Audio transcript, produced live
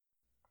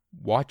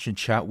Watch and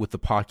chat with the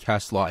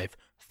podcast live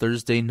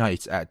Thursday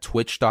nights at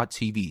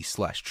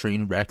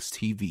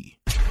twitch.tv/trainwreckstv.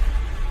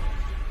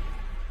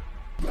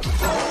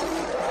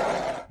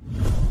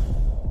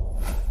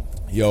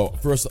 Yo,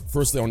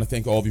 firstly, I want to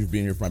thank all of you for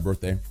being here for my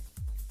birthday.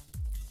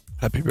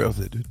 Happy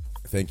birthday, dude.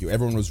 Thank you.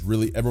 Everyone was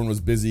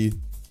busy.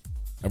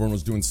 Everyone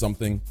was doing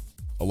something.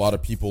 A lot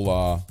of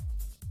people,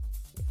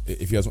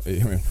 if you guys,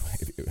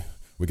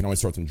 we can always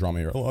start some drama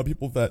here. A lot of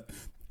people that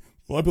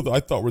I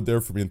thought were there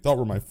for me and thought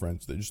were my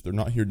friends, they're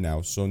not here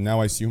now. So now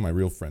I see who my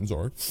real friends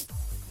are.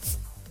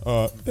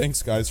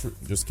 Thanks guys for,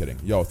 just kidding.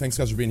 Yo, thanks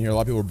guys for being here. A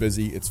lot of people are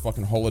busy. It's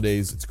fucking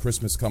holidays. It's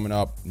Christmas coming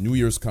up. New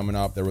Year's coming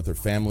up. They're with their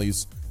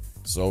families.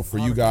 So for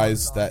you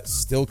guys that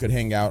still could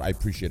hang out, I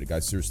appreciate it,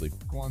 guys. Seriously.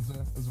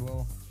 Kwanzaa as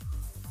well.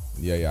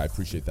 Yeah, I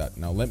appreciate that.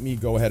 Now let me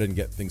go ahead and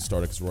get things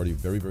started because we're already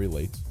very, very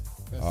late.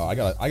 I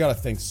gotta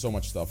think so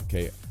much stuff.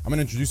 Okay, I'm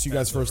gonna introduce you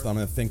guys first. I'm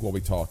gonna think while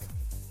we talk.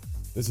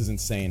 This is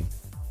insane.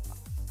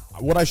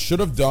 What I should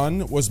have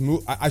done was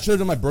I should have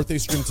done my birthday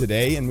stream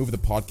today and moved the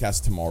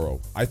podcast tomorrow.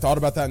 I thought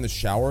about that in the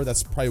shower.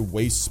 That's probably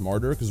way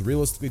smarter because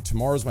realistically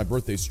tomorrow's my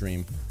birthday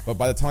stream, but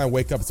by the time I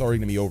wake up, it's already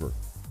gonna be over.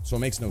 So it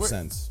makes no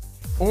sense.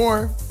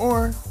 Or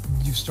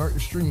you start your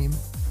stream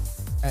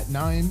at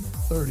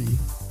 9:30,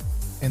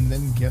 and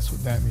then guess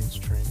what that means,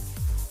 Train?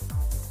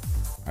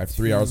 I have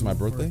 3 hours of my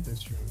birthday?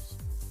 Streams.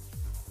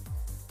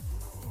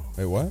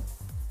 Wait, what?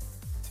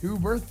 2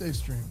 birthday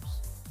streams.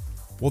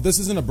 Well, this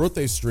isn't a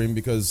birthday stream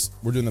because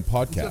we're doing the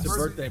podcast. It's a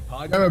birthday You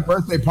podcast. have a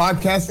birthday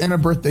podcast and a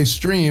birthday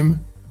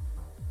stream,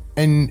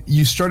 and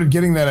you started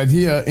getting that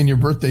idea in your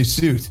birthday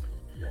suit.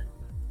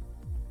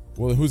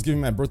 Well, who's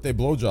giving my birthday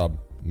blowjob?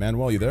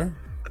 Manuel, you there?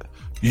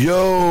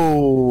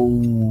 Yo,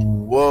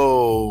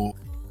 whoa.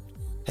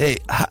 Hey,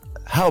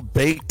 how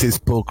baked is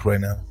Poke right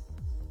now?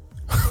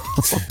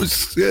 Oh,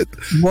 shit.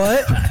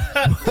 What?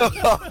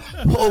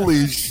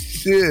 Holy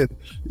shit.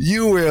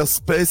 You were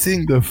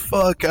spacing the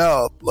fuck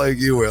out. Like,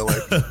 you were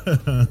like...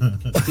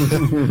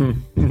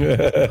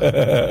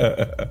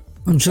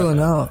 I'm chilling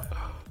out.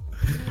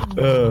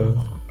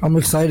 I'm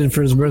excited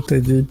for his birthday,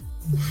 dude.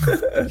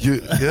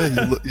 you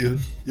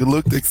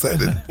looked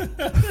excited.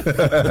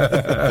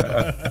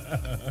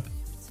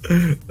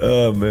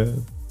 Oh,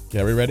 man. Okay,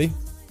 are we ready?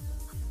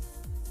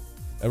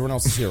 Everyone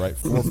else is here, right?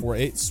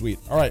 448, sweet.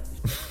 All right.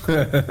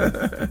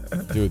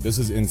 Dude, this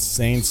is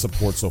insane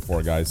support so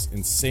far, guys.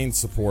 Insane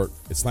support.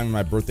 It's not even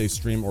my birthday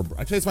stream, or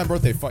actually, it's my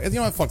birthday. You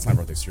know what? Fuck's my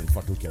birthday stream.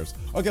 Fuck, who cares?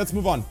 Okay, let's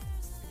move on.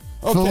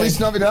 Okay. Feliz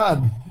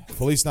Navidad.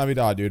 Feliz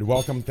Navidad, dude.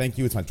 Welcome. Thank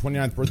you. It's my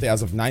 29th birthday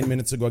as of 9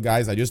 minutes ago,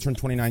 guys. I just turned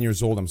 29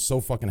 years old. I'm so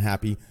fucking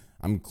happy.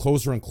 I'm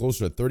closer and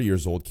closer to 30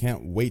 years old.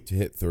 Can't wait to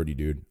hit 30,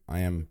 dude.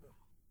 I am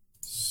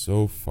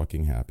so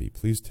fucking happy.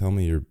 Please tell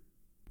me you're...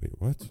 Wait,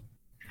 what?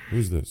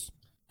 Who's this?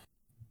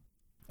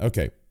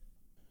 Okay.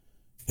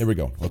 Here we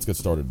go. Let's get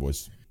started,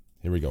 boys.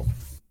 Here we go.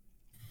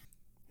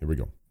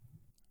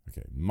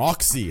 Okay.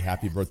 Moxie,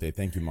 happy birthday.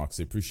 Thank you,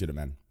 Moxie. Appreciate it,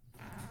 man.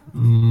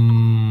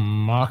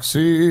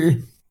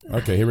 Moxie.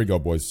 Okay, here we go,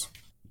 boys.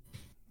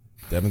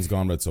 Devin's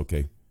gone, but it's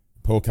okay.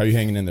 Poke, how you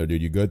hanging in there,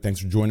 dude? You good? Thanks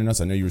for joining us.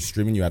 I know you were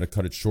streaming. You had to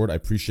cut it short. I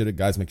appreciate it,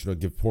 guys. Make sure to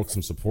give Pork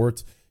some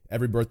support.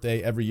 Every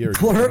birthday, every year.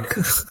 Pork?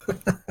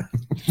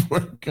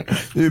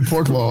 Dude,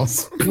 pork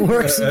balls.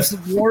 Pork some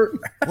support.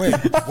 Wait.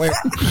 Wait,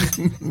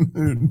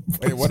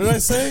 what did I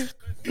say?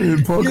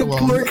 Dude, pork You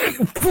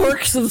balls.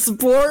 pork some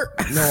support.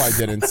 No, I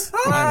didn't.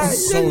 I'm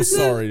so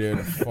sorry,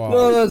 dude. Fuck.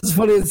 No, that's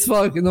funny as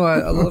fuck. No,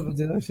 I love it,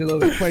 dude. I actually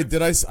love it. Wait,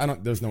 did I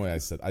don't, there's no way I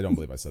said, I don't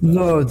believe I said that.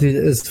 No,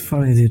 dude, it's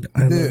funny, dude.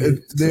 I love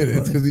it.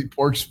 It's because he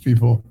porks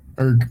people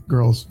or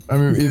girls. I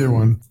mean, either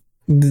one.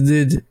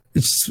 Dude,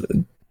 it's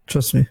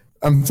trust me.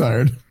 I'm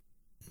tired.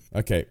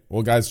 Okay,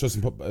 well, guys,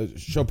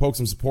 show Poke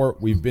some support.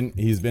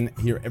 He's been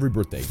here every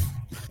birthday,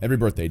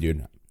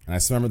 dude. And I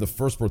still remember the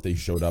first birthday he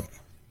showed up.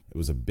 It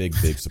was a big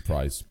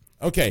surprise.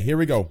 Okay, here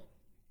we go.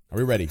 Are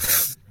we ready?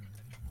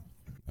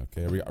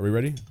 Okay, are we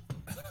ready?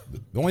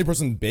 The only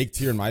person baked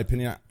here, in my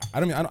opinion, I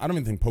don't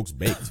even think Poke's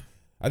baked.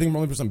 I think the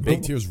only person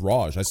baked here is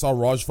Raj. I saw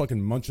Raj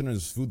fucking munching on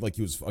his food like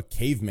he was a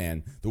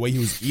caveman. The way he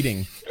was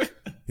eating,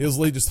 he was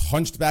literally just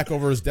hunched back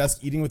over his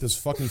desk, eating with his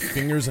fucking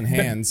fingers and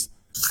hands.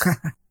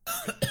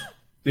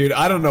 Dude,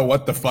 I don't know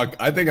what the fuck.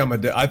 I think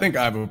I think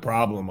I have a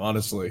problem,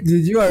 honestly.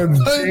 Dude, you are.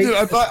 Dude,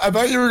 I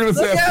thought you were gonna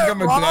say I think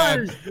I'm a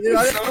dad. Dude,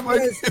 I thought you were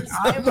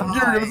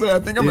gonna say I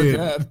think I'm a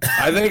dad.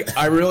 I think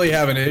I really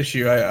have an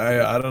issue.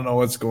 I don't know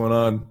what's going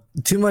on.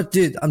 Too much,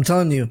 dude. I'm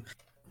telling you.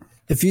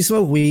 If you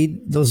smoke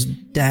weed, those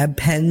dab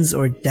pens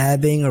or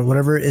dabbing or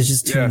whatever is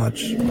just too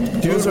much.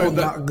 Those are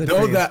not good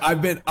for you.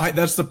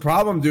 That's the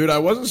problem, dude. I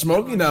wasn't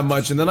smoking that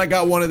much, and then I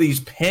got one of these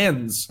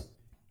pens,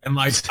 and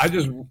like I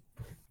just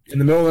in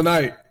the middle of the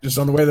night, just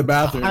on the way to the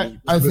bathroom.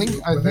 I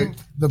think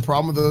the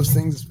problem with those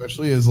things,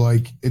 especially, is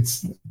like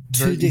it's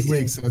very easily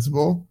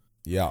accessible.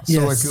 Yeah.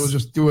 So like people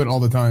just do it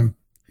all the time.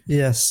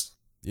 Yes.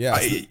 Yeah.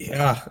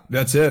 Yeah,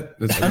 that's it.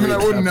 I mean, I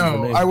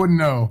wouldn't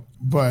know,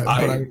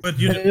 but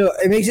you know,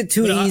 it makes it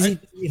too easy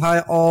to be high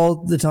all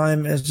the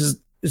time. It's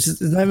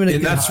not even.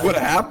 And that's what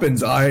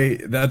happens.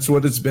 That's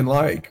what it's been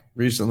like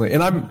recently.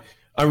 And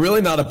I'm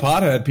really not a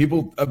pothead.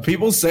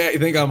 People say I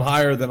think I'm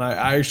higher than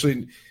I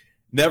actually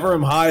never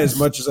am high as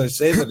much as I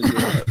say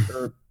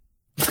that.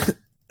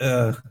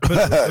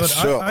 But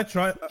Sure.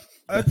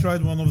 I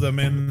tried one of them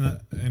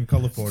in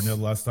California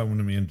last time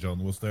when me and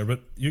John was there,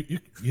 but you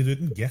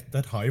didn't get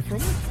that high from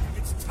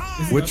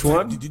it. Which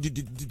one?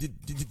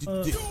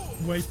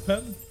 Weight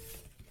pen.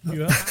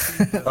 You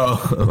have.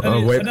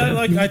 Oh, wait. And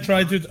I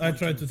tried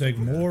to take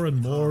more and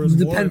more and Did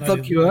the more. pen and I fuck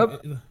didn't- you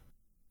up?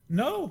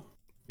 No.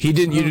 You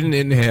didn't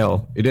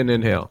inhale. You didn't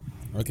inhale.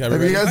 Okay, Have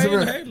you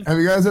everybody.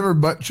 guys ever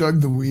butt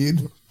chugged the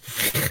weed?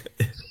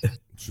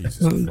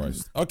 Jesus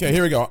Christ. Okay,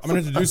 here we go. I'm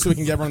going to introduce so we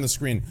can get everyone on the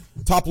screen.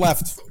 Top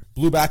left,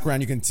 blue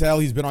background. You can tell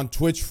he's been on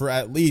Twitch for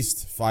at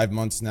least 5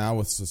 months now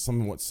with a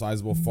somewhat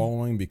sizable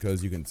following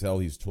because you can tell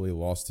he's totally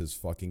lost his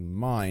fucking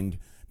mind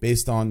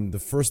based on the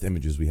first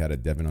images we had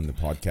of Devin on the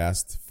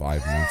podcast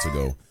 5 months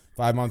ago.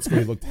 5 months ago,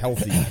 he looked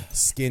healthy.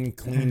 Skin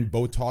clean,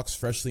 Botox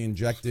freshly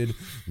injected,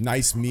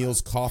 nice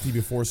meals, coffee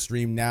before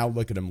stream. Now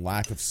look at him,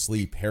 lack of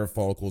sleep, hair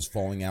follicles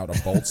falling out, a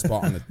bald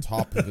spot on the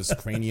top of his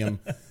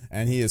cranium,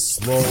 and he is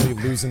slowly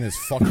losing his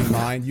fucking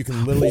mind. You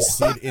can literally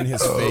see it in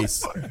his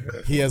face.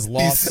 He has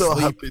lost He's so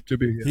sleep. happy to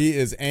be here. He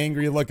is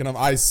angry. Look at him.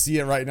 I see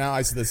it right now.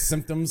 I see the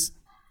symptoms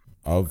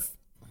of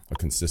a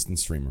consistent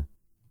streamer.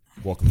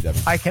 Welcome,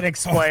 Devin. I can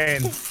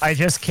explain. I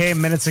just came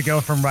minutes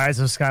ago from Rise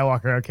of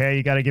Skywalker, okay?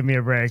 You got to give me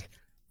a break.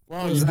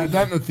 Wow, is that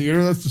in the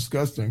theater? That's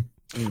disgusting.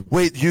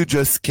 Wait, you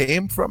just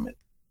came from it?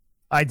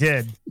 I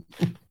did.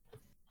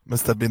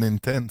 Must have been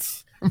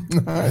intense.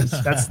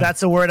 Nice.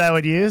 That's a word I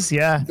would use,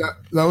 yeah.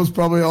 That was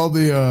probably all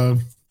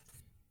the.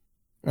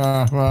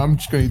 Well, I'm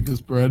just gonna eat this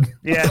bread.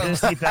 Yeah,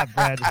 just eat that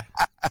bread.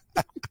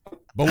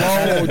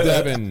 Below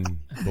Devin.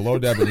 Below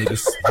Devin. He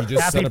just Happy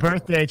set up.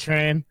 birthday,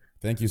 Train.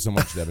 Thank you so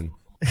much, Devin.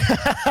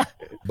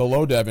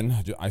 Below Devin.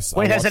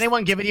 Wait, has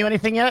anyone given you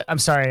anything yet? I'm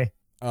sorry.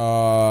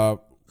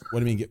 What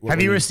do you mean?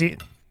 Have you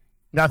received?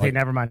 Nothing, Like-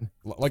 never mind.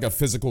 Like a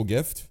physical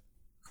gift?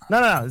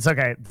 No, it's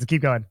okay. Just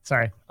keep going.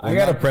 Sorry. I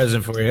got a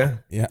present for you.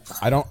 Yeah,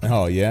 I don't.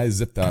 Oh yeah,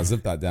 zip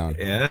that down.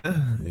 Yeah.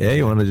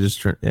 You want to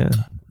just turn? Yeah.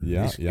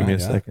 Yeah, Just yeah. give me a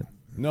yeah. second.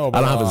 No, but,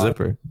 I don't have a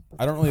zipper.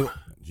 I don't really.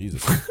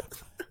 Jesus.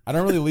 I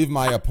don't really leave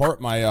my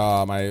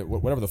my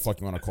whatever the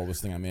fuck you want to call this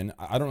thing I'm in.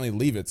 I don't really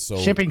leave it. So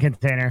Shipping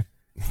container.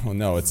 Oh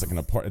no, it's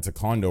like it's a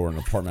condo or an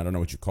apartment. I don't know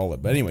what you call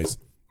it. But anyways,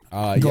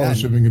 Call it yeah. a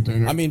shipping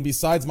container. I mean,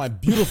 besides my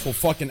beautiful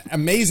fucking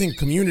amazing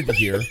community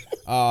here,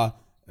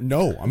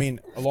 no, I mean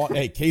a lot.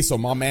 Hey, Queso,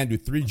 my man, do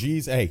 3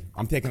 Gs. Hey,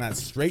 I'm taking that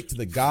straight to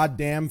the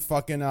goddamn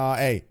fucking.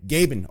 Hey,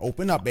 Gaben,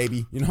 open up,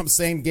 baby. You know what I'm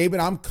saying, Gaben?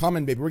 I'm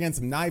coming, baby. We're getting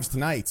some knives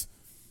tonight.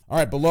 All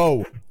right,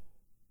 below,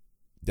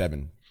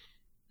 Devin.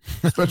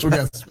 Special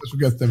guest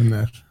Devin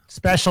Nash.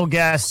 Special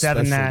guest,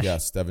 Devin Special Nash.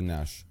 guest, Devin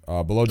Nash.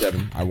 Below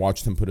Devin, I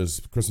watched him put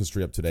his Christmas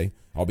tree up today.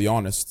 I'll be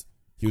honest,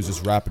 he was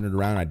just wrapping it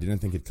around. I didn't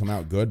think it'd come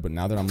out good, but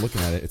now that I'm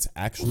looking at it, it's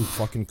actually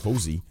fucking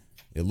cozy.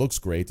 It looks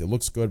great. It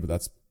looks good, but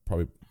that's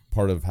probably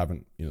part of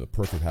having, the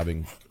perk of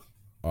having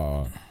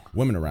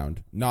women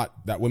around.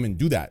 Not that women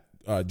do that,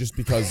 just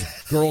because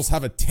girls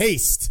have a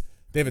taste.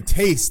 They have a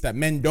taste that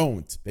men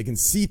don't. They can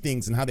see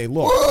things and how they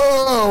look.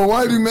 Whoa!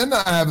 Why do men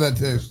not have that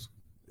taste?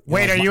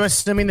 Wait, are you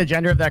assuming the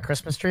gender of that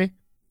Christmas tree?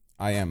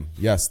 I am.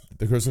 Yes,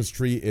 the Christmas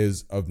tree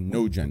is of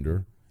no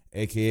gender,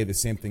 aka the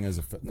same thing as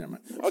a. Never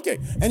mind. Okay.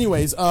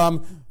 Anyways,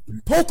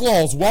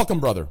 Pokelawls, welcome,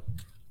 brother.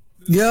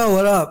 Yo,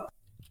 what up?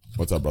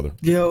 What's up, brother?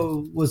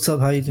 Yo, what's up?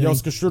 How you doing? Yo,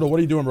 Skastrudel, what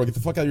are you doing, bro? Get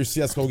the fuck out of your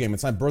CS:GO game.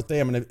 It's my birthday.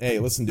 I'm gonna. Hey,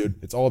 listen,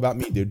 dude. It's all about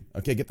me, dude.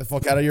 Okay, get the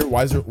fuck out of here.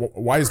 Why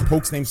is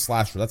Poke's name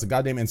Slasher? That's a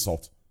goddamn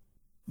insult.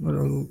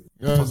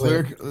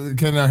 Lyric,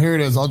 here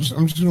it is. I'm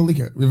just gonna leak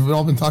it. We've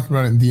all been talking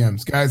about it in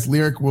DMs, guys.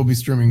 Lyric will be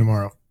streaming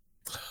tomorrow.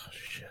 Oh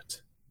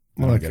shit.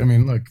 Look,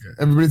 look,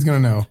 everybody's gonna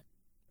know.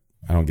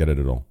 I don't get it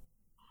at all.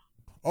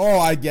 Oh,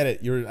 I get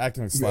it. You're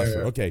acting like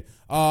Slasher. Yeah. Okay.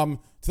 To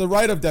the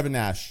right of Devin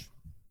Nash,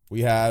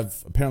 we have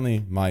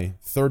apparently my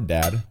third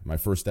dad. My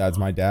first dad's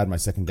my dad. My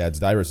second dad's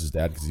Dyrus'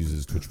 dad because he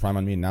uses Twitch Prime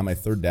on me. And now my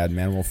third dad,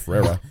 Manuel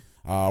Ferreira.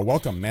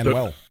 Welcome,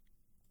 Manuel.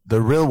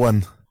 The real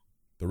one.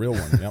 The real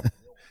one. Yep.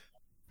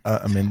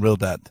 Real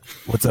dad.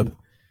 What's up?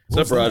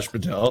 What's up, Raj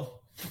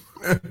Patel?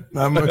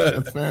 Not much.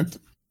 That's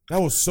fantastic. That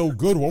was so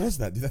good. What was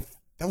that? Dude,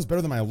 that was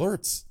better than my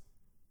alerts.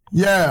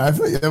 Yeah, I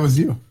thought that was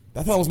you.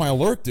 I thought it was my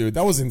alert, dude.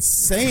 That was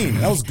insane.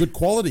 That was good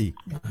quality.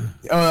 Oh,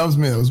 that was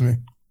me. That was me.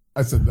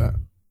 I said that.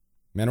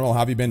 Manuel, how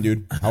have you been,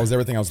 dude? How's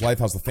everything? How's life?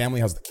 How's the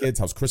family? How's the kids?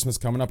 How's Christmas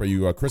coming up? Are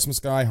you a Christmas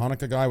guy,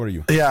 Hanukkah guy? What are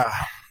you? Yeah,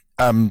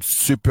 I'm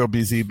super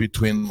busy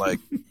between like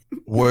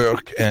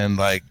work and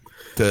like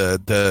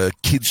the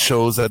kids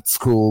shows at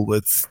school.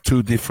 It's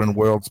 2 different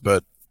worlds,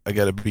 but I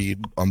gotta be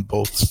on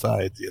both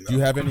sides. You know. Do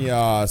you have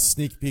any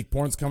sneak peek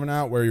porns coming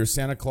out where you're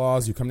Santa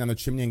Claus, you come down the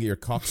chimney and get your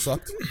cock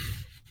sucked?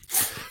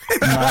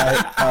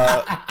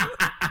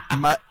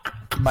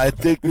 My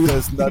dick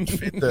does not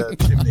fit the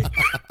chimney.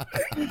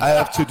 I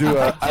have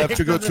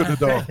to go through the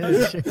door.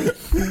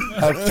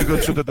 I have to go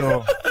through the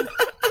door,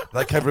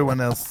 like everyone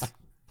else.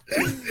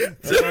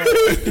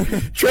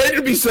 Trying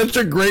to be such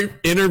a great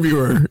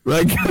interviewer.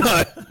 My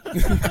God.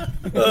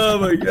 Oh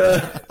my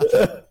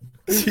God.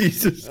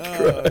 Jesus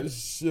Oh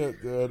Christ.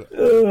 shit, dude.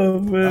 Oh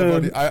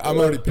man. I'm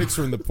already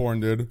picturing the porn,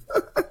 dude.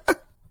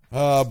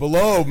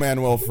 Below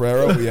Manuel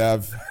Ferrero, we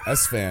have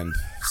S-Fan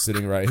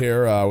sitting right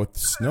here with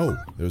snow.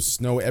 There's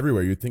snow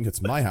everywhere. You'd think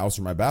it's my house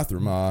or my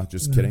bathroom.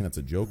 Just kidding. That's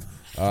a joke.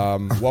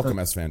 Welcome,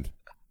 S-Fan.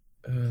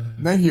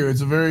 Thank you.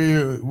 It's a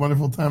very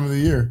wonderful time of the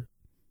year.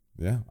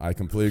 Yeah, I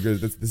completely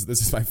agree.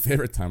 This is my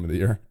favorite time of the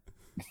year.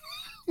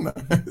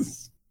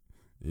 Nice.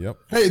 Yep.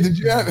 Hey, did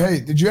you have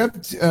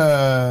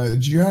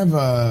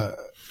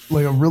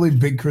like a really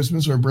big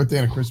Christmas or a birthday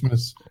and a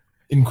Christmas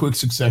in quick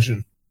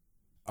succession?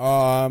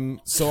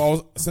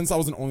 Since I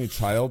was an only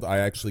child, I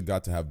actually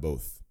got to have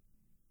both.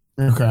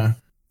 Okay.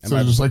 And So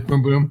by- just like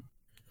boom boom.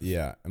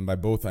 Yeah, and by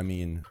both I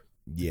mean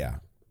yeah.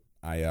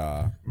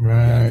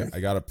 Right. I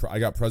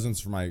got presents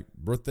for my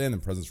birthday and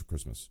then presents for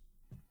Christmas.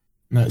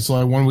 Nice. So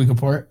like 1 week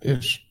apart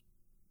ish.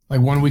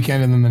 Like one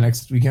weekend and then the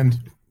next weekend.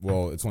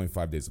 Well, it's only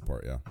 5 days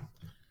apart. Yeah.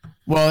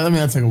 Well, I mean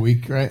that's like a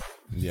week, right?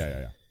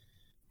 Yeah.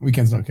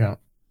 Weekends don't count.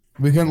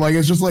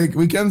 It's just like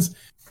weekends.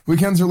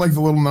 Weekends are like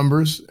the little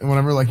numbers, and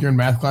whenever like you're in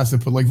math class, they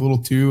put like the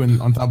little 2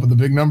 and on top of the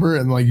big number,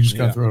 and like you just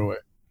gotta Yeah. throw it away.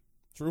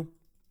 True.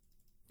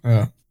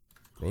 Yeah.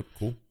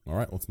 Cool. All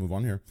right, let's move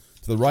on here.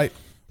 To the right,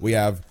 we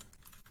have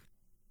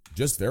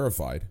just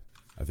verified.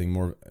 I think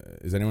more.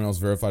 Is anyone else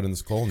verified in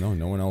this call?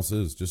 No one else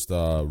is. Just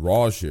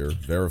Raj here,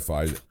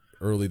 verified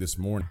early this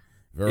morning.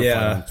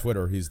 Verified on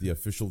Twitter. He's the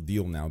official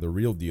deal now, the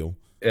real deal.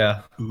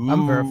 Yeah.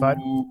 I'm verified.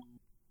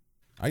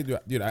 I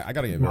gotta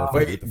get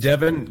verified. Wait,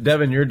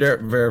 Devin, you're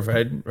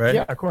verified, right?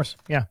 Yeah, of course.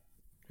 Yeah.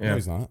 No,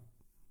 he's not.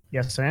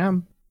 Yes, I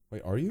am.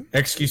 Wait, are you?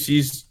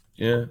 XQC's,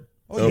 yeah.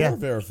 Oh, Yeah. you're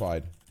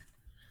verified.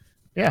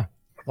 Yeah.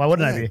 Why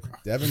wouldn't I be?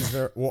 Devin's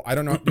well, I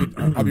don't know. Dude,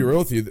 I'll be real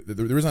with you.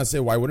 The reason I say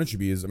why wouldn't you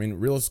be is, I mean,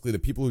 realistically, the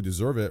people who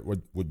deserve it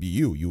would be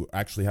you. You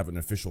actually have an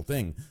official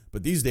thing.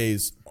 But these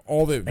days,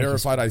 all the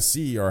verified I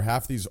see are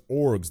half these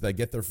orgs that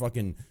get their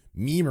fucking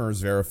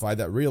memers verified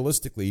that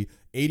realistically,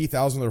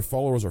 80,000 of their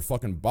followers are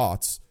fucking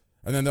bots.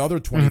 And then the other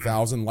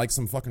 20,000 like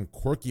some fucking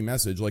quirky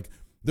message. Like,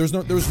 there's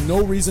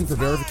no reason for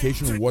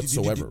verification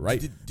whatsoever,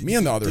 right? Me,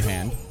 on the other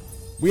hand,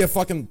 we have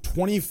fucking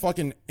 20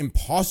 fucking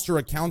imposter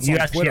accounts You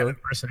on actually have Twitter.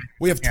 a person.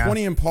 We have Yeah.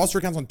 20 imposter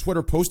accounts on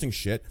Twitter posting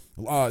shit.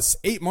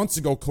 8 months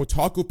ago,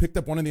 Kotaku picked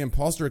up one of the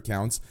imposter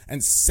accounts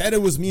and said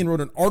it was me and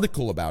wrote an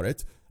article about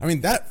it. I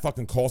mean, that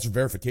fucking calls for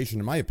verification,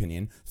 in my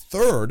opinion.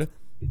 Third,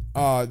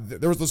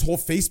 there was this whole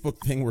Facebook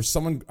thing where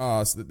someone,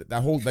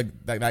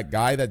 that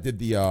guy that did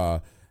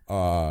the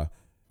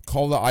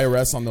call the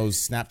IRS on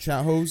those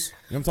Snapchat hoes.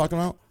 You know what I'm talking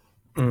about?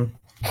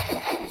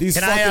 These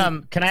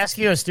Can I ask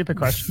you a stupid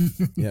question?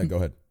 Yeah, go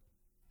ahead.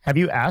 Have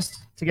you asked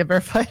to get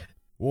verified?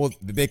 Well,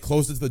 they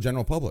closed it to the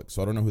general public,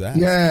 so I don't know who that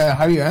is. Yeah.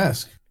 How do you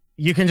ask?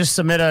 You can just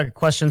submit a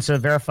question to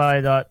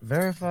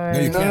verify.verify. No,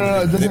 you No,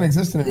 can't. it doesn't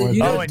exist anymore. You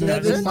know, Oh, it does?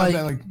 Devin, It's not like,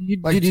 that, like-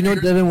 dude, like you know,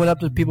 Twitter- Devin went up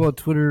to people at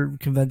Twitter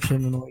convention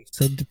and like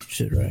said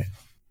shit, right?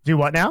 Do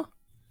what now?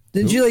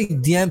 Didn't you like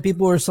DM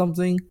people or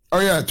something? Oh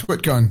yeah,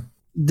 TwitCon.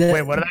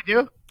 Wait, what did I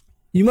do?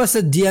 You must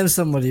have DM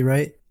somebody,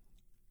 right?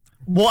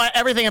 Well,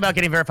 everything about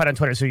getting verified on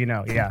Twitter, so you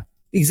know. Yeah.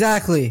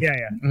 Exactly. Yeah.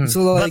 Mhm.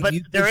 So like, but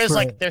you- there is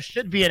right. there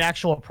should be an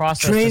actual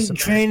process. to submit.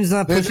 Train's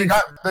not They pushing.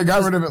 got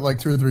rid of it like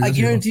 2 or 3 I years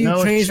ago. guarantee you,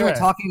 No trains shit. were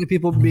talking to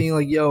people, being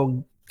like,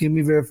 "Yo, get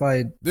me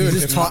verified." Dude,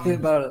 Just if talking not-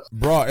 about it.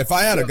 Bro, if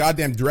I had a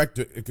goddamn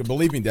director,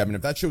 believe me, Devin,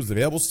 if that shit was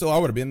available still, I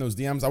would have been in those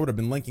DMs. I would have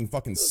been linking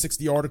fucking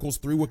 60 articles,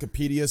 3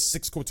 Wikipedia,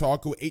 6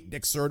 Kotaku, 8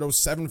 Dixerto,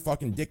 7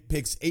 fucking dick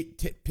pics, 8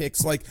 tit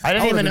pics. Like, I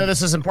didn't would've even know been-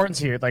 this is important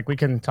to you. Like, we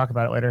can talk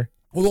about it later.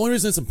 Well, the only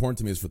reason it's important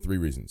to me is for 3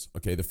 reasons.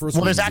 Okay, the first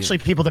Well, one there's is actually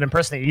people that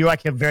impersonate you. You're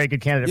like a very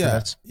good candidate for yeah,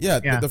 this.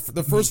 yeah.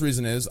 The first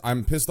reason is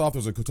I'm pissed off.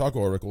 There's a Kotaku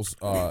articles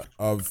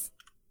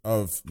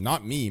of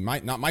not me,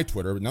 not my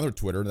Twitter, but another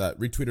Twitter that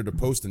retweeted a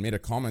post and made a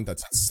comment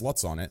that said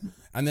sluts on it.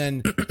 And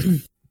then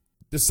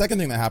the second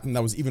thing that happened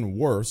that was even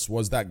worse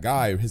was that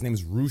guy. His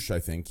name's Roosh,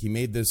 I think. He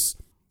made this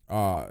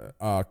call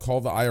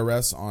the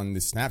IRS on the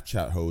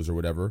Snapchat hose or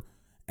whatever.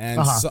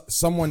 And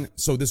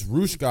so this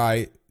Roosh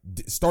guy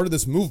started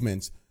this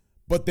movement,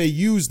 but they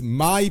used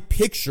my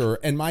picture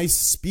and my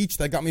speech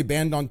that got me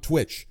banned on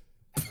Twitch.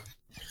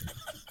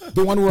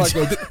 The one where I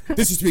go,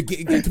 this used to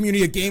be a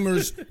community of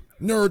gamers,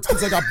 nerds,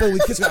 kids I got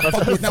bullied, kids I got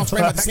fucked with, now it's right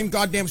about the same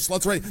goddamn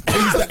sluts, right?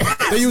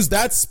 They used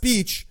that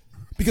speech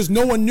because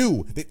no one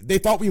knew. They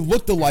thought we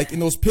looked alike in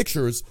those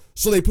pictures,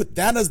 so they put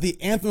that as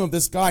the anthem of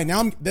this guy.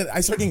 Now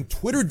I start getting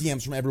Twitter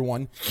DMs from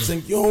everyone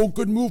saying, yo,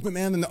 good movement,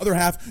 man. And the other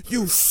half,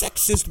 you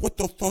sexist, what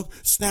the fuck,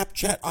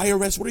 Snapchat,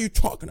 IRS, what are you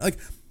talking? Like,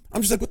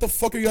 I'm just like, what the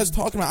fuck are you guys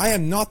talking about? I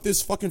am not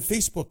this fucking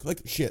Facebook.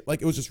 Like, shit.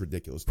 Like, it was just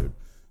ridiculous, dude.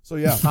 So,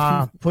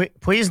 yeah.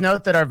 Please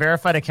note that our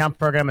verified account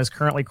program is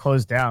currently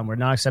closed down. We're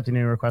not accepting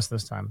new requests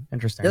this time.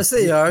 Interesting. Yes,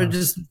 they are.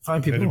 Just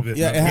find people.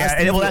 Yeah, it has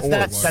to be well, through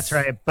that's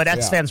right. But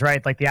X-Fan's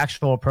right. Like, the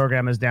actual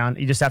program is down.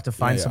 You just have to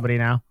find Yeah. somebody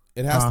now.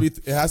 It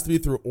has to be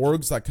through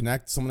orgs that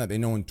connect someone that they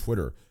know on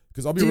Twitter.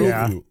 Because I'll be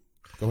real with you.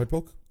 Go ahead,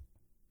 Poke.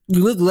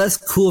 You look less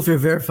cool if you're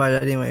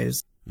verified,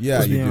 anyways. Yeah,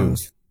 Let's be you do.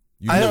 honest.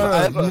 You I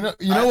do. don't know.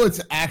 You know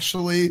what's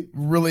actually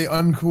really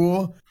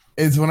uncool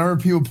is whenever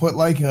people put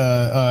like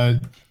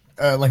a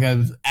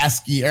a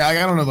ASCII,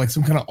 I don't know, like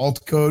some kind of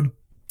alt code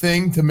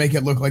thing to make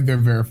it look like they're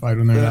verified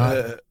when they're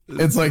not.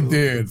 It's like,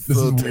 dude, this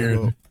so is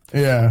terrible. weird.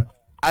 Yeah.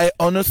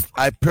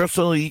 I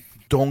personally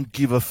don't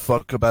give a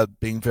fuck about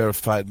being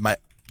verified.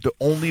 The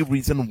only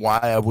reason why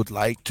I would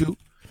like to,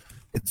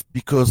 it's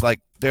because like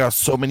there are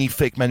so many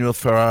fake Manuel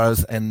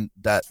Ferrars and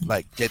that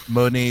like get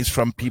monies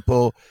from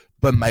people.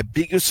 But my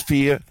biggest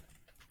fear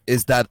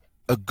is that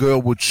a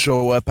girl would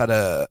show up at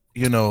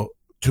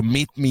to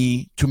meet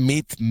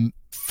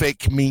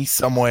fake me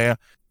somewhere,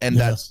 and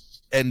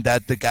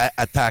that the guy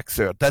attacks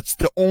her. That's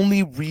the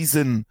only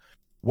reason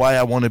why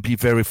I want to be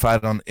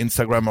verified on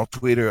Instagram or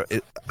Twitter.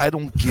 I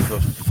don't give a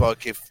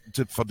fuck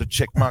for the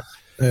check mark.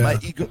 Yeah.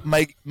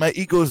 My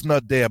ego is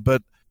not there.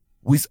 But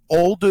with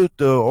all the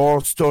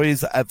horror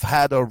stories I've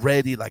had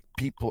already, like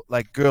people,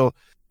 like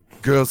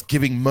girls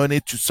giving money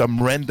to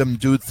some random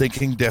dude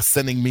thinking they're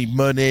sending me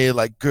money,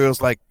 like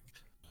girls like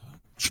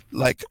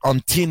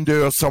on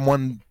Tinder,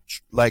 someone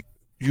like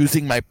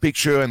using my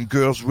picture and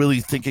girls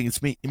really thinking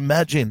it's me.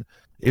 Imagine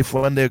if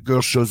one day a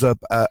girl shows up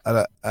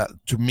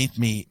to meet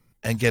me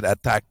and get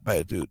attacked by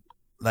a dude.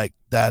 Like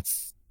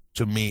that's,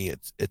 to me,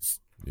 it's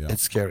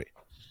scary.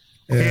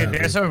 Yeah.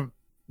 Dude,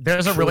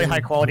 there's a really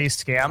high quality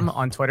scam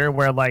on Twitter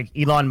where like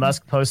Elon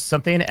Musk posts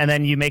something and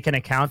then you make an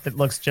account that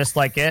looks just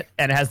like it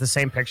and it has the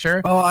same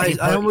picture. Oh, I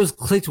almost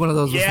clicked one of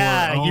those before.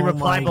 Yeah, you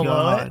reply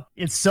below it.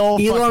 It's so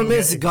Elon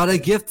Musk got a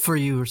gift for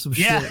you or some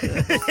shit.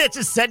 It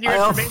just sent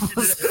your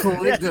information.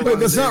 Wait,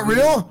 that's not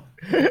real?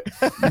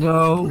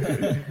 No.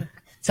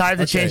 Time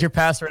to change your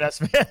password,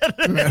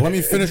 SVN. Let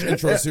me finish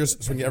intros here so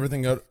we can get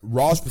everything out.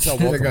 Raj Patel,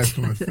 welcome. Guys,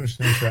 come on, finish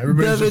the intro.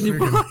 Devin,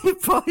 you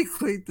probably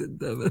clicked it,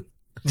 Devin.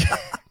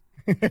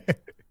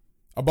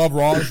 Above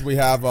Raj, we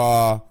have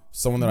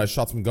someone that I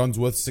shot some guns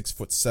with,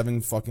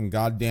 6'7", fucking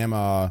goddamn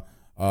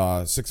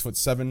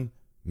 6'7"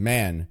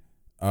 man,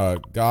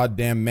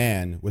 goddamn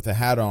man with a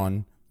hat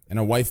on and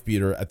a wife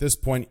beater. At this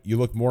point, you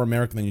look more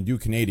American than you do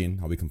Canadian.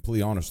 I'll be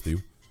completely honest with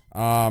you.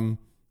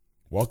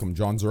 Welcome,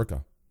 John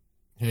Zerka.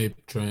 Hey,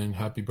 Train,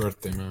 happy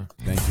birthday, man.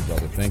 Thank you,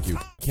 brother. Thank you.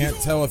 Can't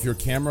tell if your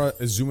camera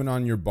is zooming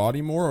on your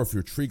body more or if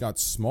your tree got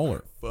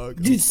smaller. Fuck.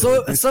 Dude,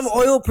 so some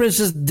oil prince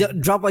just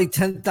dropped like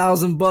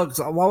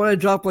 $10,000. Why would I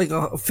drop like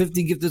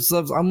 50 gifted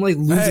subs? I'm like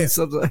losing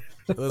subs.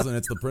 Listen,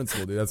 it's the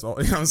principle, dude. That's all.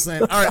 You know what I'm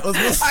saying? All right,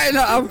 let's. I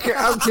know. I'm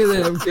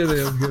kidding.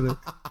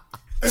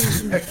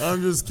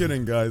 I'm just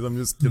kidding, guys. I'm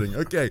just kidding.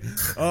 Okay.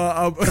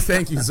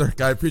 Thank you,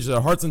 Zerka. I appreciate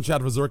it. Hearts in chat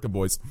for Zerka,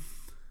 boys.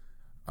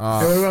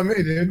 What about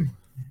me, dude?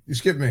 You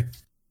skipped me.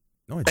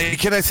 No, Hey,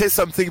 can I say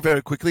something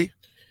very quickly?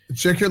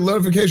 Check your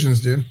notifications,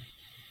 dude.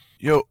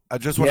 Yo, I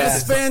just want to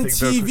say SFan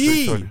something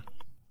very quickly.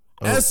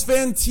 TV.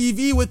 SFan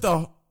TV with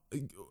the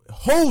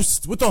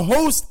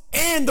host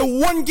and the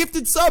one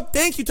gifted sub.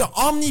 Thank you to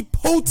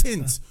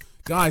Omnipotent.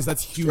 Guys,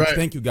 that's huge. Right.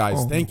 Thank you,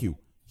 guys. Thank you.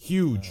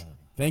 Huge.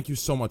 Thank you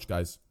so much,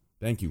 guys.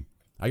 Thank you.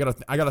 I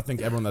gotta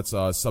thank everyone that's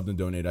subbed and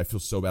donated. I feel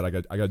so bad. I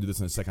gotta do this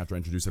in a second after I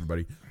introduce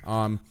everybody.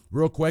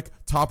 Real quick,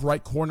 top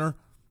right corner.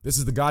 This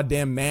is the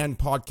Goddamn Man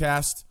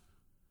podcast.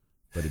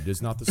 But it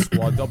is not the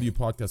Squad W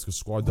podcast because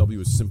Squad W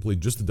is simply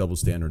just a double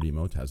standard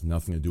emote. It has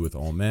nothing to do with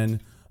all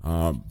men.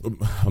 Let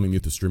me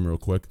mute the stream real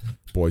quick.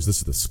 Boys, this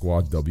is the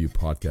Squad W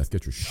podcast.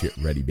 Get your shit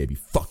ready, baby.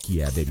 Fuck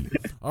yeah, baby.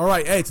 All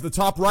right, hey, to the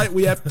top right,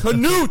 we have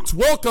Canute.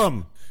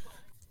 Welcome.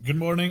 Good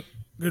morning.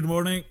 Good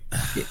morning.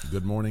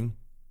 Good morning.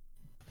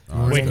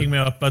 Waking me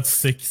up at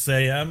 6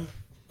 a.m.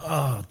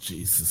 Oh,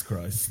 Jesus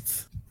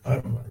Christ.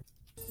 Yeah,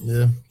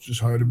 it's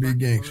just hard to be a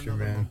gangster,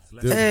 man.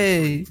 Dude,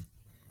 Hey.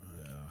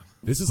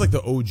 this is like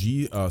the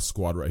OG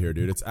squad right here,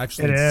 dude. It's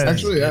actually It is.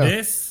 Actually, yeah. It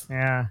is.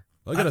 Yeah.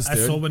 Look at us, I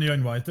saw dude. when you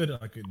invited.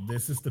 Like,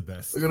 this is the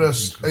best. Look at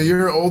us. A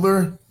year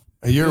older,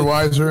 a year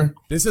wiser.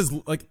 This is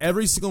like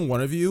every single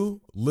one of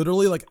you,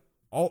 literally, like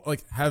all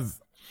like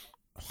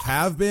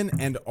have been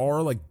and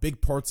are like big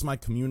parts of my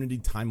community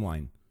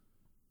timeline.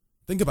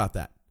 Think about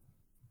that.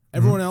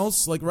 Everyone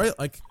else, like, right,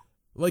 like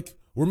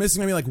we're missing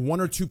maybe like one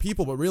or two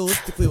people, but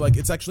realistically, like,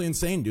 it's actually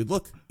insane, dude.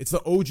 Look, it's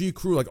the OG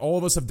crew. Like, all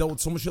of us have dealt with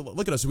so much shit.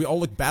 Look at us. We all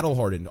look battle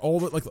hardened. All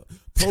of it, like,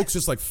 Poke's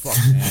just like, fuck,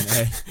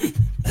 man. Hey,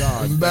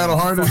 God, I'm battle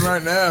hardened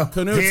right now.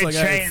 Canute's Dude, like,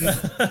 Train,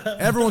 hey,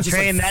 everyone's just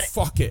Train, like,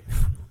 fuck it.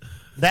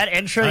 that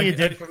intro you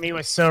did for me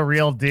was so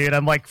real, dude.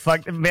 I'm like,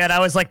 fuck, man, I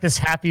was like this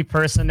happy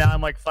person. Now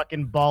I'm like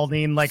fucking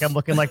balding. Like, I'm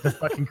looking like the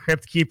fucking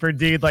Crypt Keeper,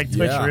 dude. Like,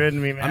 Twitch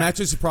ruined me, man. I'm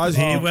actually surprised.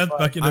 He went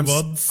back in the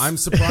woods. I'm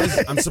surprised.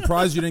 I'm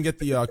surprised you didn't get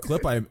the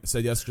clip I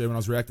said yesterday when I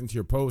was reacting to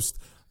your post.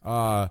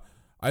 I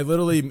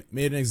literally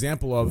made an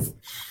example of.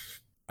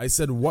 I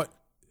said, "What?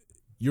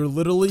 You're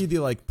literally the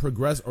like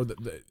progress or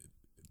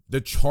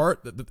the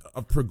chart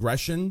of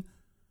progression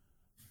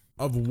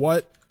of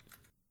what."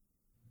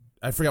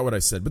 I forgot what I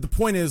said, but the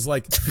point is,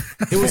 like,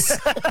 it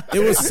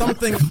was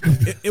something.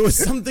 It was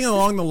something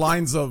along the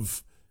lines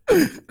of.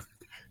 Do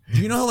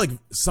you know how like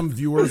some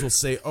viewers will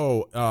say,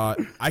 "Oh,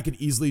 I could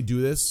easily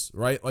do this,"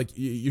 right? Like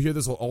you hear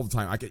this all the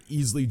time. I could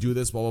easily do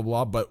this, blah blah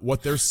blah. But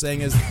what they're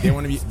saying is they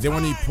want to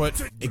be put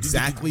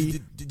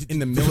exactly in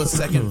the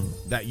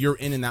millisecond that you're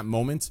in that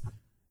moment,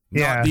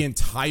 not the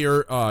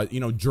entire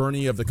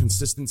journey of the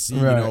consistency,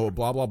 blah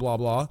blah blah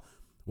blah.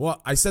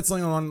 Well, I said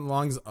something along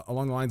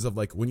the lines of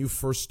like when you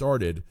first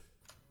started,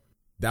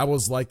 that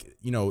was like,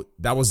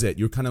 that was it.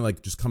 You're kind of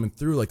like just coming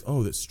through like,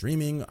 oh, the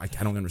streaming, I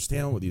don't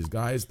understand what these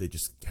guys, they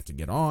just have to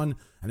get on.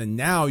 And then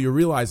now you're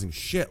realizing,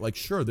 shit, like,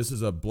 sure, this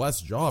is a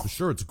blessed job.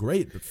 Sure, it's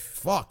great, but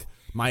fuck,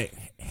 my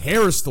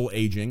hair is still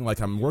aging like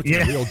I'm working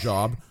a real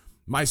job.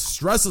 My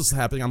stress is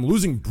happening. I'm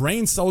losing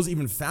brain cells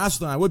even faster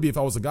than I would be if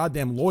I was a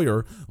goddamn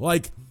lawyer.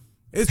 Like,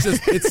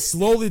 it's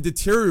slowly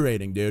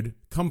deteriorating, dude.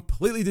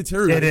 Completely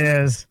deteriorating. It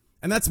is.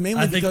 And that's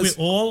mainly because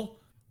we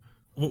all,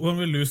 when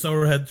we lose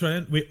our head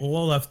train, we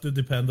all have to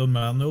depend on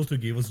Manuel to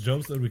give us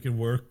jobs that we can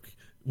work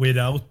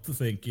without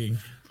thinking.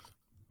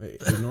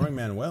 Wait, ignoring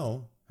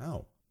Manuel?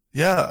 How?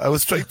 Yeah, I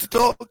was trying to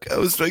talk, but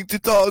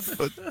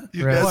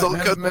you guys all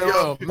cut me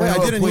off. Wait, I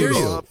didn't hear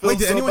you. Wait,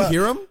 did anyone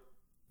hear him?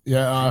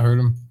 Yeah, I heard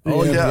him.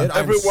 Oh yeah,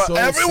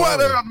 everyone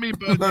heard me,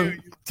 but you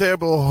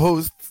terrible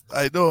host.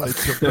 I know.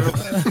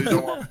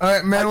 All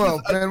right,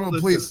 Manuel,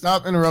 please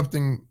stop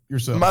interrupting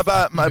yourself. My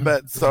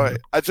bad. Sorry.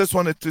 I just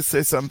wanted to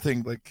say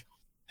something like,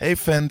 hey,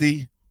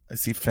 Fendi. I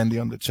see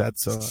Fendi on the chat,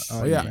 so.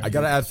 I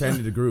gotta add Fendi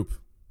to the group.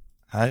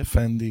 Hi,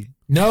 Fendi.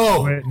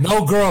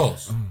 No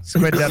girls.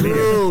 Squid W.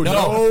 Dude,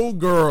 no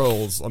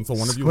girls until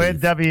one of you. Squid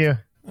W.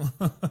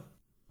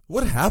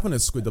 What happened to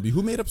Squid W?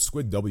 Who made up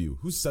Squid W?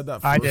 Who said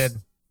that first? I did.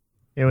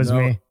 It was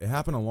me. It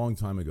happened a long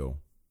time ago.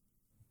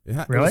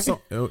 Really?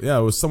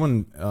 It was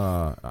someone.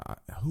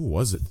 Who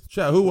was it?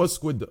 Chad, who was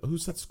Squid? Who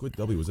said Squid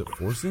W? Was it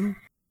Forsen?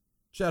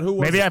 Chad, who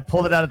was Maybe I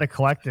pulled it out of the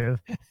collective.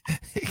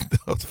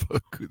 Not for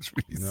good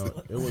reason.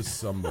 No, it was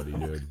somebody,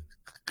 dude.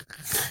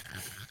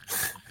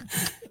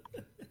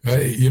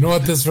 Hey, you know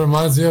what this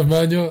reminds me of,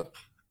 Manuel?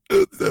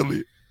 Tell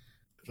me.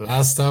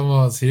 Last time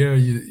I was here,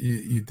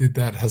 you did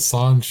that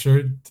Hassan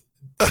shirt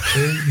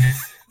thing.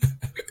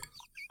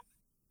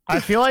 I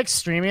feel like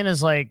streaming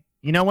is like,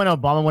 when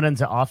Obama went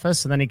into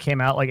office and then he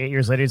came out like 8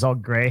 years later, he's all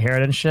gray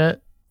haired and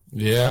shit.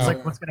 Yeah. It's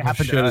like, what's going to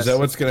happen to us? Is that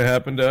what's going to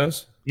happen to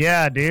us?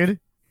 Yeah, dude.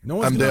 No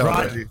one's I'm there gonna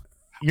already.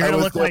 You're going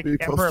to look like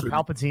Emperor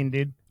Palpatine,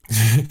 dude.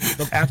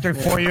 After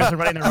 4 years of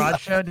running the Rod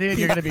show, dude,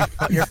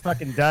 you're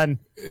fucking done.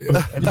 You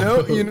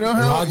know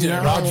how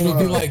Raj will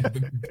be like,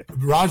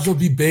 Raj will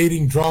be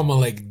baiting drama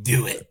like,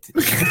 do it.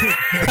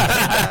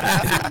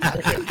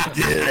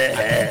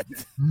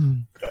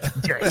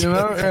 It's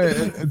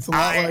a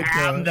lot I like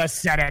am the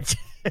Senate.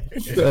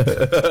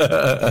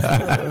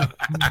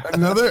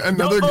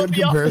 another good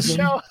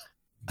comparison.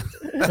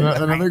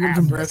 Another good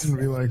comparison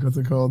would be like, what's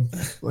it called?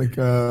 Like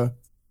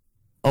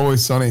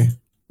Always Sunny.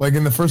 Like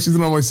in the first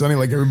season of Always Sunny,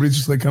 like everybody's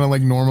just like kind of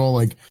like normal,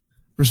 like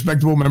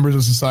respectable members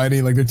of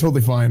society. Like they're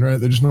totally fine, right?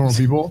 They're just normal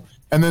people.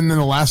 And then in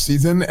the last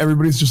season,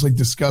 everybody's just like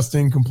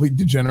disgusting, complete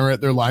degenerate.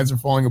 Their lives are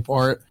falling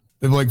apart.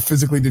 They've like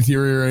physically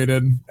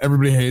deteriorated.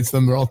 Everybody hates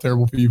them. They're all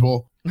terrible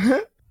people.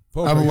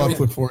 Poke, I have a lot to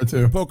look forward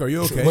to. Poke, are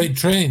you okay? Wait,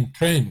 Train.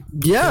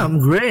 Yeah, I'm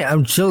great.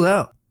 I'm chilled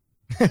out.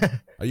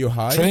 Are you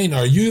high? Train,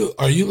 are you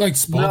like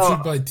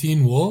sponsored by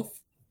Teen Wolf?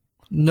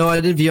 No,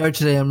 I did VR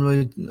today. I'm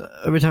really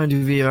every time I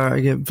do VR,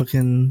 I get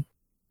fucking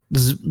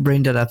this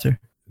brain dead after.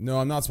 No,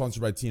 I'm not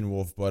sponsored by Teen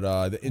Wolf, but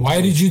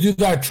why did you do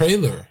that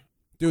trailer?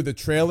 Dude, the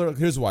trailer,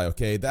 here's why,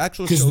 okay? The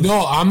actual show. Because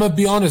no, I'm gonna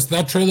be honest,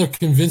 that trailer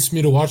convinced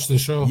me to watch the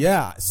show.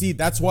 Yeah, see,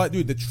 that's why,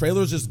 dude, the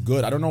trailer's just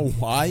good. I don't know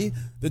why.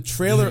 The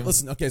trailer,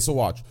 listen, okay, so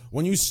watch.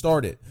 When you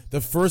start it, the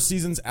first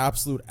season's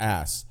absolute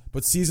ass,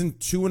 but season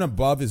 2 and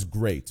above is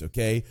great,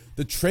 okay?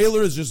 The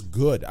trailer is just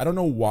good. I don't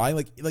know why.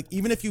 Like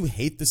even if you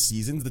hate the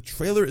seasons, the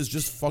trailer is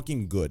just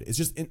fucking good. It's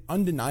just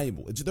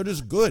undeniable. They're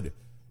just good.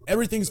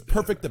 Everything's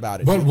perfect about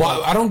it. But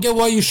why, I don't get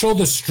why you show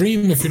the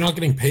stream if you're not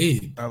getting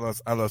paid.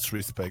 I lost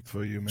respect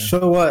for you, man.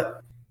 Show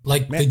what?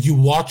 Like, did you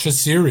watch a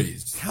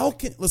series? How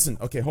can... Listen,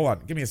 okay, hold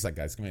on. Give me a sec,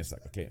 guys. Give me a sec.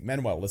 Okay,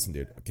 Manuel, listen,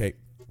 dude. Okay,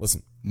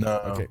 listen. No.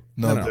 Okay.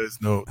 No.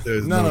 There's no.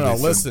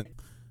 Listen.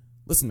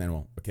 Listen,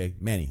 Manuel. Okay,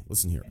 Manny,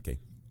 listen here, okay?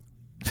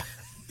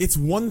 It's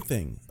one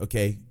thing,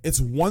 okay? It's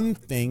one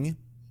thing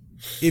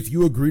if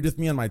you agreed with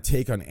me on my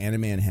take on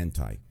anime and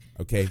hentai,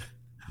 okay?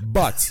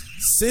 But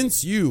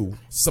since you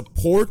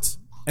support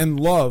and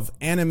love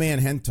anime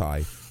and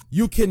hentai,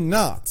 you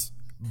cannot,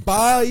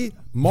 by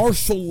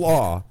martial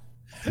law,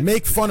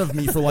 make fun of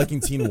me for liking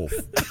Teen Wolf.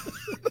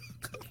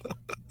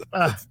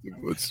 That's too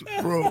much,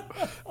 bro.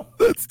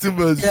 That's too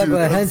much. Yeah, dude.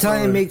 but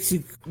hentai makes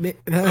you.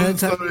 I'm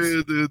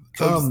sorry, dude.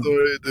 I'm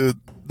sorry, dude.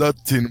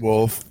 Not Teen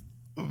Wolf,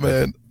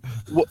 man.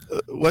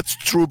 What's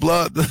True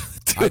Blood?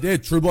 I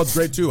did. True Blood's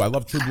great too. I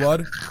love True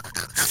Blood.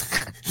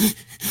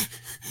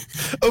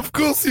 Of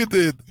course you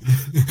did.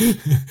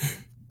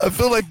 I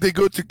feel like they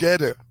go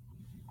together.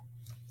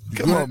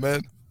 Come on,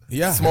 man.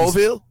 Yeah.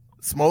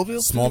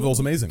 Smallville's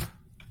amazing.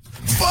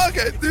 Fuck,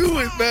 I do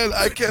it, man.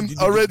 I can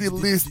already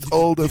list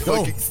all the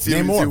fucking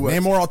series.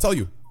 Name more, I'll tell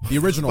you. The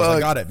originals,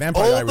 I got it.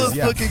 Vampire all Diaries,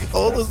 those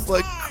all those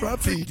like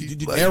crappy.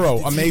 Like, Arrow,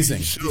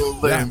 amazing.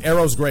 Yeah,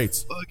 Arrow's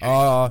great.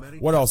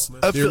 What else?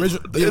 The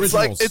originals.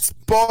 Like it's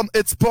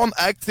porn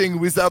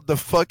acting without the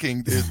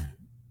fucking, dude.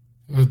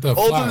 With the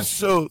all Flash. those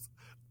shows.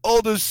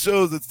 all the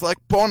shows. It's like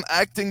porn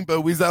acting,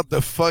 but without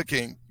the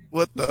fucking.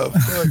 What the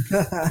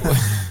fuck?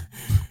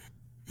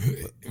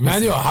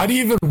 Emmanuel, how do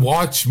you even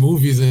watch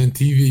movies and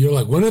TV? You're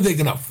like, when are they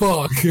gonna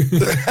fuck?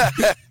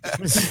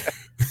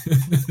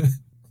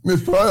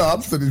 It's probably the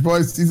opposite. He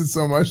probably sees it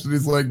so much that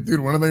he's like,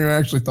 dude, when are they gonna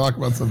actually talk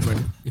about something?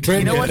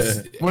 You know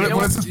what's, when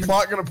is this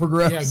plot gonna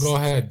progress? Yeah, go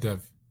ahead,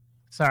 Dev.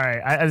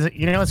 Sorry,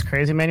 you know what's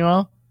crazy,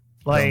 Manuel?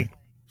 Like,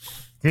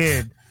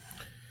 dude,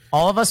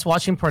 all of us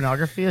watching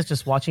pornography is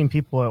just watching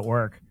people at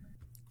work.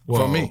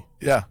 For me,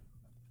 yeah.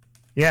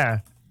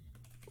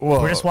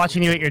 We're just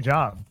watching you at your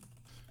job.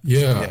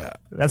 Yeah.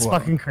 That's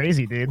fucking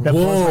crazy, dude. That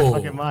blows my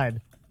fucking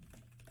mind.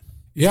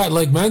 Yeah,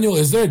 like Manuel,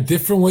 is there a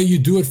different way you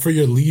do it for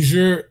your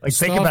leisure? Like,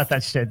 think about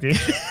that shit, dude.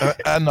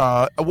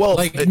 Well,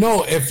 like,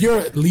 no, if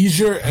you're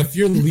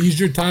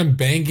leisure time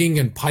banging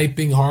and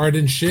piping hard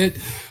and shit,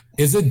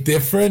 is it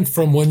different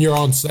from when you're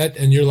on set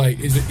and you're like,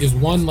 is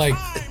one like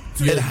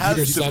it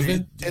has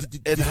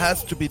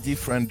to be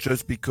different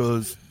just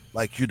because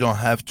like you don't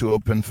have to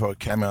open for a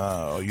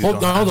camera or you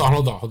hold on.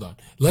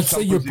 Let's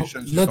say you're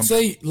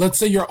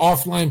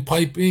offline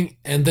piping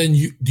and then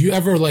do you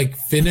ever like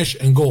finish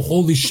and go,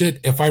 holy shit,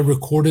 if I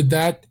recorded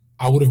that,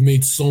 I would have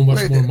made so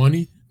much more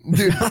money?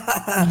 Dude,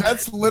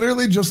 that's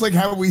literally just like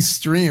how we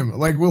stream.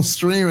 Like we'll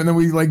stream and then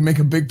we like make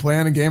a big play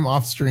on a game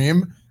off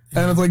stream.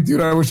 And it's like,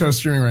 dude, I wish I was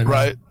streaming right now.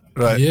 Right.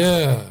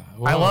 Yeah.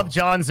 Wow. I love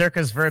John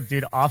Zerka's verb,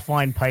 dude.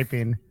 Offline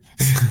piping.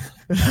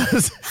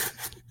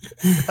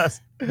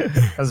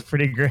 That's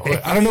pretty great.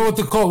 I don't know what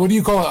to call it. What do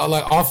you call it?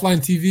 Like offline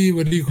TV?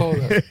 What do you call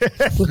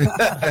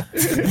that?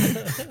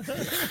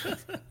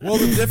 Well,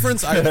 the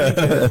difference, I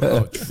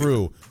think,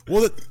 true.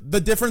 Well,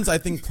 the difference, I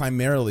think,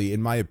 primarily,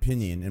 in my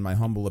opinion, in my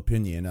humble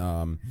opinion,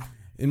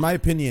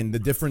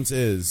 the difference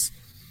is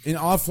in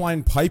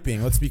offline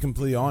piping. Let's be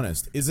completely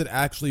honest. Is it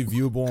actually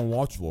viewable and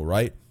watchable?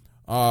 Right.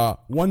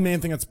 One main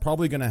thing that's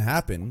probably going to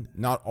happen,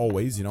 not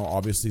always,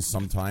 obviously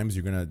sometimes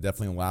you're going to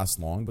definitely last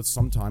long, but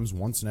sometimes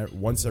once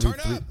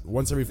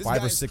every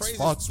 5 or 6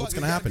 fucks, what's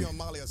going to happen?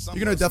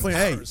 You're going to definitely,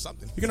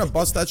 you're going to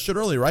bust that shit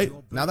early, right?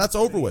 Now that's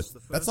over with.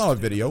 That's not a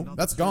video.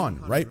 That's gone,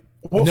 right?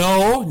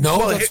 No,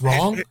 that's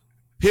wrong.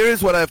 Here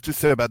is what I have to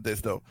say about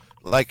this though.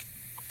 Like,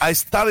 I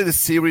started a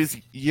series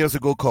years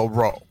ago called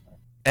Raw,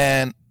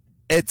 and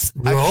it's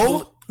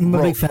Raw? I'm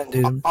a big fan,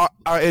 dude.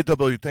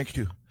 RAW, thank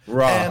you.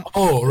 Raw.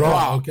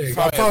 Raw. Okay.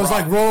 Sorry, I thought it was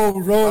like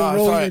roll.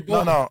 Sorry.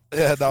 No.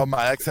 Yeah, no,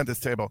 my accent is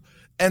terrible.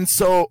 And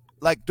so,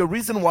 like, the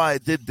reason why I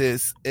did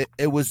this,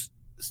 it was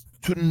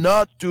to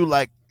not do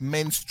like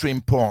mainstream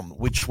porn,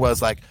 which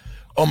was like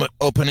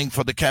opening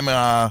for the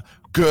camera,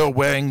 girl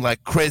wearing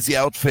like crazy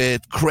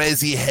outfit,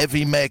 crazy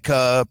heavy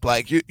makeup,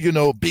 like you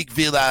know, big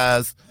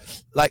villas.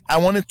 Like, I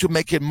wanted to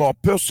make it more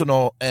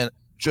personal and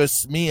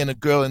just me and a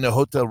girl in a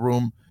hotel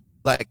room,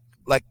 like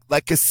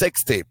a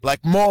sex tape,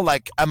 like more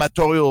like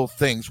amatorial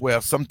things where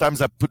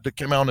sometimes I put the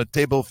camera on a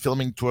table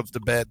filming towards the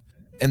bed.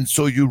 And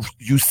so you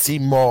see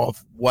more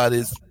of what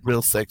is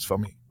real sex for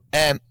me.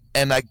 And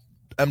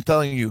I'm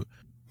telling you,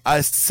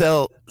 I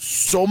sell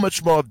so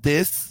much more of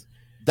this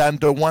than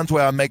the ones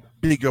where I make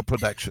bigger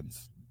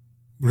productions.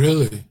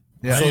 Really?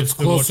 Yeah. So it's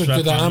closer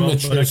to the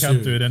amateur. But I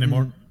can't do it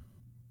anymore.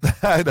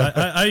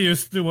 I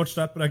used to watch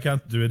that, but I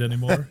can't do it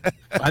anymore.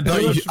 I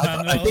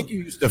think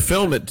you used to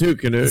film it too,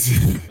 Canute.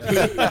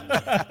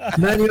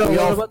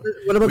 Manuel,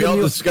 what about we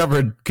all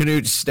discovered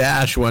Canute's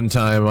stash one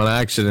time on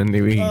accident.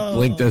 He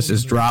linked us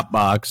his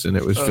Dropbox, and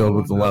it was filled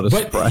with a lot of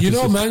surprises. You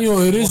know,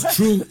 Manuel, it is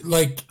true.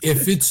 Like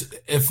if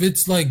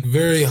it's like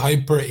very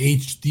hyper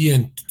HD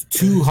and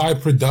too high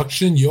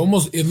production,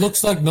 it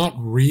looks like not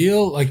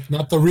real, like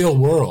not the real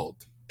world.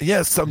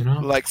 Yeah,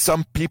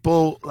 some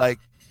people like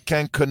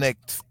can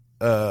connect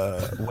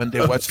when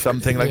they watch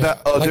something like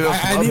that. Oh, like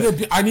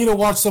I need to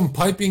watch some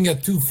piping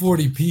at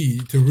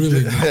 240p to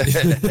really.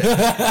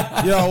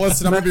 Yo,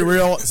 listen, I'm gonna be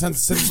real.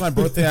 Since it's my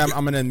birthday, I'm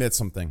gonna admit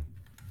something.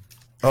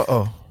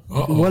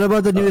 What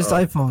about the newest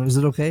iPhone? Is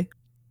it okay?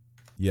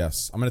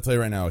 Yes, I'm gonna tell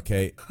you right now.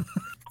 Okay,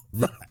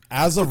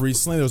 as of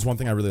recently, there was one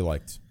thing I really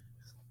liked.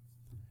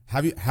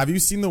 Have you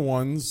seen the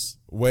ones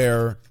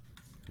where,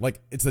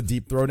 like, it's the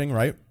deep throating,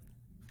 right?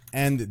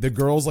 And the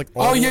girls like.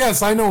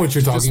 Yes, I know what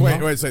you're talking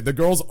about. Wait. The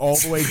girls all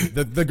the way.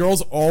 The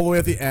girls all the way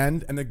at the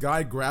end, and the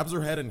guy grabs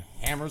her head and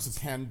hammers his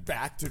hand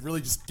back to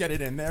really just get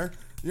it in there.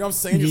 You know what I'm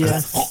saying?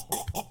 Yes.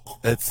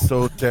 It's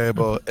so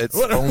terrible. It's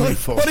only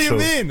for. What do you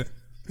mean?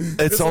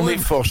 It's only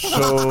for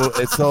show.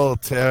 It's all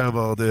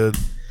terrible, dude.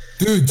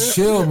 Dude,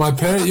 chill. My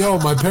parent,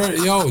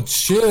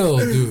 chill,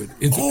 dude.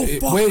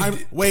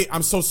 Wait,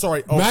 I'm so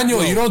sorry.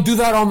 Manuel, you don't do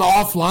that on the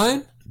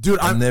offline? Dude,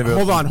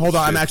 hold on.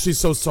 I'm actually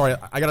so sorry.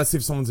 I gotta see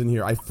if someone's in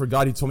here. I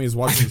forgot he told me he's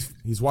watching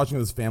with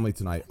his family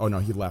tonight. Oh no,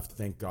 he left.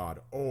 Thank God.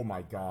 Oh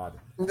my God.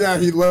 Yeah,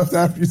 he left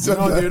after you said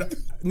that. Dude.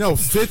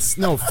 Fitz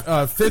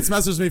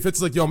messaged me. Fitz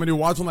is like, yo, I'm gonna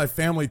watch with my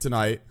family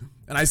tonight.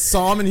 And I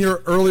saw him in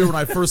here earlier when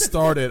I first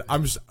started.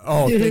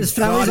 Dude, his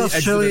family's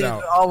Australian.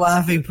 They're all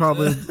laughing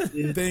probably.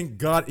 Thank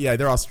God. Yeah,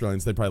 they're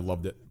Australians. They probably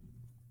loved it.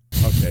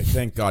 Okay,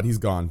 thank God he's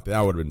gone.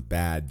 That would have been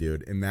bad,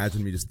 dude.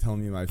 Imagine me just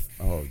telling you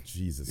oh,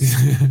 Jesus.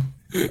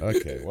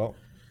 Okay, well.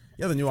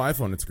 Yeah, the new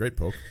iPhone. It's great,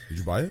 Poke. Did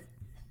you buy it?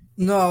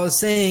 No, I was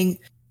saying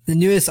the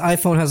newest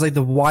iPhone has like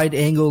the wide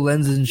angle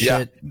lenses and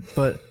shit, and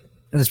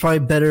it's probably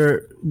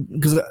better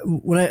because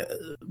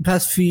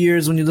past few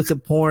years when you look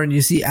at porn,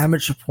 you see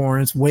amateur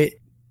porn.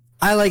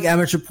 I like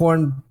amateur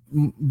porn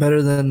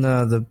better than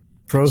the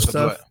pro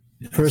stuff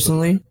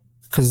personally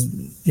because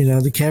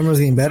the camera's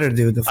getting better,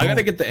 dude. I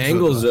gotta get the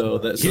angles though.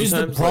 Here's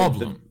the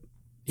problem.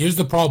 Here's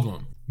the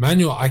problem,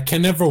 Manuel. I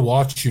can never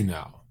watch you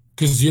now.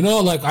 Because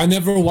I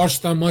never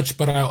watch that much,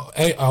 but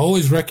I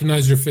always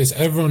recognize your face.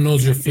 Everyone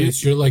knows your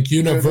face. You're like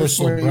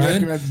universal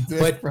brand.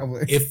 But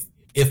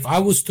if I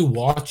was to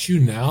watch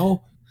you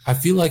now, I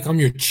feel like I'm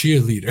your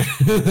cheerleader.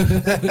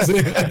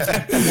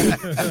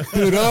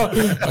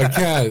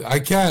 I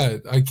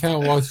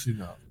can't watch you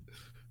now.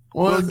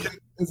 Well,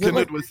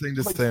 Kenneth was saying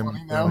the same.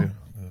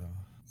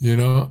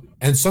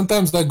 And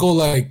sometimes I go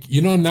like,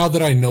 now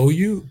that I know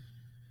you,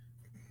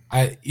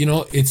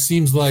 it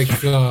seems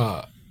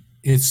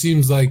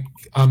like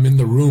I'm in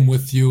the room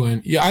with you,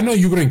 and I know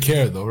you wouldn't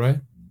care though, right?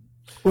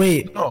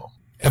 Wait, no.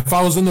 If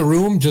I was in the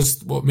room,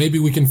 maybe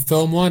we can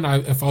film one.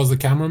 If I was the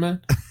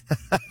cameraman,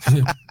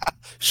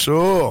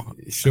 sure.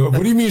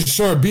 What do you mean,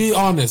 sure? Be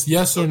honest,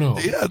 yes or no?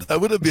 Yeah, that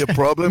wouldn't be a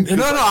problem.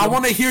 No. I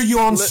want to hear you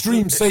on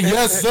stream say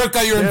yes,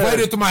 Zerka. You're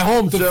invited to my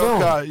home to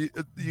film.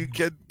 You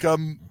can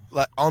come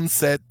on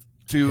set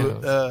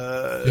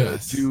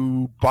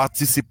to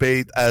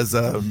participate as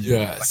a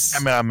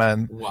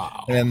cameraman.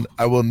 Wow. And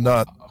I will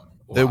not. Wow.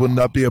 It will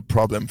not be a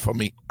problem for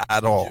me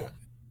at all.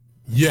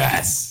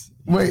 Yes.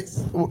 Wait,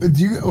 how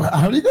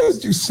do you guys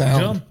do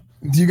sound? John,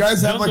 do you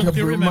guys have like a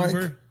boom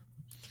mic?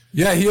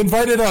 Yeah, he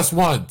invited us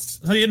once.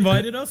 He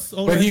invited us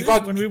already?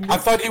 I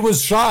thought he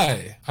was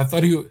shy. I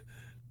thought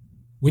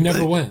we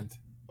never went.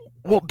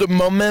 Well, the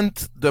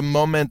moment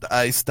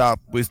I stop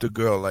with the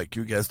girl, like,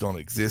 you guys don't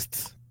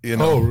exist.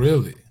 Oh,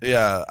 really?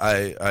 Yeah,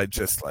 I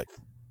just like.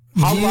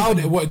 How loud?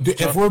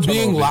 If we're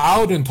being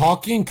loud and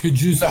talking,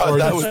 could you? No,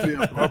 that would be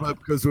a problem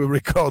because we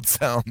record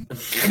sound.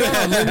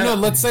 No.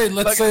 Let's say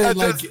I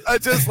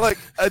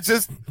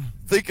just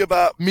think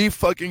about me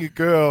fucking a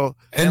girl,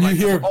 and you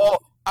hear,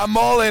 I'm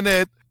all in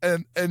it,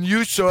 and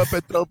you show up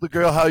and tell the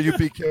girl how you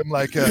became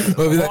like a.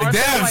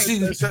 Damn,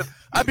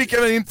 I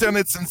became an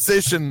internet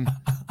sensation.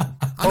 I'm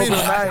going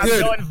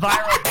viral,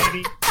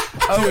 baby.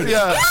 Oh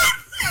yeah.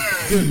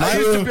 Dude, I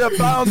used to be a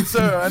bouncer,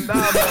 and now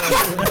I'm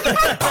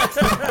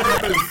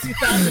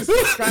 2,000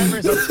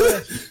 subscribers on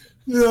Twitch.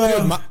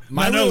 Yeah.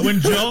 I know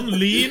when John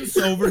leans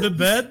over the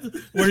bed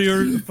where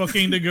you're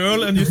fucking the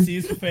girl and you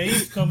see his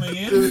face coming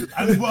in,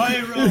 I'm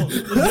viral.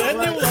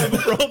 Then you have a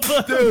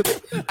problem. Dude,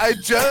 I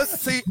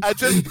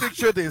just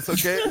picture this,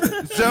 okay?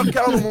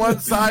 Zerka on one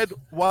side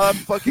while I'm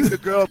fucking the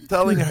girl,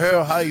 telling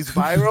her how he's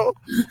viral,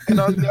 and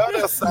on the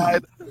other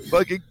side,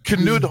 fucking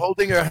Knut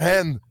holding her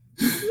hand.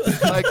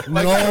 No, I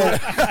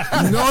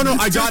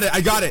got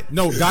it.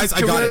 No, guys,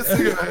 I got it.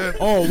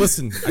 Oh,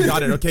 listen, I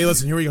got it. Okay,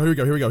 listen, here we go.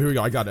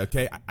 I got it.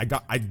 Okay, I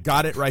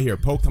got it right here.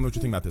 Poke, tell me what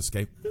you think about this.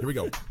 Okay, here we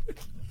go.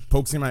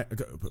 Poke's my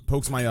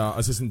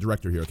assistant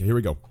director here. Okay, here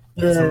we go.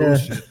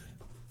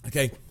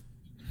 Okay,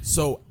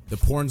 so the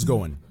porn's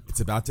going.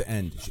 It's about to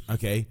end.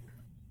 Okay,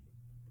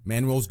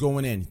 Manuel's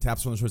going in. He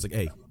taps on the shoulder. He's like,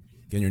 "Hey,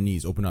 get on your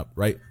knees. Open up."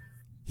 Right.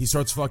 He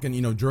starts fucking,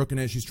 jerking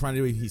it. She's trying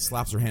to do it. He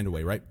slaps her hand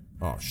away. Right.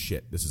 Oh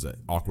shit! This is an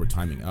awkward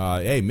timing.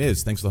 Hey,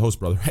 Miz, thanks for the host,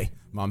 brother. Hey,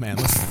 my man,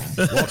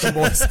 listen, welcome,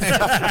 boys.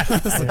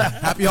 Listen,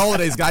 happy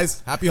holidays,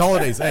 guys. Happy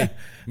holidays. Hey,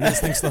 Miz,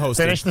 thanks for the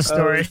host. Finish the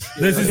story.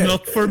 This is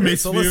not for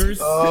Miz viewers.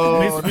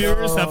 Miz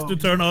viewers have to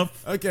turn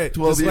off. Okay,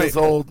 12 years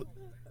old.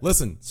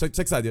 Listen,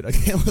 check side, dude.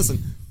 Okay,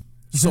 listen.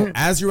 So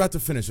as you're about to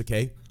finish,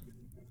 okay,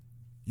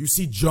 you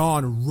see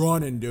John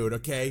running, dude.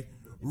 Okay,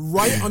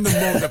 right on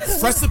the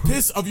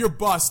precipice of your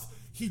bust.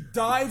 He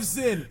dives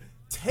in.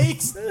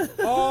 Takes,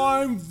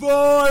 I'm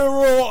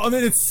viral, and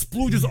then it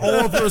splooges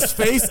all over his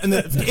face, and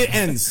then it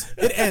ends.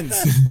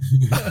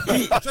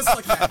 Just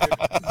like that,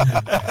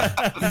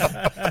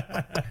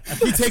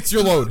 dude. He takes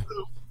your load.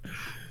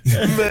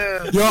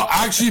 Man. Yo,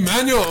 actually,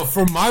 Manuel,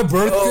 for my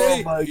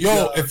birthday,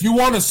 if you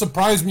want to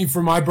surprise me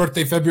for my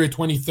birthday, February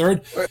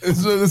 23rd,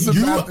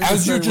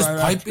 as you just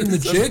pipe in the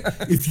chick,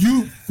 if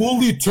you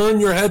fully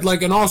turn your head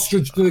like an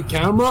ostrich to the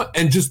camera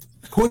and just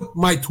put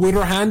my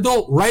Twitter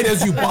handle right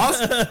as you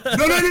bust.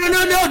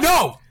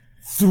 No.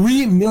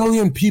 3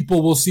 million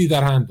people will see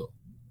that handle.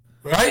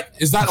 Right?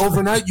 Is that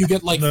overnight? You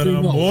get like 3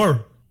 million.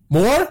 More.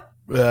 More?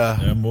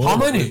 Yeah. More. How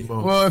many?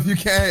 Well, if you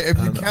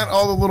count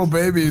all the little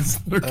babies.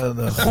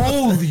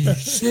 Holy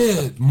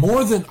shit.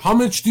 More than, how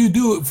much do you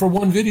do for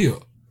one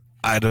video?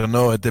 I don't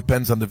know. It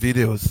depends on the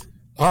videos.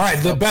 All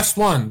right. The best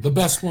one.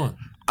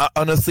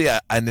 Honestly,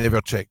 I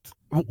never checked.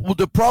 Well,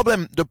 the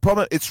problem,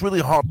 it's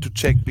really hard to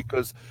check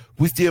because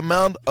with the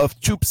amount of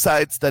tube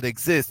sites that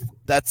exist,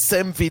 that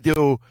same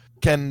video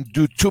can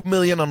do 2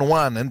 million on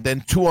one and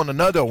then 2 on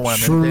another one.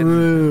 True.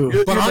 And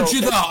then, but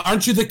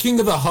aren't you the king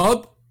of the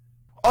hub?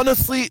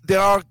 Honestly, there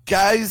are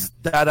guys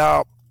that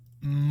are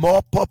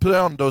more popular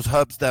on those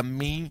hubs than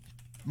me,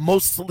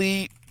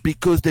 mostly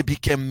because they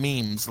became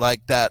memes,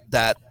 like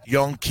that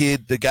young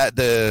kid, the guy,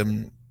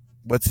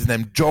 what's his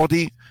name,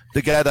 Jordy,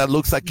 the guy that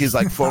looks like he's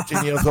like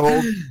 14 years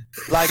old.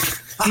 Like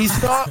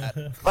he's not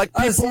like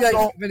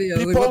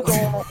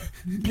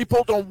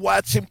people don't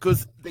watch him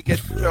because they get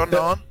turned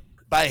on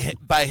by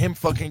him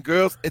fucking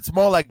girls. It's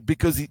more like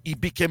because he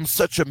became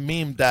such a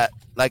meme that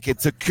like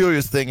it's a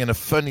curious thing and a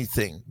funny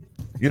thing,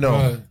 you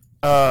know.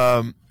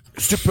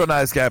 Super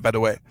nice guy, by the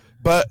way.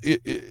 But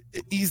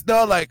he's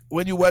not like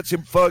when you watch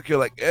him fuck, you're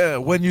like, yeah.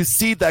 When you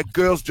see that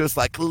girls just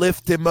like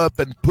lift him up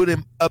and put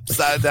him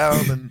upside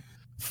down and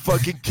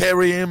fucking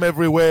carry him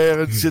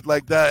everywhere and shit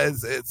like that,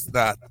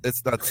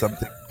 it's not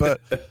something. But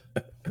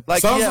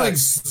like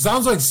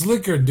sounds like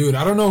Slicker, dude.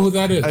 I don't know who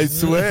that is. I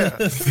swear.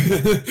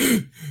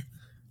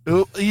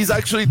 He's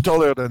actually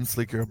taller than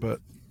Slicker,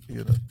 but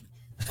you know.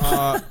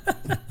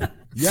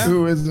 Yeah.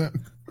 Who is it?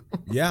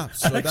 Yeah.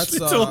 So that's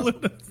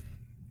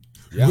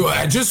yeah. Yo,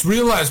 I just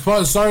realized,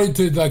 Paul, sorry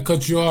to like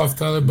cut you off,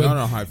 Tyler, but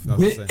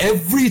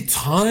every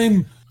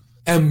time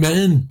a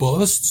man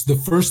busts, the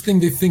first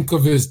thing they think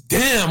of is,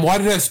 damn, why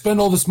did I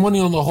spend all this money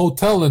on the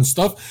hotel and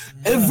stuff?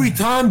 Every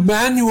time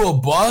Manuel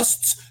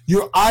busts,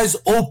 your eyes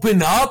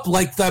open up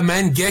like the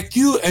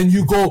Mangekyo, and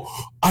you go,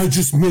 I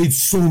just made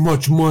so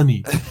much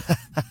money.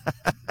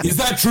 Is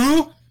that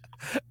true?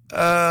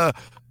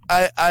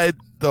 I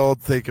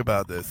don't think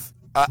about this.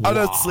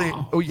 Honestly,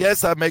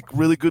 yes, I make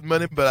really good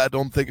money, but I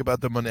don't think about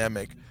the money I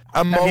make.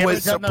 I'm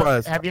always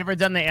surprised. Have you ever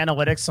done the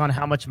analytics on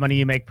how much money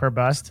you make per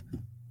bust?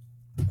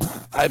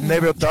 I've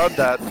never done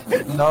that.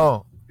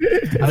 No.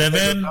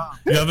 Devin,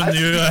 you have a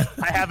new...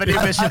 I have a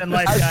new mission in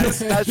life,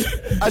 guys.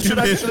 I should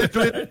actually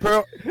do it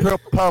per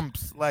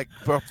pumps, like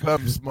per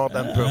pumps more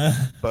than per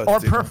bust. Or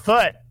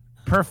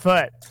per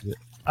foot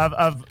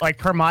of like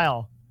per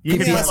mile. You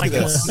can get like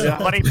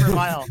money per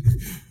mile.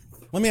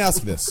 Let me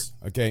ask this,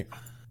 okay?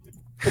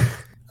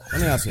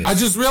 Let me ask you this. I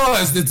just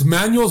realized it's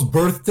Manuel's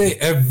birthday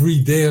every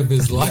day of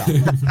his life.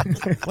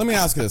 Let me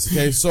ask you this,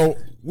 okay? So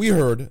we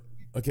heard,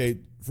 okay,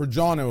 for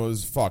John it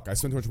was fuck, I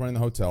spent too much money in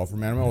the hotel. For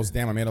Manuel it was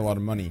damn, I made a lot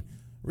of money.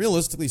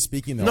 Realistically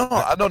speaking, though,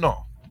 I don't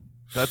know.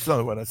 That's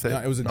not what I said.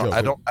 No, it was a joke.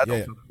 I don't.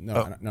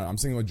 No, I'm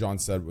saying what John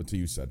said, what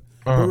you said.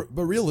 But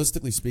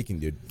realistically speaking,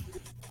 dude,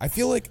 I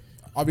feel like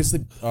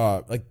obviously,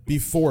 like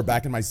before,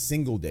 back in my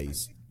single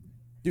days,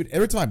 dude,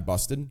 every time I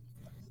busted,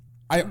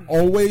 I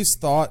always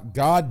thought,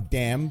 God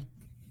damn,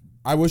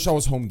 I wish I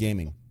was home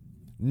gaming.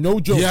 No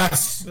joke.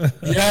 Yes.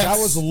 That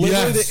was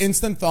literally the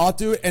instant thought,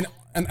 dude. And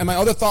my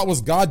other thought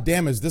was, God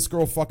damn, is this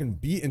girl fucking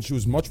beat? And she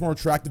was much more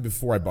attractive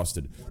before I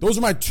busted. Those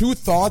are my two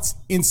thoughts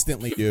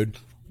instantly, dude.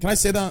 Can I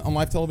say that on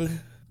live television?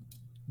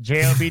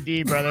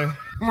 JOBD, brother.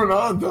 We're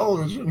not on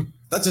television.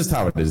 That's just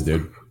how it is,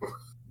 dude.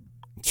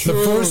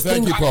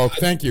 Thank you, Poke.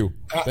 Thank you,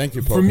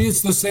 Poke. For me,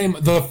 it's the same.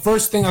 The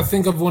first thing I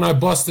think of when I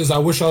bust is I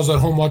wish I was at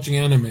home watching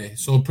anime.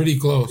 So pretty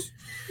close.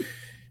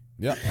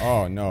 Yeah.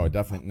 Oh no,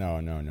 definitely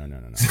no.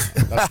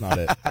 That's not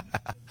it.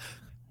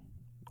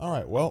 All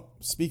right. Well,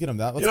 speaking of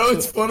that,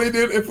 it's funny,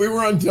 dude. If we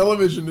were on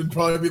television, it'd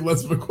probably be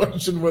less of a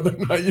question whether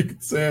or not you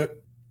could say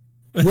it.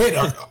 Wait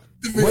a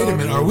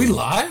minute. Are we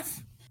live?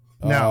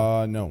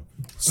 No. No.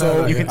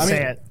 So you can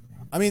say it.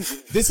 I mean,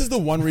 this is the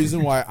one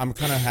reason why I'm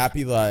kind of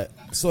happy that.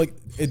 So like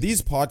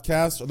these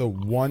podcasts are the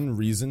one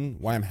reason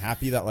why I'm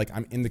happy that like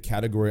I'm in the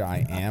category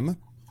I am.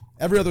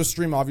 Every other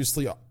stream,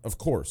 obviously, of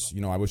course,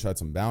 I wish I had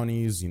some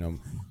bounties,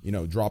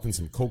 dropping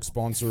some Coke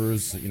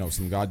sponsors,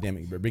 some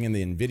goddamn, bringing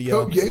the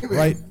Nvidia,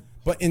 right?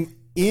 But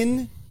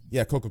in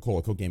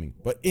Coca-Cola, Coke Gaming.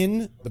 But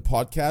in the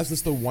podcast, this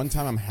is the one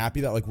time I'm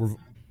happy that like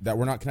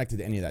we're not connected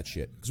to any of that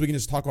shit, because we can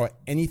just talk about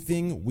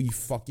anything we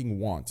fucking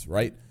want,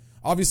 right?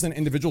 Obviously, in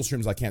individual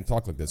streams, I can't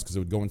talk like this because it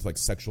would go into like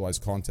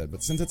sexualized content.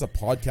 But since it's a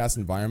podcast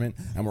environment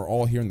and we're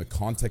all here and the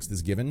context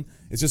is given,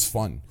 it's just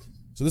fun.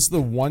 So this is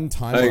the one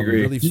time where I'm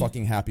really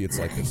fucking happy it's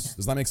like this.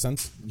 Does that make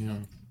sense? Yeah.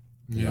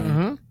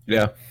 Mm-hmm.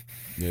 Yeah.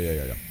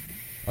 Yeah.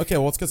 Okay,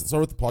 well, let's get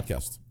started with the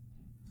podcast.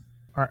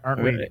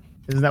 Aren't we?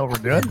 Isn't that what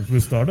we're doing?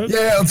 We started?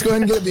 Yeah, let's go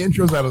ahead and get the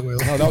intros out of the way.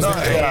 No,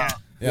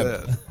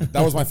 that was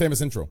that was my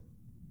famous intro.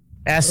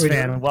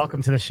 S-Fan,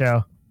 welcome to the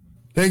show.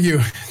 Thank you.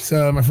 It's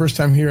my first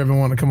time here. I've been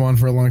wanting to come on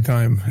for a long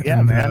time. Yeah,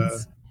 and, man.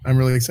 I'm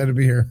really excited to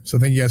be here. So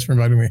thank you guys for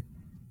inviting me.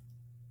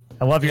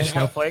 I love your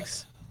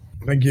snowflakes.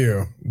 Thank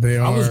you.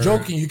 I was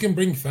joking. You can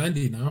bring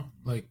Fandy now.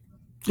 Like,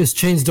 just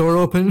change door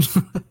open.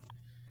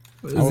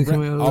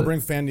 I'll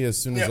bring Fandy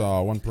as soon as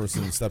one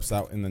person steps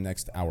out in the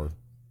next hour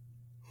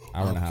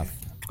and a half.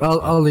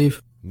 I'll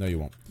leave. No, you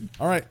won't.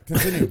 All right,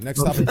 continue.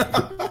 Next topic.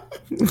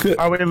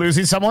 Are we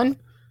losing someone?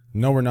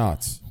 No, we're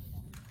not.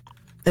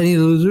 Any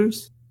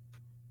losers?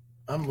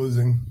 I'm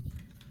losing.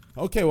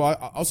 Okay,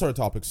 well, I'll start a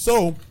topic.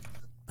 So,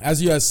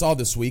 as you guys saw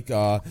this week,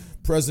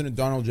 President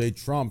Donald J.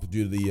 Trump,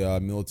 due to the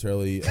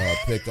militarily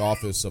picked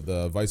office of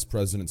the Vice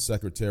President,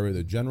 Secretary of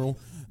the General,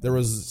 there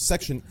was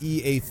Section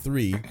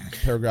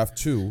EA3, Paragraph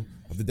 2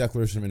 of the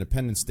Declaration of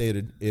Independence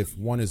stated, if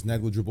one is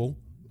negligible,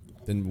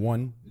 then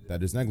one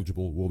that is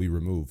negligible will be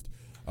removed.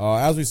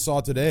 As we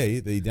saw today,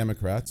 the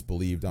Democrats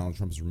believe Donald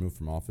Trump is removed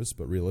from office,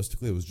 but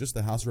realistically it was just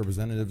the House of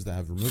Representatives that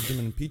have removed him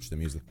and impeached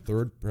him. He's the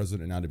third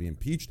president now to be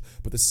impeached,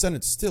 but the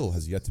Senate still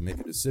has yet to make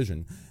a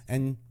decision.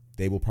 And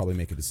they will probably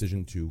make a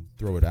decision to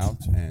throw it out,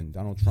 and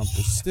Donald Trump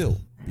will still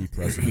be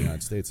president of the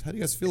United States. How do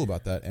you guys feel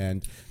about that?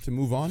 And to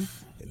move on,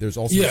 there's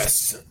also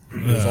yes.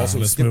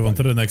 Let's move on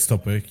to the next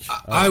topic.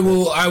 I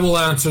will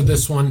answer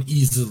this one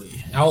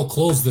easily. I'll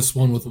close this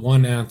one with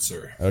one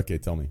answer. Okay,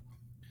 tell me.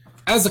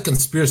 As a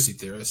conspiracy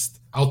theorist,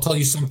 I'll tell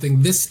you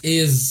something. This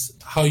is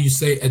how you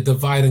say a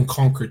divide and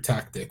conquer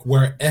tactic,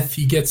 where if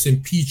he gets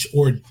impeached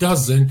or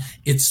doesn't,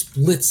 it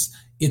splits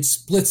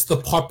the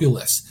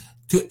populace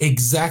to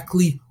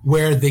exactly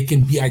where they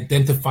can be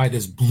identified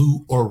as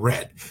blue or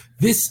red.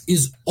 This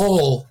is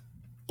all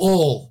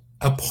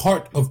a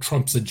part of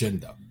Trump's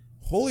agenda.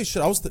 Holy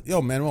shit!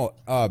 Manuel.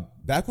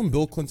 Back when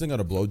Bill Clinton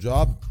got a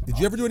blowjob, did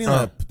you ever do any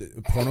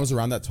pornos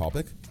around that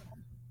topic?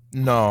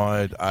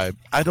 No,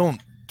 I don't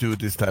do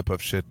this type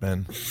of shit,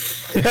 man.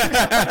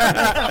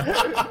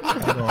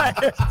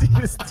 I do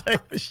this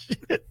type of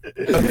shit.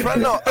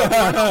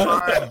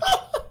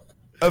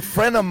 A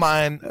friend of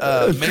mine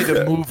made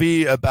a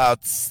movie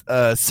about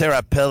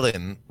Sarah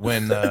Palin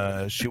when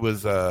she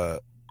was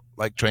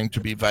like trying to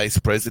be vice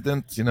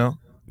president, you know?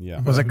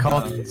 Yeah. Was it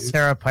called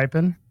Sarah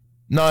Pipin?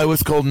 No, it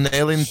was called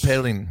Nailing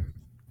Palin.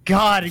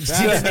 God, That's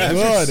the names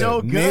are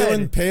so good.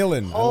 Nailing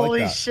Palin.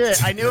 Holy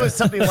shit! I knew it was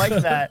something like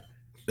that.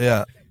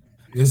 Yeah.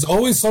 There's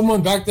always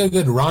someone back there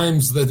that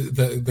rhymes the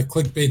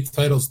clickbait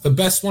titles. The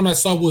best one I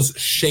saw was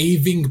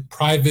Shaving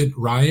Private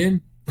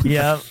Ryan.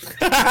 Yeah.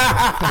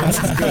 That's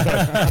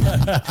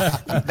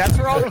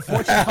where all the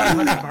Fortune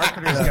 500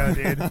 marketers go,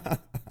 dude.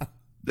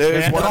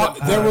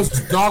 There was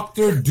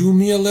Dr. Do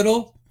Me a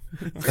Little.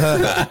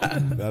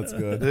 That's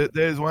good.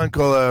 There's one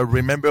called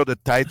Remember the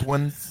Tight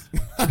Ones.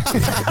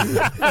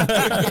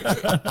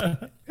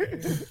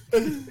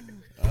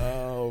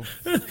 Oh.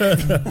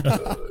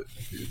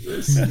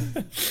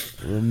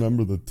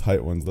 Remember the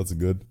tight ones. That's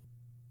good.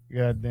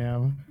 God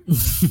damn.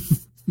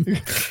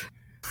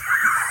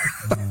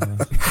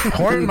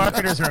 Porn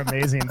marketers are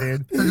amazing,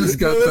 dude.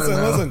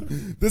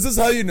 Listen. This is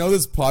how you know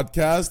this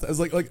podcast is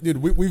like, dude,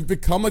 we've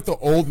become like the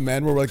old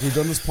men where like we've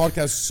done this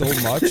podcast so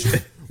much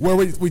where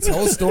we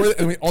tell a story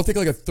and we all take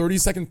like a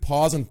 30-second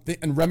pause and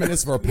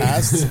reminisce of our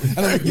past and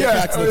then we get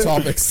back to the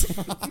topics.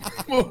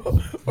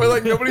 Or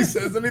like nobody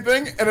says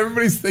anything and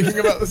everybody's thinking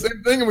about the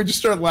same thing and we just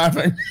start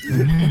laughing.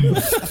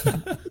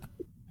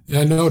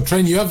 Yeah, no,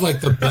 Trent, you have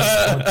like the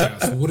best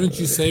podcast. Wouldn't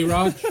you say,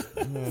 Raj?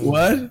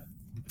 What?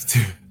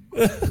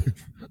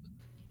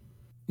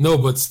 No,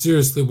 but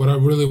seriously, what I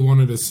really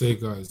wanted to say,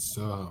 guys,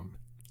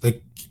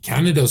 like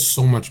Canada's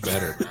so much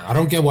better. I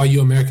don't get why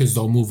you Americans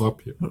don't move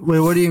up here. Wait,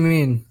 what do you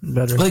mean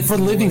better? Like for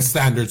living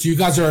standards, you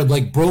guys are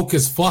like broke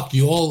as fuck.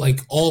 You all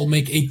make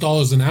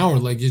 $8 an hour.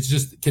 Like it's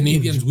just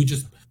Canadians.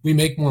 We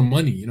make more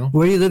money. You know.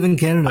 Where do you live in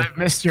Canada? I've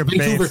missed your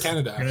Vancouver, base.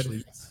 Canada.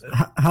 Actually,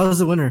 How's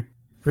the winter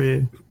for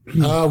you?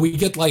 we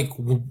get like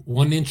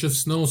 1 inch of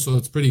snow, so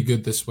it's pretty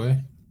good this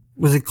way.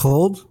 Was it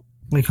cold?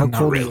 Like how Not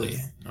cold? really.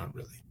 Not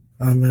really.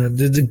 Man,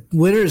 the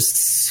winter is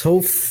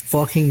so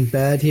fucking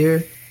bad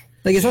here.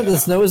 Like it's not the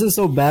snow isn't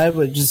so bad,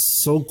 but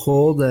just so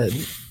cold that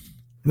it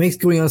makes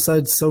going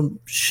outside so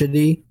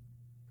shitty.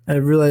 I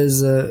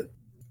realize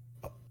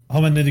how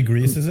many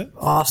degrees is it?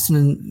 Austin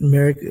in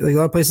America, like a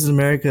lot of places in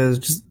America, is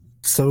just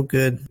so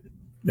good.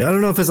 I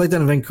don't know if it's like that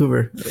in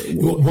Vancouver.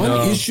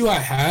 One issue I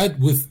had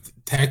with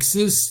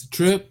Texas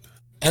trip,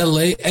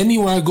 LA,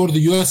 anywhere I go to the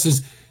US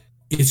is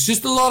it's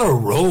just a lot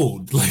of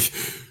road. Like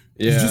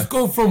you just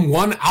go from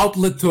one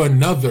outlet to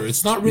another.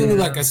 It's not really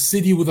like a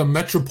city with a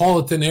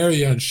metropolitan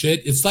area and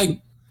shit. It's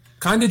like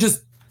kind of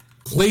just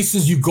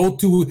places you go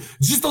to.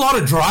 It's just a lot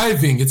of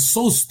driving. It's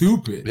so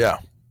stupid. Yeah.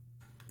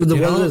 But the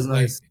weather is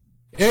nice.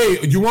 Hey,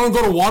 you want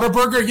to go to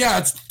Whataburger? Yeah,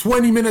 it's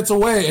 20 minutes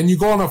away, and you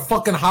go on a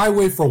fucking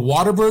highway for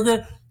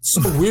Whataburger? It's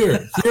so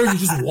weird. Here, you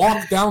just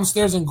walk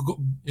downstairs and go,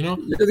 you know?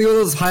 You go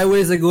those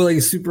highways that go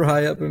like super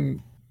high up and...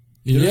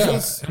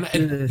 Yes,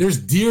 and there's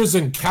deers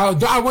and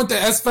cows. I went to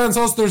S-Fan's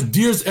house. There's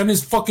deers on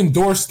his fucking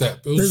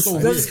doorstep. It was so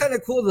weird. That's kind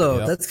of cool, though.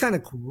 Yep. That's kind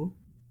of cool.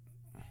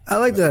 I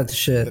like that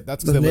shit.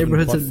 That's the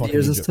neighborhoods of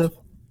deers and stuff.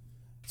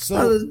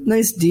 So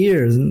nice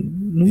deers.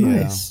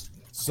 Nice.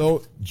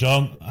 So,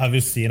 John, have you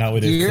seen how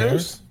it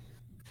is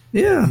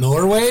there? Yeah.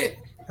 Norway?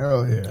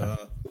 Hell yeah.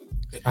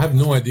 I have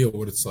no idea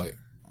what it's like.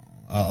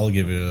 I'll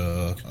give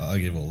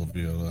all of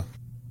you a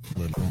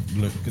little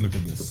look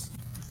at this.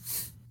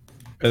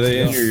 Are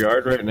they in your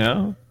yard right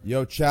now?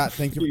 Yo, chat,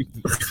 thank you.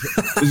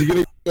 Is he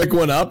gonna pick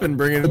one up and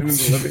bring it into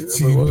the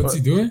living room? What's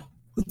he doing?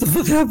 What the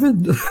fuck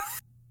happened?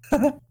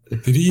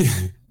 Did he?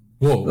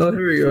 Whoa. Oh,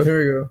 here we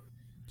go.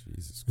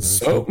 Jesus Christ.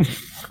 So,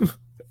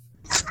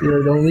 yeah,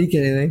 don't leak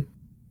anything.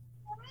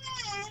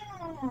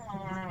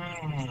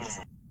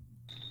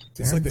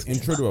 It's like the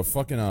intro to a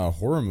fucking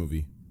horror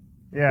movie.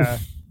 Yeah.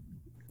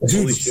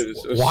 Dude, shit,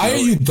 so why are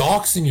you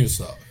doxing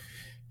yourself?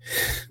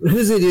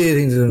 Who's he do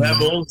anything to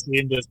I've all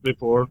seen this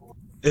before.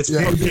 It's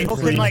People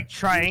can like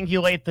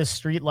triangulate the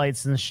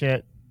streetlights and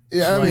shit.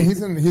 Yeah, I mean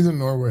he's in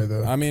Norway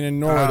though. I mean in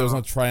Norway there's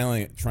no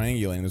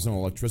triangulating. There's no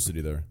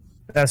electricity there.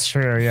 That's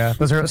true. Yeah.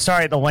 Those are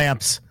the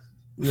lamps.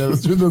 Yeah,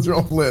 those are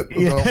all lit.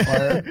 Those are all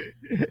fire.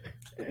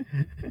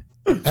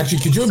 Actually,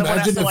 could you Someone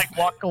has imagine to if like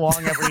walk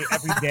along every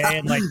day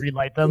and like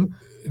relight them.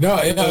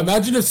 no? Yeah,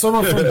 imagine if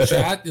someone from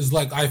chat is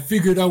like, "I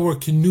figured out where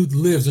Canute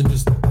lives," and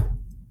just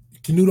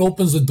Canute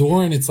opens the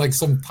door and it's like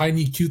some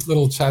tiny, cute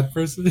little chat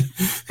person.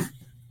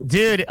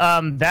 Dude,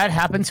 that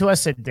happened to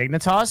us at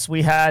Dignitas.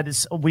 We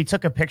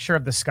took a picture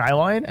of the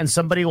skyline, and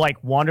somebody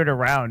like wandered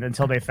around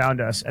until they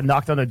found us and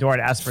knocked on the door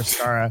and asked for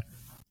Skara.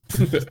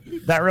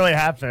 That really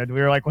happened.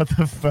 We were like, "What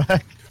the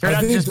fuck?" Turned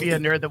out to just be a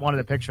nerd that wanted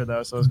a picture,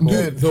 though, so it was cool.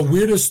 Dude, the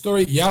weirdest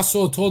story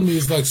Yasuo told me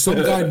is like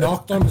some guy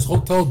knocked on his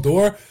hotel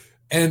door,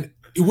 and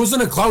it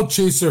wasn't a Cloud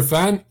Chaser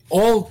fan.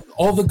 All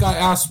the guy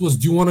asked was,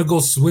 "Do you want to go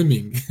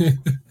swimming?"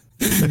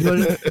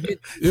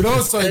 You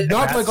know, so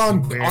not like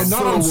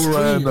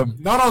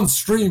not on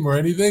stream or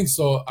anything.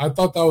 So I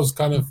thought that was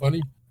kind of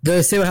funny. Did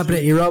I say what happened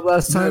to Erob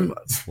last time?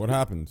 What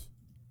happened?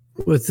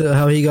 With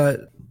how he got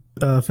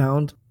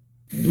found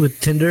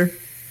with Tinder?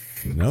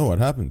 No, what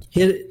happened?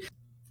 I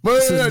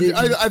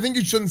think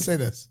you shouldn't say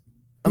this.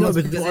 No,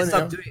 because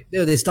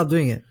they stopped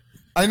doing it.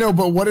 I know,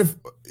 but what if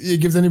it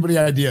gives anybody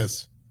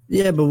ideas?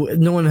 Yeah, but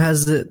no one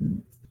has it.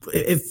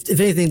 If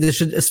anything, they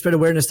should spread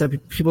awareness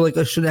that people like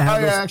us shouldn't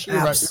have. Actually,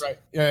 apps. you're right.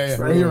 Yeah.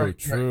 Right? You're right.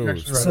 True. You're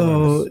actually right.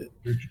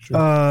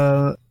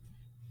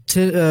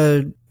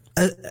 So,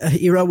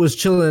 Era was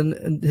chilling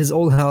in his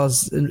old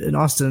house in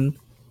Austin,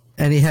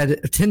 and he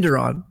had Tinder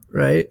on,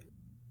 right?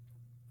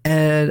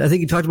 And I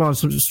think he talked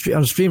about it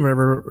on stream or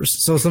whatever.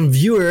 So some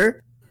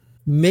viewer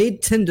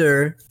made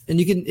Tinder, and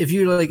you can, if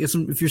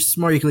you're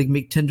smart, you can like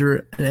make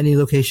Tinder at any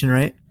location,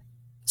 right?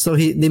 So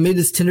they made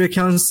his Tinder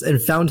accounts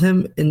and found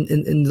him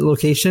in the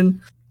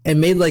location and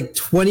made like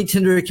 20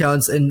 Tinder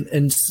accounts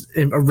and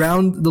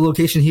around the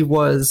location he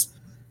was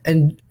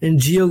and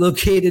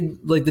geolocated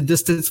like the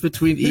distance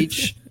between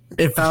each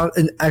and found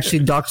and actually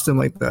doxed him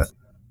like that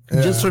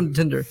just from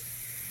Tinder.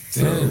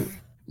 So,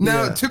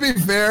 now, to be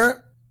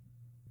fair,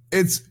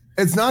 it's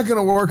not going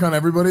to work on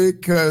everybody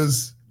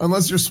because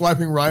unless you're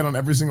swiping right on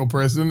every single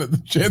person,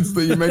 the chance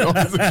that you make all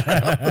this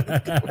account,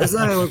 it's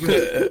not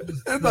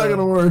going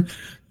to work.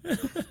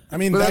 I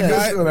mean,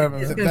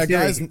 that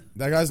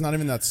guy's not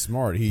even that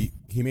smart. He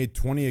made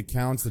 20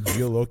 accounts to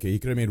geolocate. He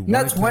could have made one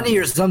not 20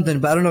 or something,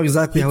 but I don't know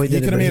exactly how he did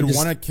it. He could have made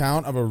one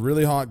account of a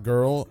really hot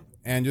girl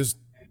and just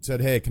said,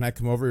 "Hey, can I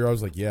come over here?" I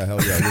was like, "Yeah,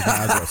 hell yeah, here's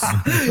my address."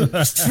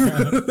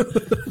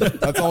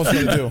 That's all I was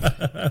gonna do.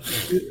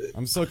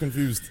 I'm so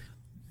confused.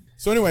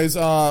 So, anyways,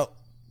 I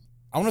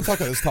want to talk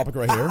about this topic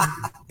right here.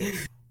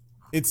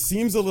 It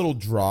seems a little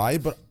dry,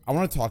 but I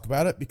want to talk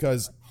about it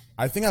because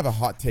I think I have a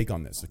hot take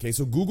on this, okay?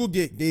 So Google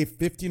gave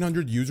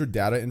 1,500 user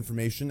data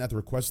information at the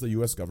request of the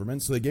U.S.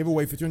 government. So they gave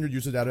away 1,500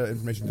 user data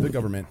information to the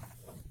government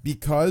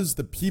because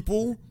the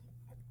people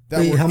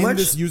that were in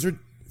this user...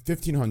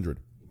 1,500.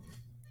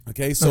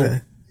 Okay, so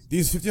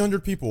these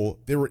 1,500 people,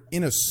 they were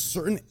in a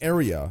certain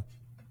area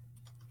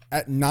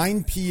at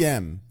 9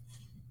 p.m.,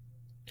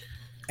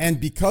 and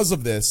because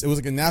of this, it was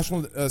like a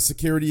national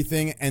security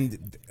thing,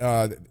 and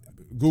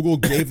Google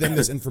gave them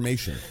this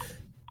information.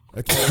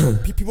 Okay,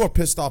 people are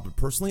pissed off, but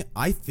personally,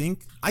 I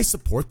think I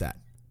support that.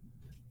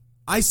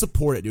 I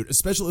support it, dude.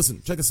 Especially,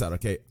 listen, check this out,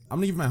 okay? I'm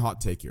gonna give you my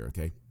hot take here,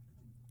 okay?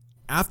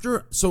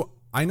 So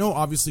I know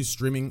obviously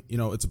streaming, you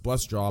know, it's a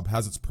blessed job,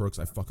 has its perks.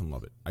 I fucking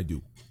love it. I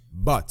do.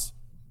 But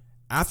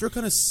after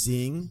kind of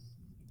seeing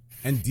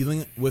and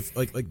dealing with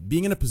like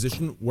being in a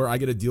position where I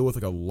get to deal with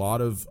like a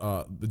lot of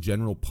the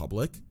general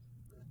public,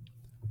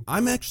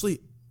 I'm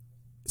actually.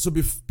 So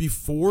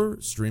before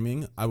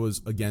streaming, I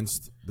was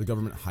against the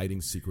government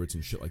hiding secrets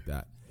and shit like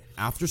that.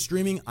 After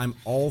streaming, I'm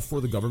all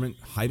for the government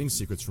hiding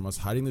secrets from us,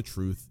 hiding the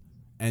truth,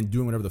 and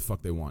doing whatever the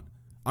fuck they want.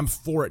 I'm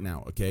for it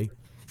now, okay?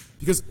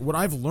 Because what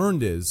I've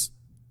learned is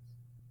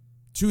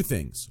two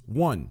things.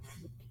 One,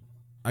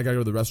 I gotta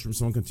go to the restroom.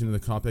 Someone continue the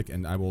topic,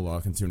 and I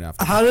will continue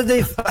after. How do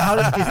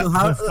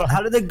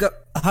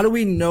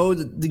we know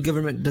that the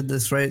government did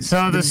this, right?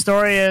 So the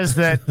story is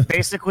that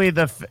basically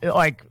the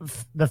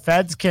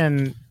feds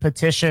can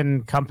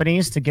petition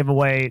companies to give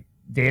away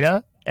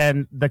data,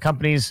 and the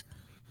companies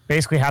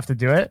basically have to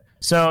do it.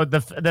 So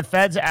the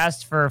feds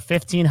asked for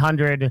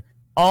 1,500,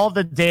 all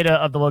the data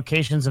of the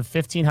locations of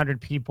 1,500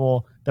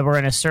 people that were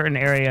in a certain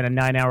area in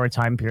a 9-hour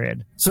time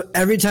period. So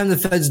every time the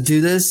feds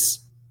do this,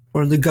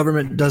 or the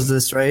government does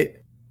this, right?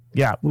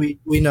 Yeah, we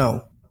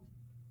know.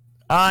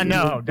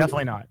 No,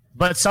 definitely not.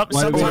 But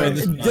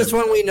sometimes this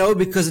one we know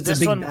because it's a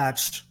big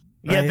batch.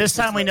 Right? Yeah, this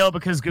time we know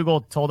because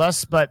Google told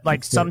us. But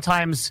like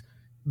sometimes,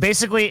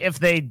 basically, if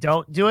they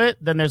don't do it,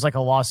 then there's like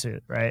a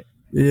lawsuit, right?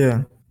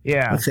 Yeah.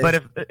 Yeah, okay.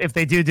 But if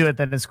they do it,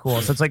 then it's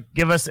cool. So it's like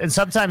give us, and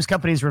sometimes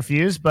companies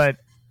refuse, but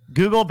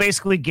Google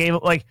basically gave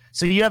like,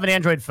 so you have an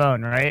Android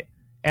phone, right?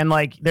 And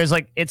like there's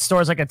like it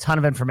stores like a ton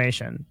of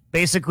information.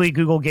 Basically,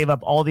 Google gave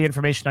up all the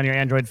information on your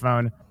Android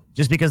phone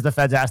just because the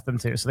feds asked them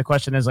to. So the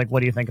question is like,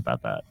 what do you think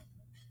about that?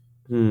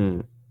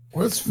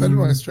 What does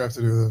FedWise have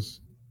to do with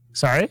this?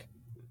 Sorry,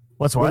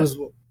 what's what?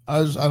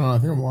 I don't know. I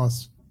think I'm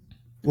lost.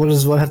 What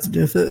does what have to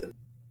do with it?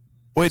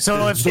 Wait,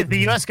 so if the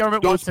U.S.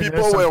 government wants to do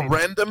those people were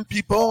random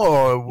people,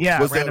 or yeah,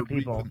 was random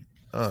people.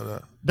 Oh no.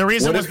 The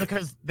reason What was if-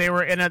 because they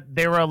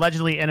were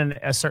allegedly in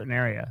a certain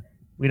area.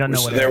 We don't know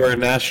So what they area. were a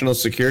national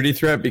security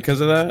threat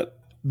because of that.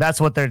 That's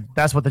what the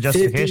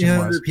justification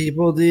 1,500 was.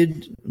 people,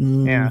 dude.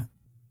 Yeah,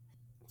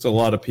 It's a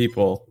lot of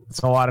people. it's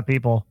a lot of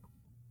people.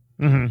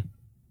 Hmm.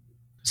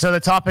 So the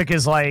topic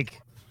is like,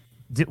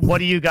 what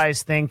do you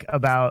guys think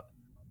about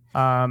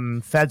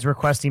feds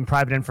requesting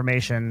private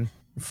information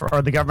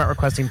or the government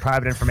requesting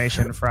private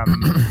information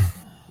from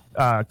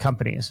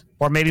companies?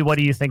 Or maybe what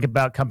do you think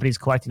about companies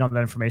collecting all that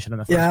information in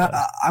the first place?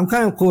 Yeah, I'm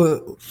kind of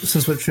cool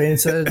since what Train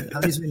said.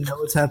 At least we know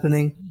what's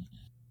happening.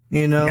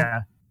 You know,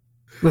 Yeah.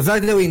 the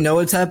fact that we know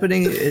what's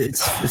happening,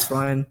 it's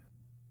fine.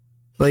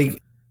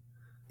 Like,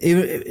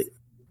 even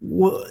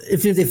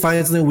if they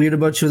find something weird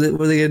about you,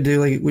 what are they gonna do?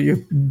 Like with your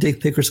dick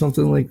pic or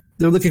something? Like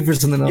they're looking for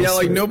something else. Yeah,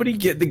 like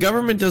the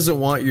government doesn't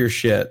want your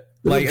shit.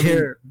 They Like don't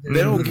care.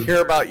 they don't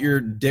care about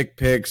your dick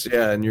pics,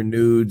 and your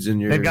nudes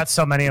and your. They've got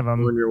so many of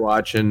them. when you're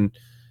watching.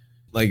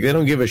 Like they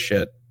don't give a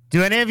shit.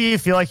 Do any of you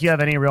feel like you have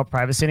any real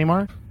privacy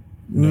anymore?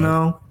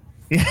 No,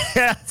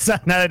 Yeah, so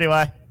neither do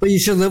I. but you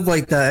should live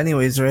like that,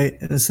 anyways, right?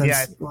 In a sense.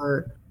 Yeah.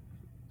 Or,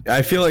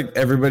 I feel like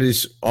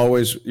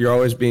you're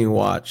always being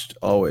watched,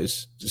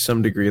 always to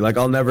some degree. Like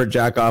I'll never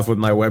jack off with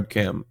my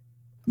webcam.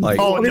 Like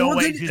Oh, I mean, no what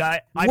way, did- dude.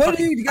 I what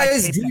do you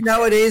guys do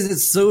nowadays?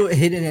 It's so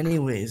hidden,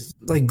 anyways.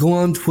 Like go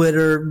on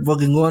Twitter,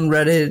 fucking go on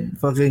Reddit,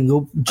 fucking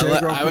go.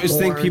 I always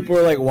think people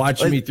are like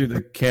watching Like- me through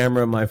the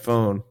camera of my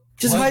phone.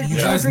 just What? hide You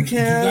your guys, Twitter do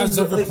you guys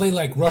cam. ever like- play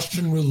like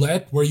Russian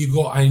roulette where you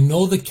go, I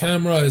know the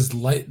camera is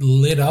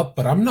lit up,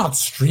 but I'm not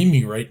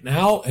streaming right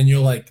now, and you're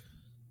like,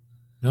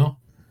 no,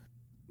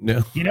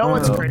 No. You know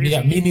what's crazy?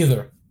 yeah, me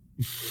neither.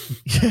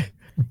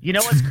 You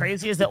know what's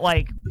crazy is that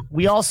like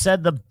we all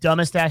said the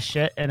dumbest ass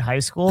shit in high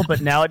school,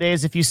 but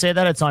nowadays if you say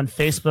that, it's on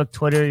Facebook,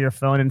 Twitter, your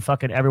phone, and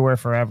fucking everywhere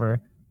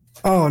forever.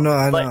 Oh no,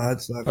 I know Like-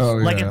 that sucks. Oh,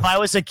 Like yeah. if I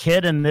was a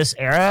kid in this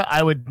era,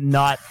 I would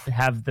not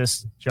have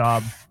this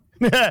job.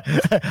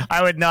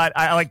 I would not.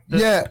 I like. The,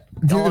 Yeah,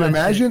 all dude. that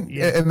Imagine, shit,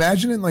 yeah.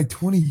 imagine in like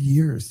 20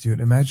 years,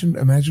 dude. Imagine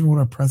what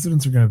our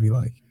presidents are gonna be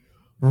like.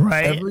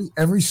 Right.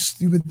 Every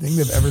stupid thing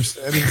they've ever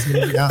said is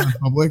gonna be out in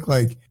public,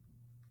 like,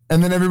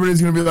 and then everybody's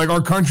gonna be like,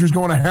 our country's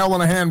going to hell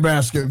in a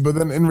handbasket. But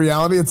then in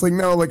reality, it's like,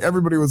 no, like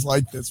everybody was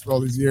like this for all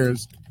these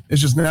years. It's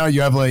just now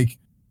you have like,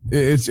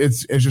 it's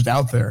just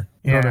out there.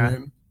 You know what I Yeah.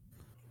 mean?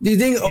 Do you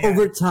think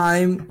over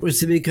time was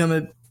to become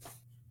a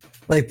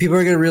like people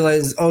are gonna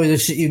realize, oh, the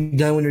shit you've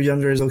done when you're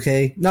younger is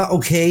okay? Not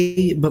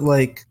okay, but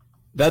like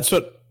That's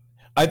what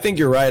I think.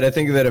 You're right. I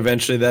think that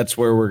eventually that's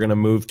where we're going to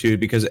move to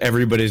because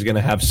everybody's going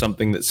to have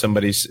something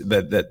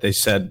that that they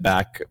said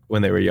back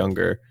when they were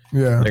younger.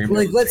 Yeah.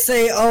 like let's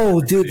say,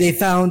 oh, dude, they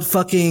found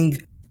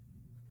fucking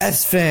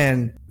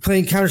S-Fan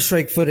playing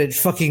Counter-Strike footage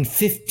fucking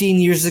 15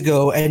 years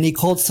ago, and he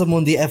called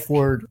someone the F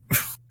word.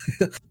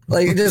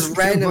 Like just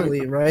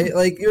randomly, right?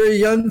 Like you're a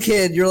young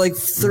kid, you're like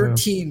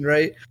 13,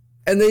 right?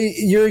 And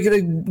you're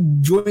gonna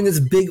join this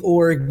big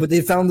org, but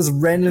they found this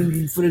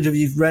random footage of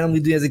you randomly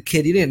doing as a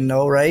kid. You didn't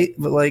know, right?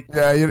 But like,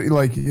 Yeah, you know don't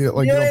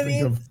what I think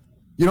mean? of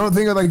you don't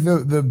think of like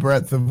the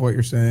breadth of what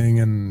you're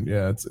saying, and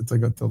yeah, it's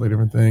like a totally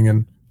different thing.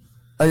 And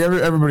like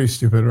everybody's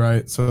stupid,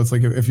 right? So it's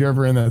like if you're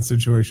ever in that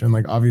situation,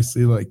 like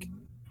obviously, like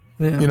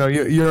yeah. you know,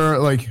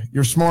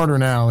 you're smarter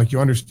now, like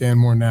you understand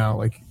more now,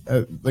 like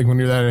when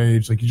you're that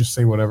age, like you just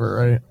say whatever,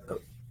 right?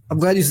 I'm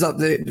glad you stopped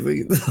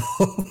doing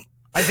it.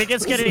 I think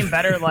it's getting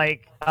better.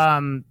 Like,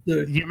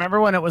 you remember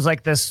when it was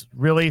like this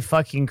really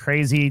fucking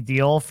crazy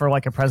deal for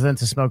like a president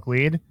to smoke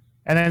weed,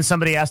 and then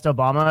somebody asked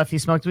Obama if he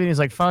smoked weed, and he's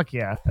like, "Fuck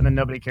yeah," and then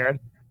nobody cared.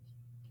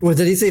 What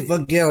did he say?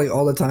 Fuck yeah, like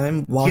all the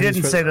time. While He he's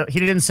didn't say president? that. He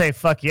didn't say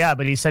 "fuck yeah,"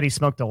 but he said he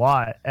smoked a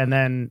lot, and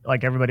then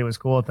like everybody was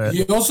cool with it.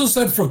 You also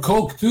said for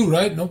Coke too,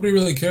 right? Nobody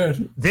really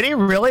cared. Did he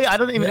really? I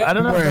don't know. If Wait,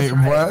 that's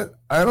right. what?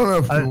 I don't know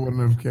if people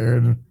wouldn't have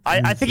cared.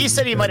 I think he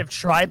said he might have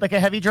tried like a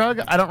heavy drug.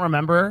 I don't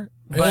remember.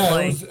 But Yeah,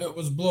 like, it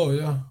was blow.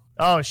 Yeah,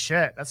 oh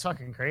shit, that's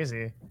fucking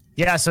crazy.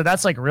 Yeah, so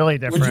that's like really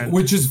different.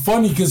 which is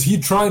funny because he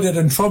tried it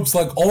and Trump's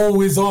like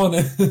always on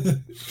it.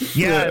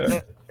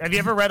 Yeah. Have you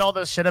ever read all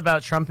this shit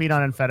about Trump being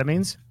on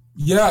amphetamines?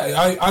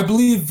 Yeah, I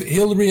believe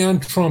Hillary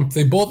and Trump,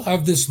 they both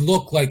have this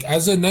look. Like,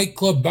 as a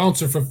nightclub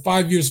bouncer for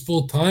 5 years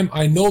full time,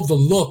 I know the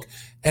look,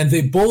 and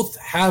they both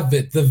have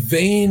it. The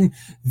vein,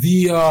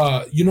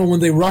 when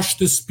they rush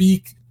to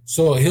speak.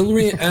 So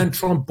Hillary and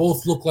Trump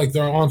both look like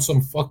they're on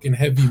some fucking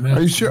heavy meth.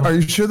 Are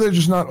you sure they're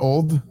just not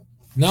old?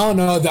 No.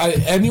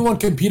 Anyone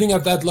competing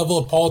at that level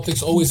of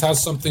politics always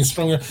has something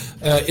stronger.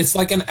 It's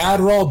like an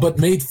Adderall, but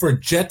made for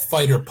jet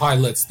fighter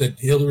pilots that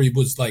Hillary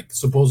was like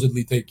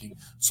supposedly taking.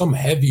 Some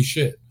heavy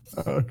shit.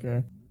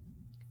 Okay.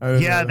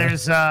 Yeah,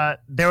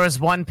 there was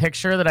one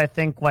picture that I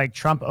think like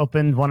Trump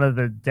opened one of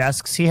the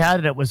desks he had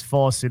and it was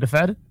full of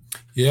Sudafed.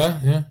 Yeah.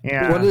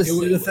 Yeah. What is It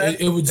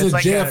was It's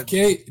like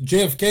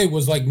JFK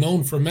was like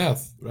known for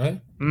meth, right?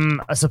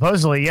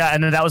 Supposedly, yeah,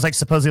 and then that was like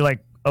supposedly like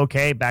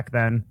okay back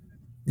then.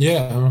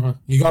 Yeah,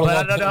 you got. But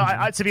I don't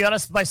know. To be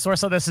honest, my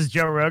source on this is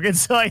Joe Rogan,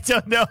 so I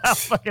don't know how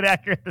fucking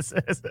accurate this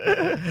is.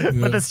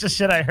 But it's just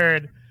shit I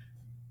heard.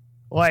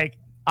 Like,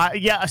 a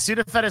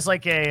Sudafed is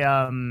like a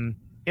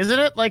Isn't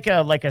it like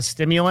a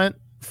stimulant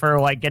for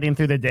like getting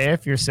through the day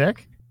if you're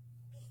sick?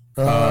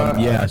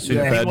 Yeah,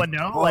 Anyone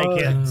know?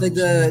 It's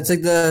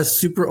like the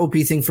super OP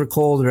thing for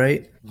cold,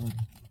 right?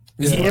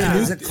 Is Yeah.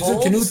 it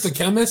Canute the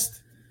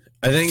chemist?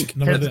 I think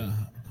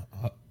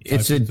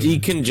it's a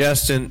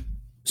decongestant.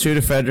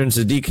 Pseudoephedrine's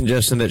a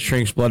decongestant that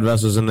shrinks blood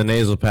vessels in the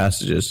nasal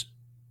passages.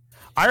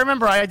 I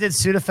remember I did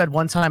Sudafed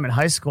one time in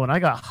high school and I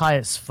got high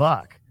as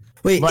fuck.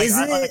 Wait, Like,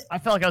 isn't it? I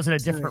felt like I was in a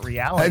different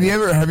reality.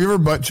 Have you ever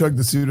butt chugged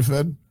the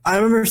Sudafed? I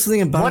remember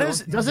something about What it.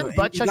 is? Doesn't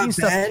butt It got chugging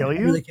stuff bad. kill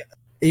you? Like,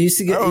 it used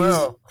to get. I don't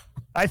know.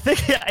 I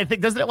think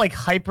doesn't it like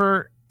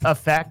hyper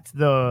affect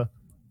the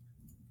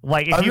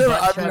like if you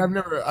butt chug-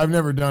 I've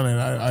never done it.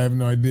 I have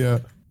no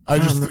idea. I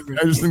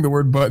just think the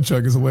word butt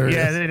chug is hilarious.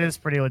 Yeah, it is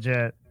pretty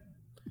legit.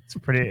 It's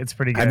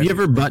pretty good. Have you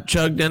ever butt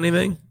chugged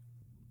anything?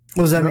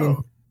 What does that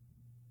mean?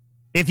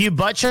 If you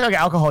butt chug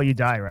alcohol, you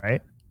die,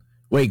 right?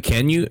 Wait,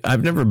 can you?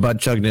 I've never butt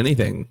chugged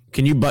anything.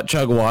 Can you butt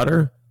chug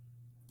water?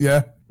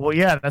 Yeah. Well,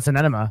 yeah, that's an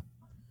enema.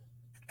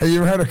 Have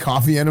you ever had a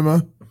coffee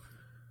enema?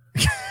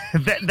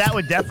 that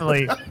would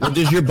definitely. Well,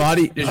 does your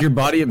body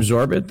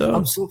absorb it though?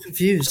 I'm so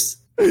confused.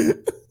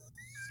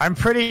 I'm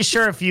pretty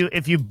sure if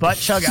you butt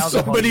chug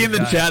alcohol, Somebody you in the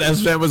die. chat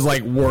SFM was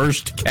like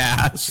worst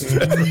cast.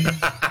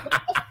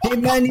 Hey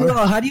man,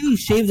 how do you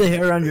shave the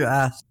hair on your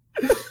ass?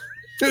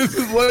 This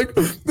is like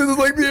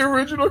the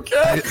original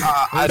cat.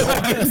 I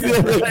don't.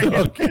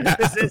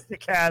 This is the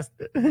cast.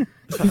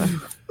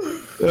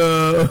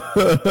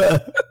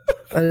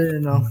 I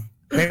didn't know.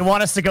 They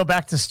want us to go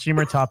back to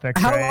streamer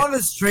topics. How right? long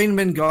has Train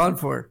been gone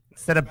for?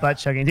 Instead of butt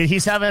chugging, dude,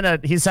 he's having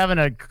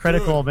a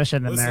critical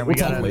mission in there. We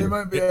gotta.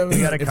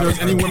 If there's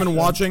any women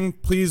watching,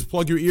 please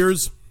plug your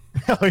ears.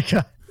 Oh my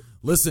God.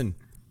 Listen,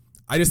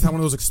 I just had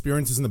one of those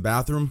experiences in the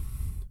bathroom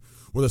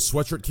where the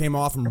sweatshirt came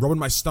off and rubbing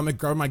my stomach,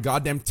 grabbing my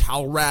goddamn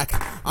towel rack.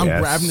 I'm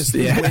grabbing this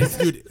thing,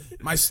 dude.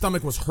 My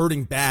stomach was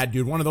hurting bad,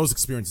 dude. One of those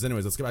experiences.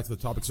 Anyways, let's get back to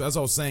the topic. So as I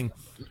was saying,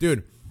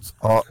 dude.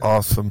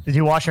 Awesome. Did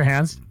you wash your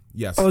hands?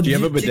 Yes. Oh, Do you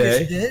have a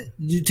bidet? Did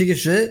you take a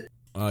shit?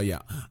 Yeah.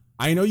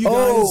 I know you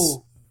guys.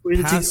 We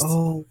did passed,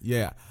 take,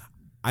 yeah.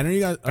 I know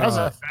you guys. That was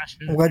a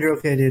fashion. I'm glad you're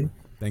okay, dude.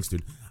 Thanks,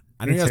 dude.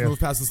 I know you guys moved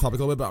past this topic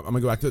a little bit, but I'm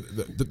gonna go back to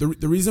it.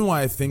 The reason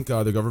why I think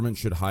the government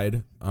should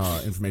hide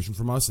information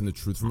from us and the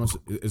truth from us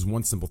is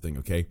one simple thing,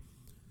 okay?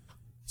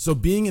 So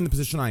being in the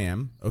position I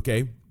am,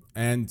 okay,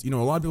 and a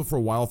lot of people for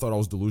a while thought I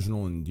was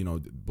delusional and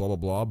blah blah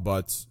blah,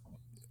 but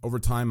over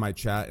time my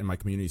chat and my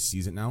community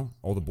sees it now,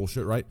 all the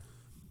bullshit, right?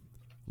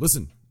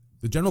 Listen,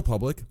 the general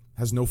public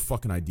has no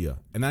fucking idea,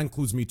 and that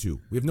includes me too.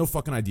 We have no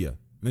fucking idea, and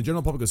the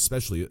general public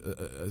especially.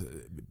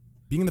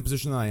 Being in the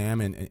position that I am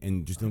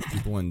and just dealing with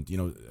people and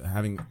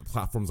having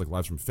platforms like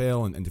Lives from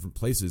Fail and different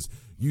places,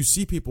 you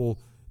see people,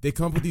 they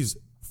come up with these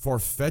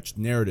far-fetched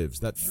narratives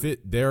that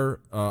fit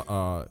their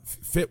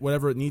fit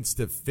whatever it needs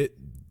to fit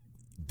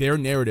their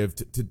narrative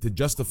to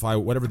justify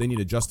whatever they need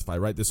to justify,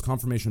 right? This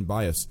confirmation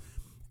bias.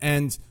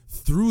 And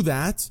through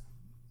that,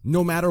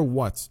 no matter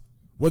what,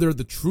 whether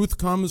the truth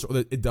comes or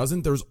it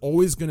doesn't, there's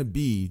always going to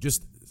be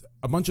just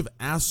a bunch of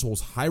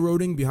assholes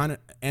high-roading behind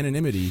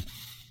anonymity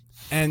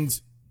and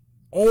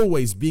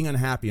always being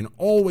unhappy and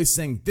always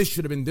saying this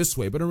should have been this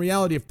way. But in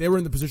reality, if they were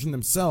in the position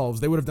themselves,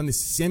 they would have done the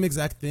same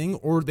exact thing,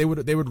 or they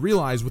would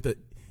realize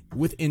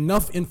with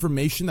enough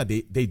information that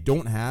they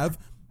don't have,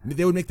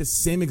 they would make the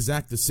same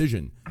exact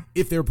decision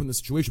if they were put in the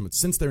situation. But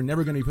since they're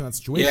never going to be put in that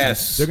situation,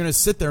 they're going to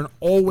sit there and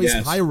always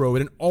high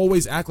road and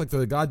always act like they're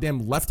the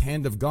goddamn left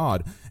hand of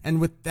God. And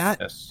with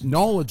that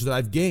knowledge that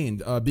I've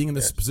gained, being in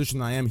this position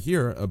that I am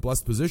here, a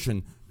blessed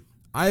position,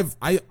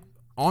 I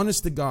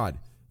honest to God,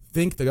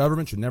 think the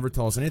government should never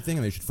tell us anything,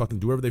 and they should fucking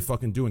do whatever they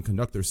fucking do and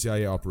conduct their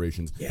CIA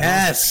operations.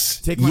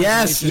 Yes. Take my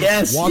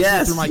information, watch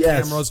it through my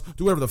yes. cameras,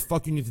 do whatever the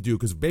fuck you need to do.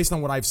 Because based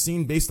on what I've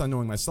seen, based on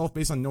knowing myself,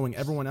 based on knowing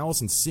everyone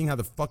else, and seeing how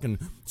the fucking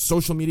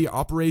social media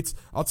operates,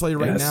 I'll tell you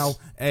right now,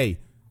 hey,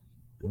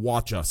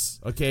 watch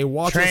us, okay?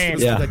 Watch Train.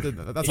 us.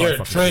 That's all I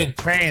Here,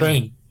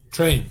 fucking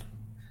train.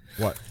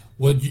 What?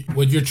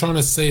 What you're trying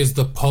to say is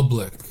the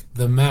public,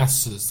 the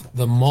masses,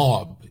 the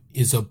mob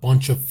is a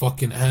bunch of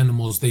fucking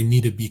animals. They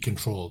need to be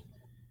controlled.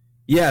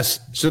 Yes.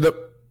 So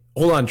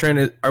hold on,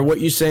 Trent. Are what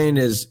you're saying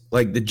is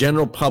like the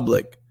general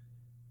public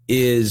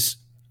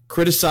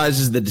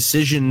criticizes the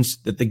decisions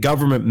that the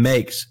government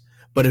makes,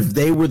 but if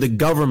they were the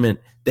government,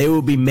 they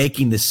would be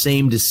making the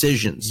same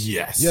decisions.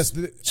 Yes.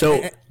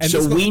 So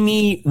we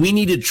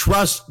need to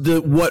trust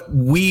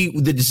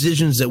the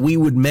decisions that we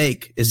would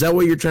make. Is that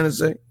what you're trying to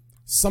say?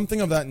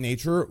 Something of that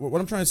nature.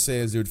 What I'm trying to say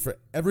is, dude, for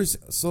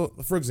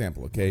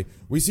example, okay,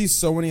 we see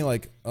so many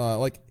like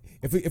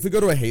if we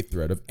go to a hate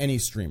thread of any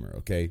streamer,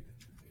 okay,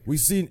 we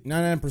see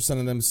 99%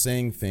 of them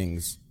saying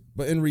things,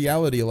 but in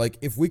reality, like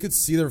if we could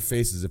see their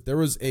faces, if there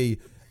was a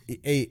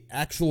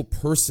actual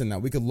person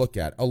that we could look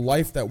at, a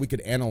life that we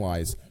could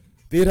analyze,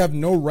 they'd have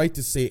no right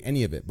to say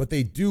any of it, but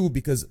they do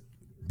because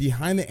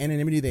behind the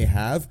anonymity they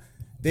have,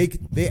 they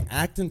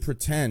act and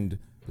pretend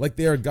like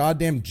they are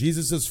goddamn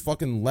Jesus's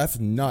fucking left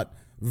nut,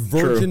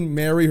 Virgin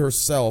Mary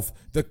herself,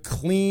 the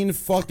clean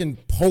fucking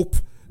Pope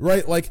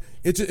right? Like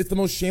it's the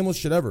most shameless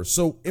shit ever.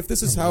 So if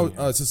this is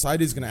how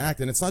society is going to act,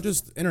 and it's not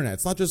just internet,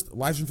 it's not just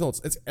live stream films,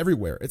 it's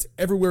everywhere. It's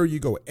everywhere you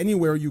go,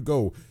 anywhere you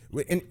go,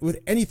 with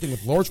anything,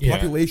 with large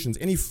populations,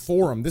 any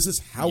forum. This is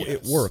how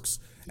it works.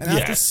 And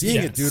after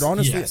seeing it, dude,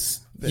 honestly,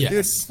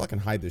 dude, fucking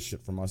hide this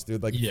shit from us,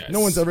 dude. Like, no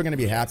one's ever gonna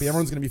be happy.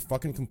 Everyone's gonna be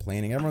fucking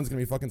complaining. Everyone's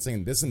gonna be fucking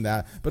saying this and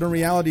that. But in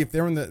reality, if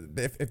they're in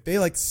the, if they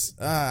like,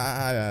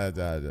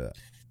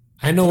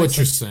 I know what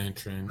you're saying,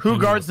 Train. Who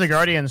guards the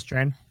Guardians,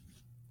 Train?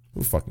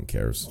 Who fucking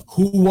cares?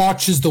 Who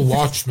watches the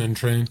Watchmen,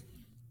 Train?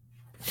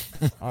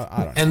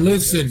 I don't. And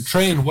listen,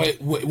 Train.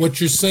 What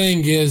you're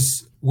saying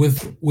is,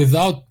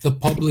 without the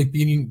public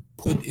being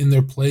put in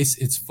their place,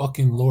 it's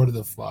fucking Lord of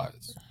the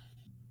Flies.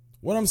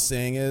 What I'm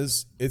saying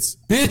is, it's...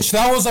 Bitch,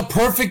 that was a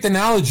perfect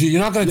analogy.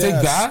 You're not going to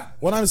take that?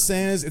 What I'm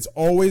saying is, it's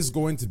always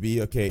going to be,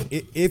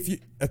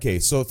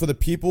 so for the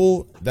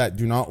people that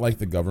do not like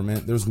the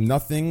government, there's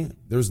nothing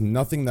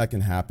that can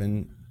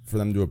happen for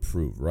them to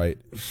approve, right?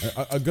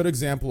 A good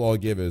example I'll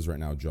give is right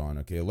now, John,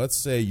 okay? Let's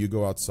say you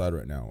go outside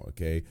right now,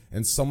 okay?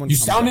 And someone... You're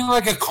sounding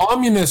like a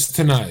communist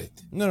tonight.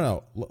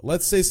 No.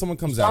 Let's say someone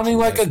comes out. Sounding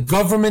like a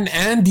government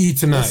Andy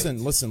tonight.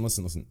 Listen.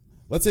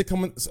 Let's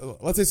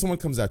say someone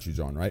comes at you,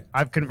 John, right?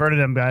 I've converted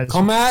him, guys.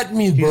 Come at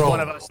me, bro. He's one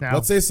of us now.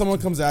 Let's say someone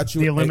comes at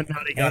you The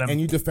Illuminati got him. and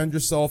you defend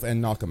yourself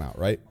and knock him out,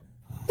 right?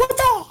 What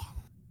the?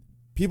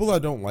 People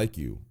that don't like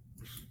you,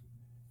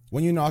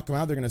 when you knock him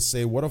out, they're going to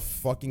say, what a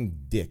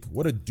fucking dick.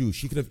 What a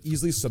douche. He could have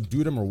easily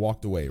subdued him or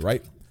walked away,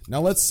 right?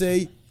 Now, let's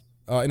say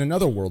in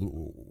another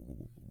world,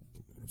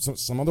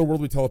 some other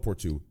world we teleport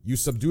to, you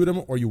subdued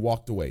him or you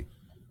walked away.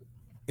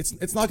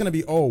 It's not going to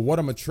be, oh, what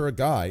a mature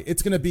guy.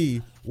 It's going to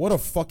be, what a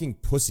fucking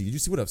pussy. Did you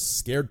see what a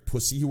scared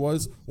pussy he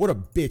was? What a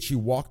bitch. He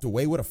walked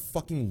away. What a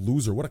fucking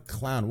loser. What a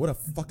clown. What a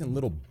fucking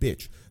little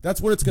bitch.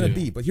 That's what it's going to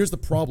be. But here's the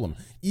problem.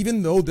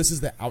 Even though this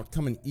is the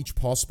outcome in each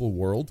possible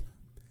world,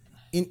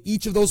 in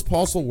each of those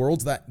possible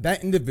worlds, that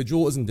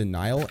individual is in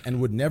denial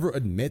and would never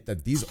admit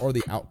that these are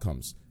the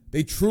outcomes.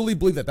 They truly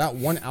believe that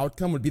one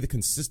outcome would be the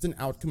consistent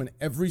outcome in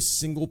every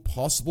single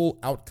possible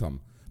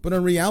outcome. But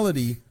in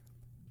reality,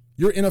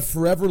 you're in a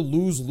forever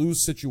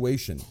lose-lose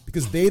situation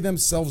because they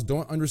themselves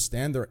don't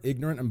understand their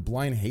ignorant and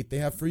blind hate they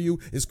have for you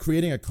is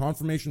creating a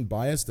confirmation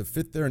bias to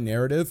fit their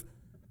narrative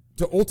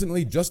to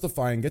ultimately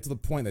justify and get to the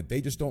point that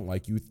they just don't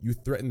like you. You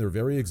threaten their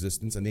very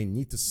existence and they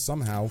need to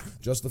somehow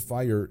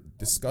justify your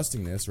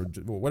disgustingness or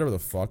whatever the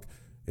fuck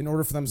in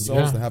order for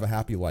themselves to have a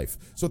happy life.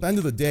 So at the end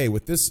of the day,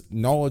 with this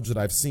knowledge that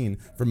I've seen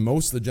from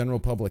most of the general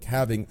public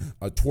having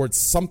towards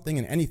something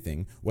and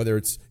anything, whether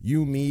it's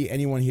you, me,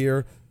 anyone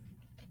here,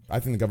 I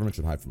think the government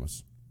should hide from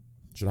us.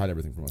 Should hide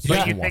everything from us.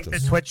 But you think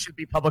that Twitch should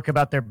be public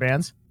about their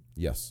bans?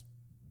 Yes.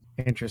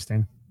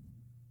 Interesting.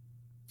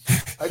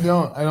 I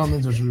don't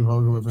think there should be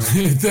public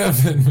with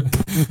Devin.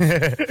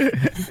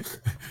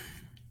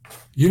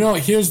 You know,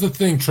 here's the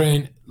thing,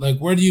 Train. Like,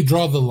 where do you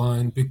draw the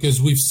line?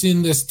 Because we've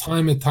seen this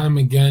time and time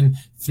again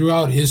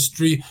throughout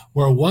history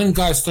where one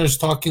guy starts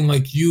talking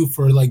like you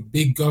for like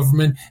big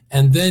government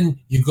and then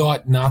you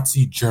got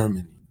Nazi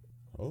Germany.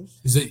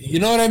 Is it, you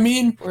know what I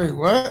mean? Wait,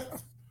 what?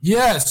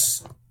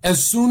 Yes.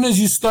 As soon as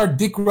you start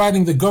dick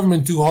riding the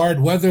government too hard,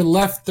 whether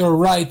left or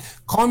right,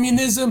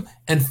 communism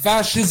and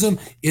fascism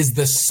is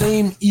the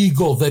same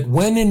eagle that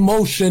when in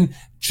motion,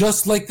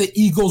 just like the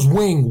eagle's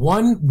wing,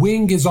 one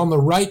wing is on the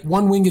right,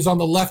 one wing is on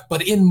the left,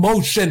 but in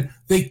motion,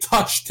 they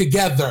touch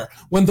together.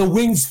 When the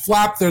wings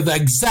flap, they're the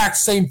exact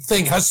same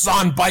thing.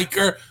 Hassan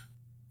Biker.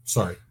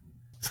 Sorry.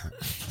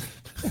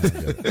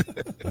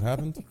 What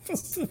happened?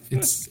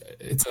 It's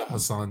a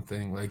Hassan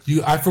thing. Like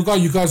I forgot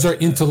you guys are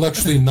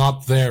intellectually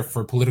not there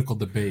for political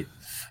debate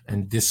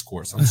and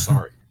discourse. I'm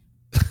sorry.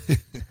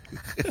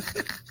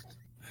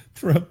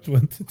 Trump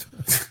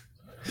 2020.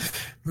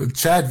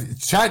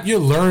 Chat, you're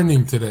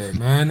learning today,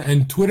 man.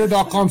 And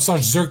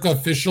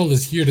twitter.com/ZerkaOfficial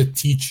is here to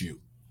teach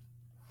you.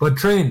 But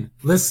Train,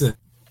 listen,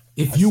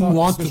 if you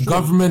want the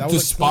government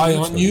to spy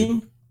on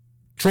you,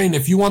 Train,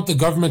 if you want the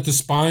government to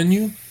spy on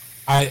you,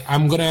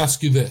 I'm going to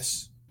ask you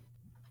this.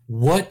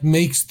 What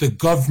makes the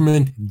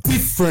government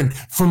different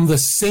from the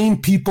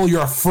same people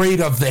you're afraid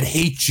of that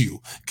hate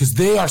you? Because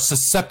they are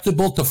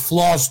susceptible to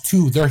flaws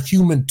too. They're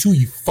human too,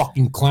 you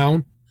fucking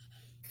clown.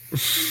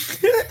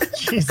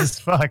 Jesus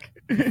fuck.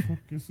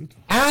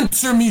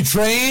 Answer me,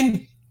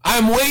 Train.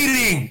 I'm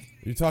waiting.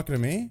 Are you talking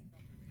to me?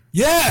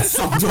 Yes,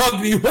 I'm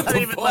talking to you. What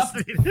the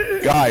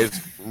fuck? Guys,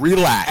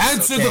 relax.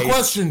 Answer the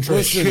question,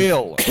 Train.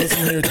 Chill.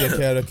 Listen here,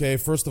 dickhead, okay?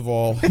 First of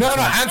all... No,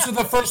 answer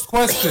the first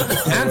question.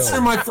 Answer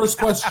my first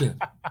question.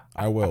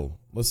 I will.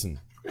 Listen,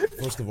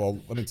 first of all,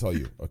 let me tell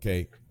you,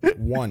 okay?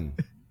 One,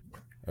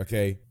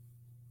 okay?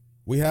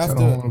 We have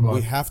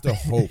to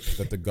hope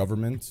that the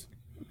government...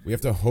 We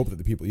have to hope that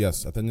the people...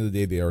 Yes, at the end of the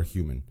day, they are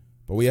human.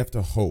 But we have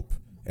to hope.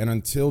 And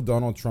until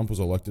Donald Trump was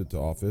elected to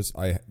office,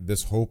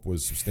 this hope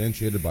was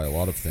substantiated by a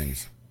lot of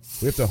things.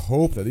 We have to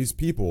hope that these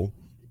people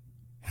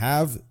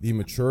have the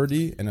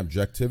maturity and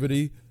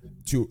objectivity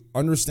to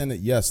understand that,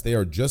 yes, they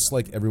are just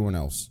like everyone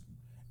else.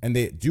 And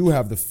they do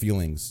have the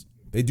feelings.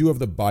 They do have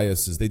the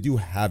biases. They do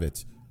have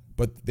it.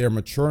 but they're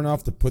mature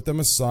enough to put them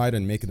aside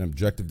and make an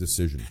objective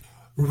decision.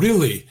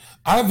 Really?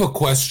 I have a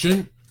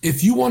question.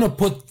 If you want to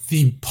put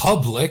the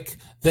public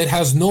that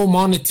has no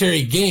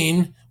monetary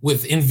gain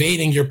with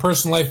invading your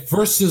personal life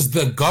versus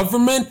the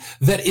government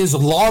that is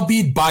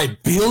lobbied by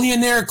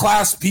billionaire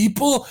class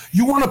people,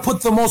 you want to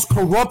put the most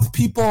corrupt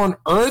people on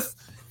earth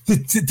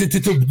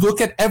to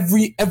look at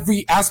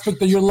every aspect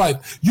of your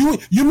life. You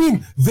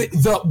mean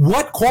the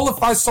what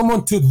qualifies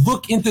someone to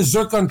look into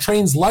Zircon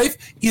Train's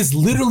life is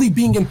literally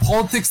being in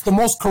politics the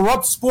most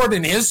corrupt sport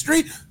in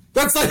history?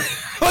 That's like,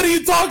 what are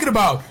you talking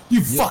about?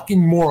 You fucking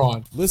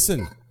moron.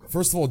 Listen,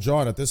 first of all,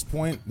 John, at this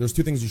point, there's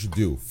two things you should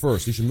do.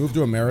 First, you should move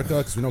to America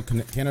because we know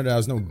Canada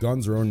has no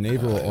guns or own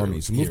naval or army.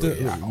 So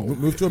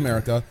move to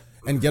America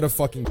and get a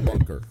fucking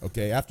bunker,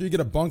 okay? After you get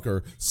a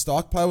bunker,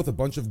 stockpile with a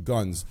bunch of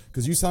guns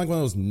because you sound like one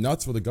of those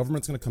nuts where the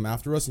government's going to come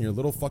after us and your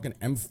little fucking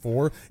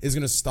M4 is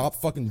going to stop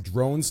fucking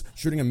drones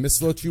shooting a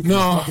missile at you from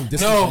a fucking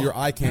distance that your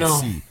eye can't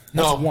see.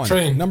 That's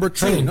one. Number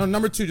two.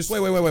 Number two. Just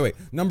wait.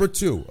 Number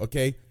two,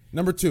 okay?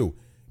 Number two.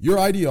 Your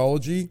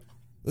ideology,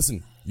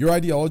 listen, your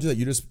ideology that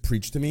you just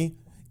preached to me,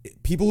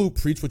 people who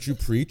preach what you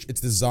preach,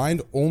 it's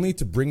designed only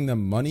to bring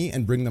them money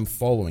and bring them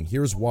following.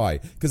 Here's why.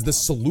 Because the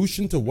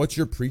solution to what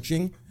you're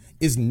preaching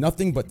is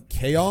nothing but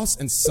chaos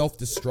and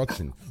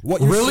self-destruction.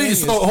 What you're really?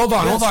 saying So is, hold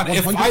on. hold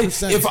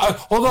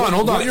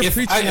on. What you're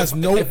preaching has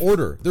no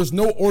order. There's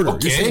no order.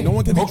 Okay, you're saying no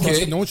one can be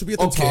trusted. No one should be at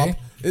the top.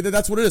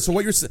 That's what it is. So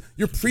what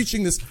you're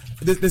preaching this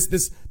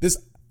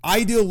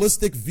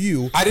idealistic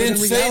view. I didn't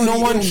say no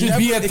one should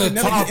be at the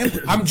top.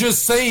 I'm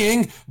just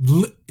saying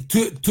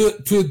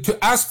to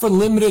ask for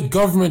limited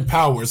government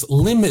powers.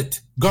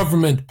 Limit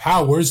government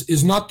powers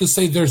is not to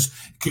say there's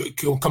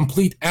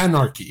complete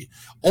anarchy.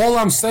 All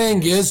I'm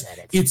saying is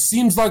it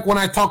seems like when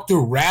I talk to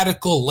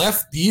radical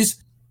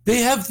lefties, they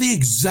have the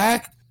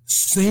exact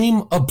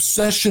same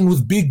obsession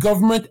with big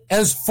government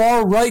as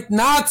far-right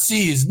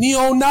Nazis,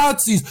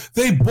 neo-Nazis.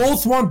 They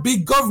both want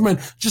big government.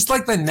 Just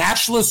like the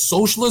Nationalist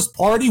Socialist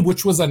Party,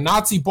 which was a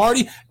Nazi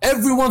party,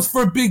 everyone's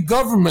for big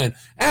government.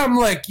 And I'm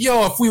like,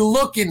 yo, if we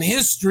look in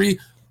history,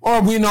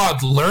 are we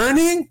not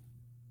learning?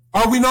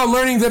 Are we not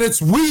learning that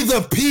it's we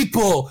the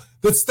people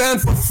that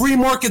stand for free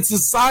market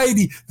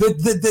society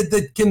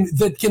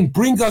that can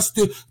bring us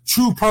to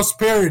true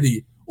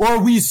prosperity? Or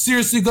are we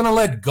seriously going to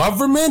let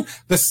government,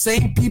 the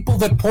same people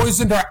that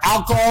poisoned our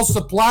alcohol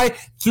supply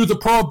through the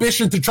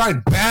prohibition to try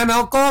and ban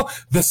alcohol,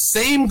 the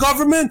same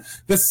government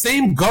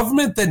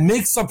that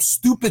makes up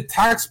stupid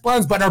tax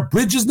plans, but our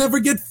bridges never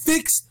get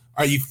fixed?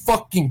 Are you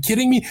fucking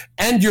kidding me?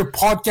 And your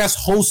podcast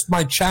host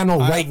my channel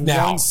right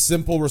now. One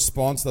simple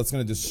response that's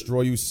going to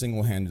destroy you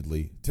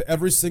single-handedly. To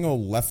every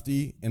single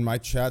lefty in my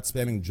chat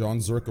spamming John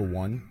Zerka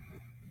 1,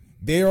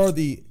 they are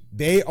the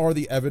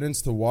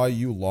evidence to why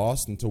you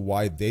lost and to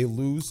why they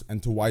lose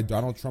and to why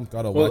Donald Trump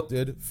got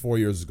elected 4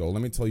 years ago.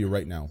 Let me tell you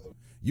right now.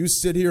 You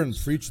sit here and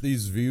preach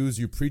these views.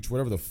 You preach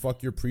whatever the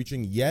fuck you're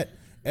preaching, yet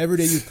every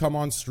day you come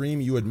on stream,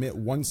 you admit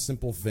one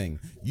simple thing.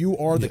 You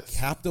are the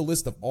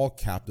capitalist of all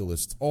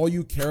capitalists. All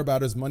you care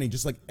about is money,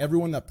 just like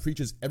everyone that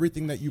preaches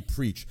everything that you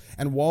preach.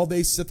 And while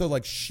they sit there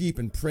like sheep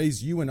and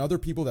praise you and other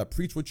people that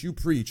preach what you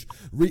preach,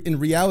 in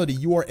reality,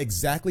 you are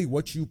exactly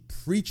what you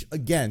preach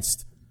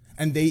against,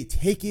 and they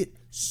take it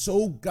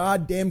so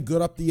goddamn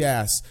good up the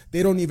ass,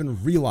 they don't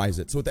even realize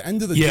it. So at the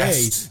end of the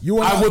day, you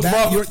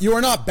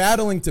are not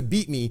battling to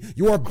beat me.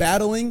 You are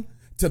battling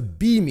to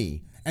be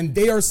me. And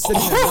they are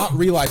sitting there not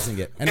realizing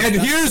it. And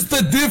here's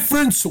the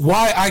difference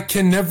why I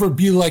can never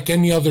be like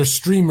any other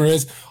streamer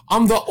is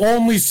I'm the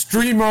only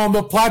streamer on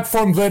the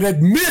platform that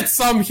admits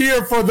I'm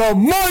here for the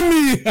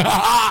money.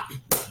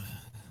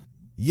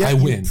 Yet I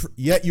win.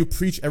 Yet you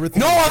preach everything.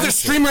 No other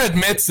streamer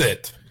admits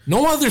it.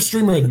 No other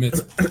streamer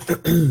admits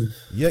it.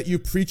 Yet you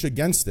preach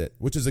against it,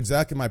 which is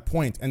exactly my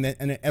point. And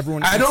then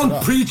everyone. I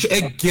don't preach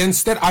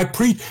against it. I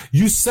preach.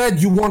 You said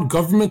you want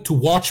government to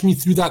watch me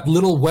through that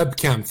little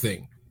webcam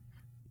thing.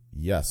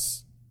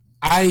 Yes.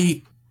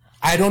 I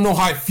don't know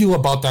how I feel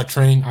about that,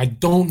 Train. I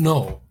don't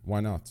know. Why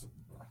not?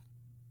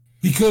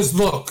 Because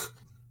look,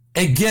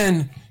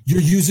 again, you're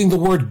using the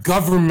word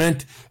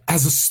government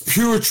as a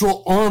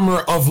spiritual armor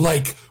of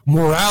like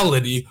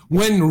morality,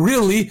 when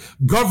really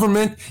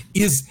government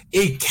is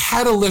a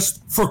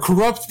catalyst for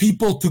corrupt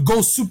people to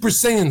go Super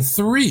Saiyan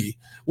 3.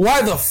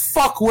 Why the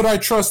fuck would I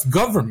trust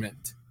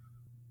government?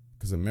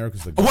 Because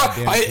America's the what?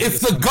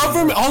 If the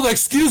government,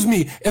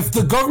 if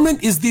the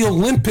government is the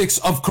Olympics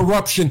of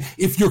corruption,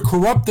 if you're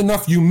corrupt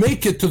enough, you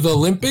make it to the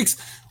Olympics.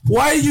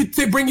 Why are you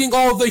bringing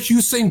all the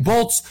Usain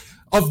Bolts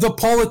of the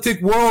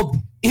politic world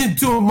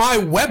into my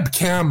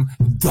webcam,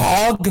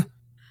 dog?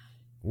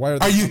 Why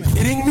are you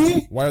kidding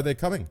me? Why are they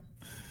coming?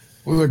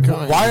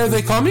 Why are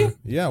they coming?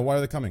 Yeah, why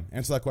are they coming?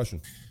 Answer that question.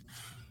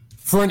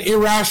 For an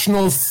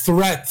irrational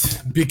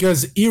threat,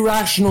 because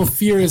irrational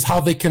fear is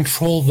how they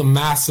control the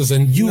masses,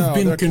 and you've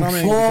been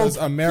controlled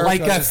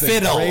like a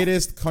fiddle. The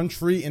greatest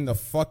country in the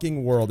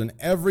fucking world, and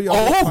every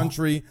other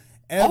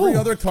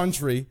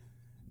country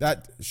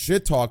that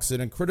shit talks it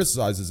and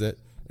criticizes it,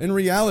 in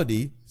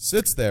reality,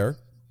 sits there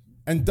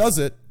and does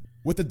it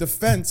with the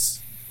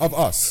defense of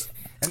us.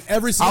 And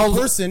every single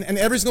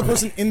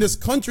person in this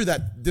country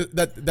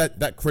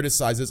that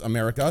criticizes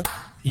America,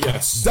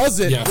 does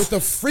it with the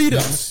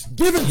freedom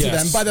given to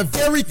them by the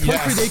very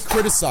country they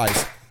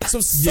criticize. So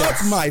suck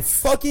my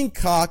fucking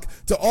cock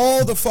to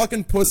all the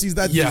fucking pussies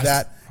that do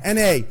that. And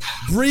hey,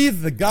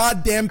 breathe the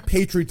goddamn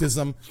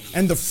patriotism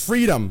and the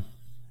freedom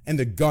and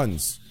the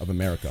guns of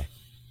America.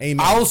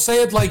 Amen. I'll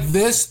say it like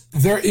this.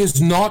 There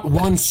is not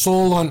one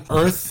soul on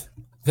earth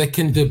that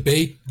can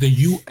debate the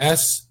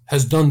U.S.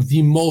 has done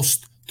the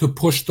most to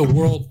push the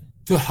world,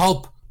 to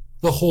help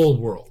the whole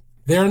world.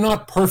 They're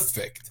not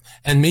perfect,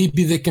 and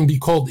maybe they can be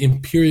called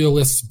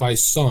imperialists by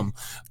some,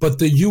 but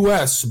the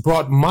U.S.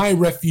 brought my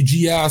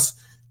refugee ass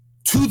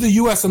to the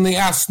U.S. and they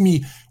asked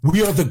me,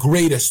 we are the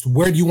greatest.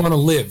 Where do you want to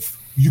live?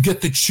 You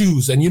get to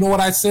choose. And you know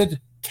what I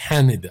said?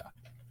 Canada.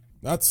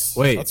 That's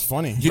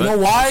funny. You know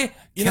why?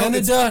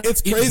 Canada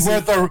it's crazy.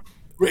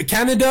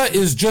 Canada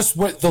is just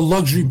what the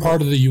luxury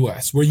part of the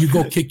U.S. where you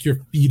go kick your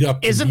feet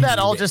up. Isn't that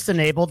all just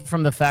enabled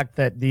from the fact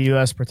that the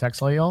U.S.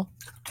 protects all y'all?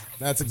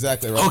 That's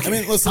exactly right. Okay. I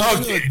mean, listen,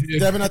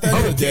 Devin, at the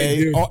end of the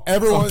day,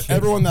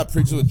 everyone that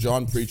preaches what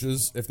John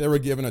preaches, if they were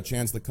given a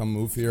chance to come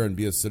move here and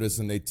be a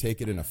citizen, they'd take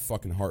it in a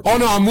fucking heartbeat. Oh,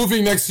 no, I'm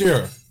moving next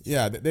year.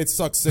 Yeah, they'd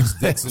suck 6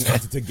 dicks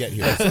to get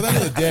here. So at the end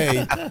of the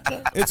day,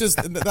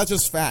 that's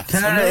just facts.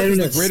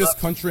 America's the greatest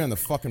country on the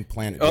fucking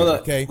planet. Dude,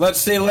 okay,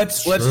 let's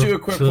do a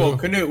quick poll.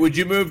 Canute, would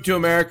you move to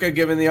America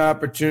given the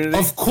opportunity?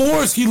 Of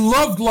course, he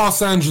loved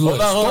Los Angeles.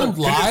 Don't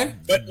lie.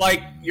 But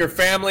like your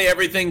family,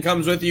 everything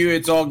comes with you.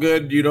 It's all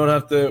good. You don't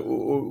have to.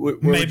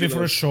 Maybe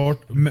for a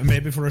short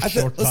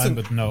time,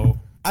 but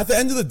no. At the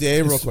end of the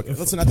day, real quick,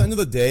 listen, at the end of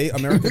the day,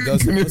 America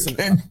does, listen,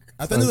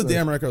 at the end of the day,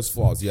 America has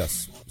flaws,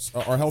 yes.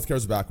 Our healthcare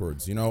is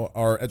backwards,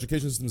 our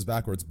education system is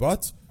backwards,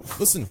 but,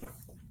 listen,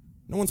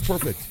 no one's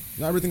perfect.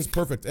 Not everything's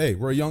perfect. Hey,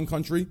 we're a young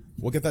country,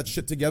 we'll get that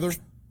shit together,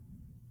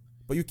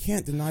 but you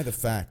can't deny the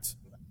fact,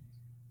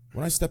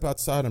 when I step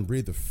outside and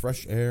breathe the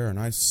fresh air and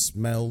I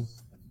smell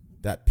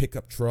that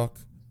pickup truck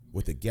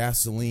with the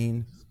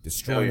gasoline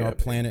destroying our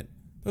planet,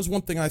 there's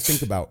one thing I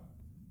think about.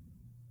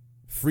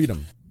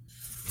 Freedom.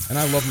 And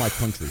I love my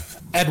country.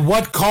 At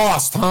what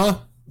cost, huh?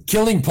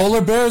 Killing polar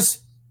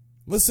bears?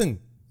 Listen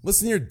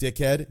here,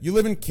 dickhead. You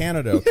live in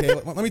Canada, okay?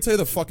 Let me tell you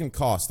the fucking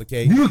cost,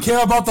 okay? You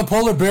care about the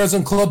polar bears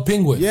and Club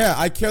Penguin. Yeah,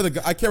 I care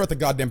about the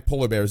goddamn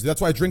polar bears. That's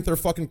why I drink their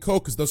fucking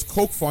Coke, because those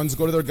Coke funds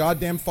go to their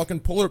goddamn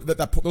fucking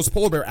those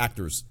polar bear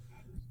actors.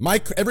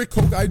 Every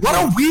Coke I drink. What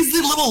a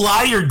weasy little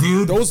liar,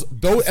 dude.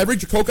 Every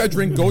Coke I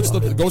drink goes to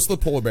the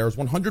polar bears,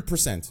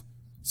 100%.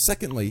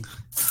 Secondly,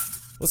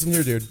 listen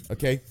here, dude,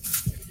 okay?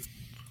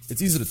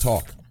 It's easy to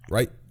talk,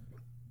 right?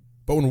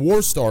 But when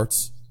war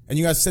starts and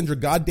you guys send your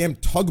goddamn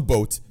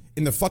tugboat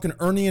in the fucking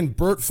Ernie and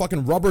Bert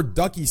fucking rubber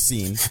ducky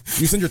scene,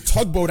 you send your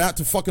tugboat out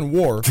to fucking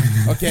war,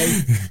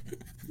 okay?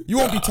 You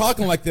won't be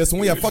talking like this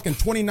when we have fucking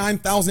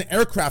 29,000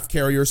 aircraft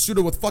carriers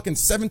suited with fucking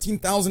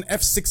 17,000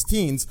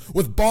 F-16s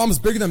with bombs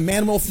bigger than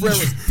Manuel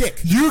Ferreira's dick.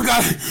 You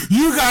guys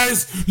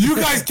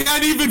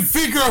can't even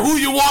figure out who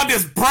you want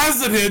as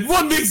president.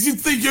 What makes you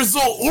think you're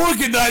so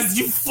organized,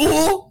 you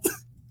fool?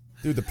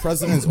 Dude, the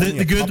president is only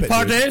the good puppet,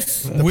 part dude.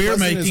 is we're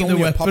making the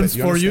weapons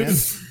for you.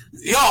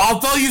 Yo, I'll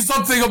tell you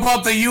something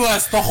about the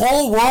U.S. The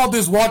whole world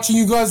is watching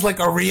you guys like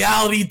a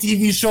reality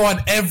TV show,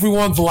 and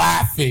everyone's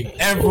laughing.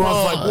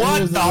 Everyone's like,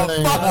 "What the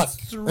fuck?"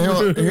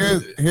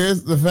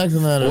 Here's the fact of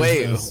the matter.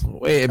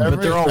 Wait, but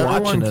they're all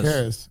watching us.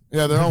 Cares.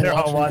 Yeah, they're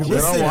all watching.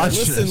 Listen.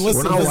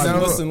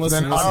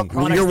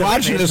 You're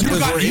watching us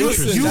because we're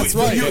interested. That's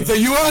right.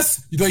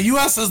 The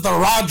U.S. is the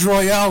Raj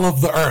Royale of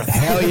the earth.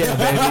 Hell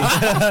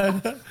yeah,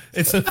 baby.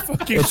 It's a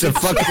fucking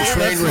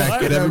train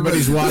wreck, and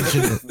everybody's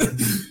watching it.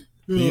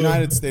 The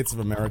United States of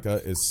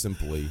America is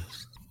simply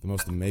the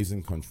most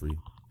amazing country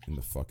in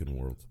the fucking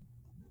world.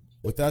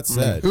 With that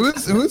said, who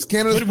is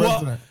Canada's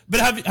president? But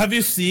have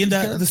you seen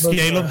the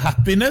scale of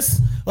happiness?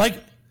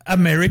 Like,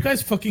 America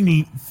is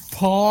fucking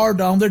far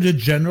down there, the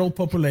general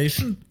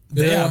population.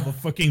 They have a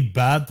fucking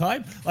bad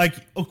time. Like,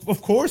 of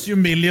course, you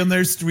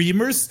millionaire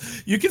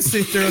streamers, you can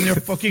sit there on your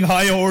fucking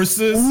high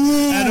horses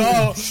and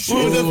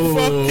who the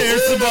fuck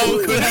cares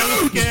about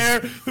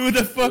healthcare? Who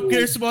the fuck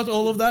cares about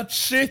all of that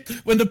shit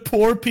when the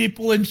poor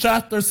people in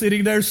chat are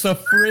sitting there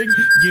suffering,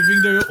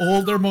 giving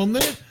all their money?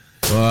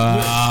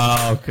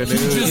 Wow, you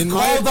just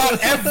called out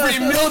every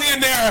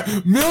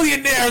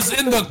millionaires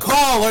in the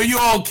call. Are you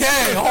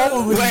okay?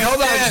 Holy wait,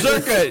 hold on,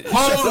 Zerka.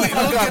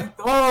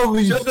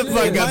 Holy shut the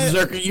fuck up,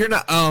 Zerka. You're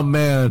not. Oh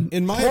man.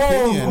 In my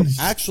opinion,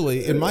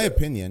 actually, in my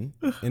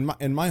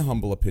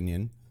humble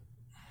opinion,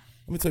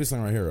 let me tell you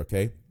something right here,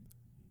 okay?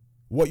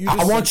 What you?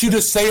 I want you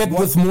to say it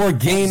with more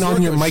gain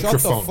on your microphone.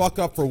 Shut the fuck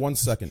up for 1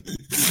 second.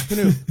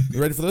 Canute, you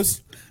ready for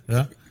this?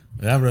 Yeah,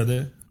 I'm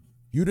ready.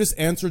 You just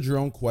answered your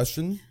own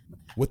question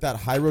with that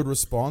high road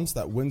response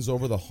that wins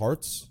over the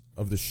hearts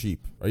of the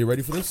sheep. Are you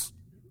ready for this?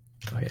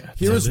 Oh yeah.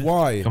 Here's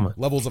why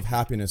levels of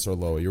happiness are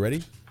low. Are you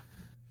ready?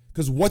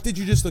 Because what did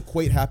you just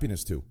equate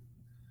happiness to?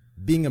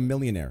 Being a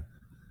millionaire.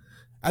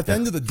 At the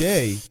end of the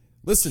day,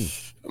 Listen.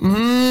 Look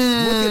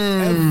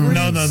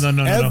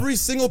at every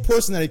single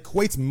person that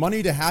equates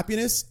money to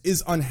happiness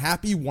is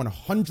unhappy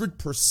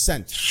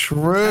 100%.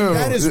 True. And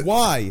that is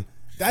why.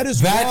 That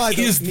is why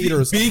those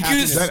meters of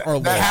happiness are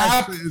low.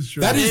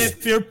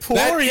 If you're poor,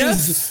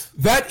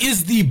 that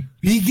is the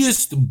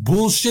biggest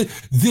bullshit.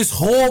 This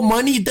whole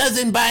money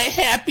doesn't buy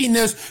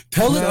happiness.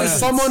 Tell it to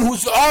someone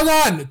who's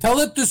Tell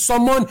it to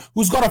someone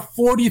who's got a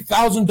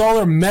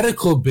 $40,000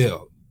 medical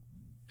bill.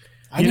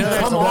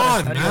 Come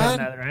on, man.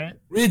 That, right?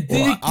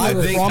 Ridiculous.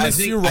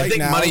 Well, I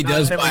think money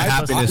does buy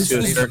happiness to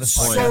a certain point.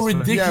 So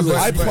ridiculous.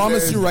 I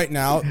promise you right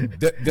now.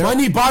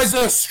 Money buys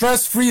a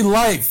stress-free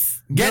life.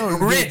 Get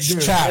rich,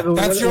 chat.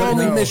 That's your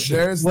only mission.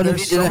 There's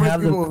so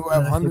many people who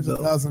have hundreds of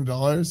thousands of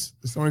dollars.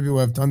 There's so many people who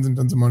have tons and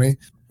tons of money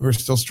who are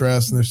still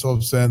stressed and they're still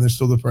upset and they're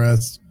still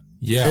depressed.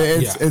 Yeah.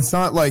 It's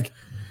not like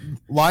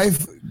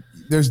life.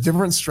 There's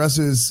different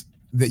stresses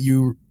that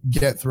you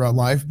get throughout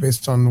life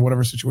based on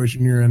whatever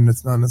situation you're in.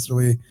 It's not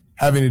necessarily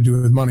having to do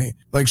with money.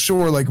 Like,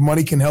 sure, like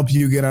money can help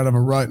you get out of a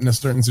rut in a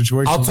certain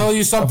situation. I'll tell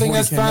you something,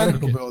 Esfan,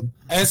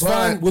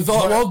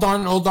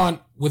 hold on.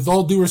 With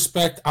all due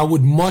respect, I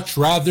would much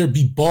rather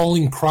be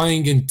bawling,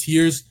 crying, in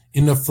tears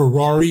in a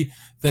Ferrari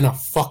than a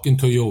fucking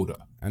Toyota.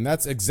 And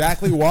that's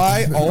exactly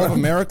why all of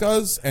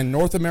America's and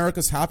North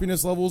America's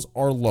happiness levels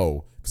are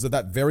low, because of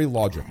that very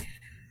logic.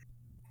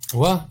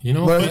 Well, you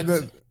know,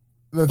 but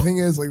the thing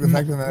is, like, the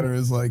fact of the matter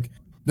is, like,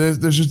 there's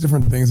just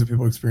different things that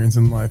people experience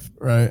in life,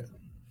 right?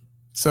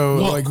 So,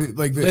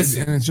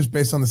 listen, and it's just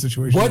based on the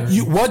situation.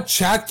 What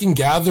chat can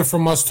gather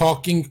from us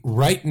talking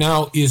right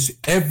now is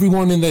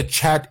everyone in the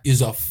chat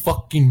is a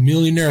fucking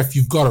millionaire. If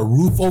you've got a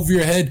roof over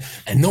your head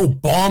and no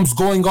bombs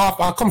going off,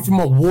 I come from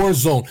a war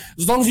zone.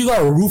 As long as you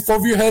got a roof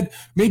over your head,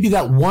 maybe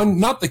that one,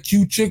 not the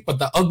cute chick, but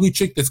the ugly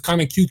chick that's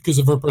kind of cute because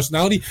of her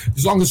personality.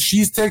 As long as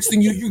she's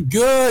texting you, you're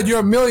good.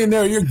 You're a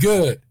millionaire. You're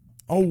good.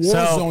 Oh, war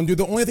zone, dude.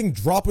 The only thing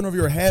dropping over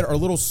your head are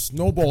little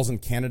snowballs in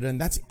Canada, and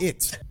that's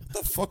it.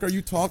 What the fuck are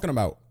you talking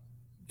about?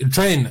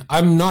 Train,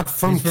 I'm not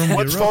from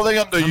what's falling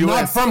on the I'm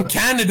not from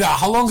Canada.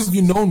 How long have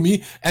you known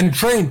me? And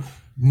Train,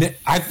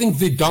 I think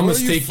the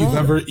dumbest take you've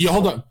ever. Yeah,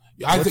 hold on.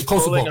 I think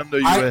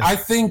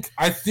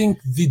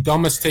the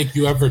dumbest take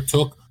you ever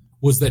took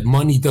was that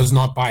money does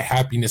not buy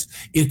happiness.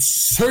 It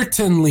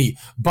certainly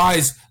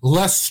buys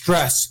less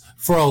stress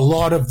for a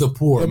lot of the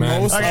poor. The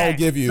most I'll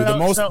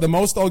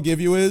give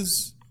you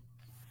is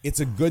it's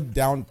a good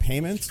down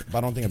payment, but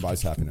I don't think it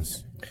buys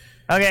happiness.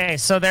 Okay,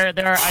 so there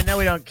are. I know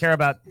we don't care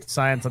about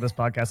science on this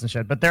podcast and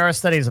shit, but there are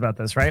studies about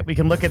this, right? We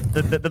can look at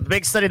the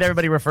big study that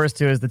everybody refers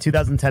to is the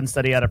 2010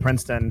 study out of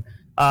Princeton,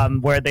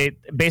 where they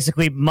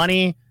basically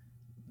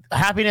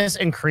happiness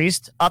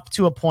increased up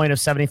to a point of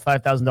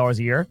 $75,000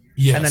 a year,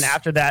 and then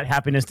after that,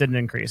 happiness didn't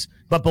increase.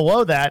 But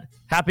below that,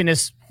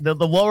 happiness, the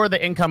lower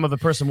the income of a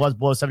person was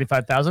below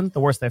 $75,000,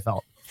 the worse they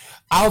felt.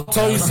 I'll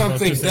tell you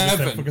something,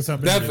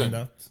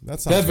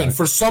 Devin,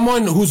 for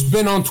someone who's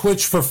been on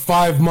Twitch for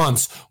 5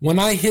 months, when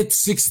I hit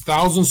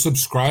 6,000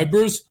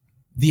 subscribers,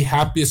 the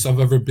happiest I've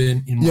ever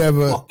been in my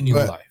fucking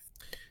life.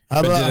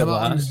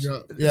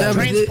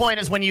 Train's point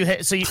is when you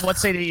hit,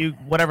 let's say that you,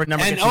 whatever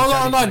number. And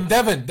hold on,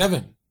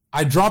 Devin,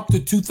 I dropped to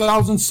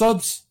 2,000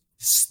 subs,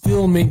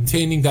 still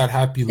maintaining that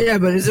happy life. Yeah,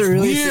 but is it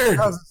really weird?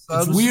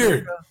 It's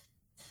weird.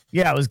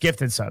 Yeah, it was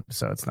gifted subs,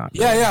 so it's not.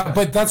 Yeah,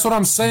 but that's what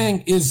I'm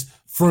saying is,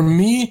 for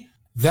me,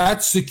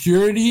 that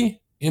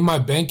security in my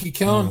bank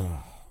account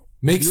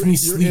makes me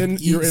sleep.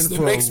 You're in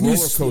for a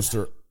roller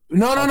coaster.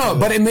 No,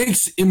 but it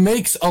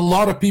makes a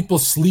lot of people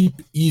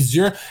sleep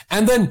easier.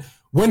 And then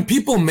when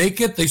people make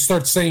it, they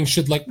start saying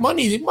shit like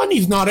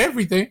money's not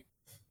everything.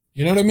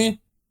 You know what I mean?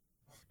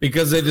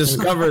 Because they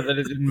discovered that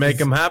it didn't make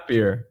them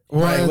happier.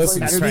 Right.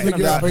 Listen,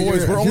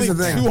 we're only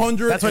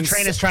 200. That's what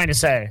Train is trying to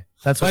say.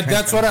 That's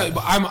what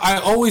I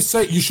always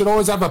say. You should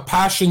always have a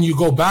passion you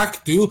go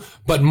back to,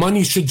 but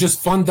money should just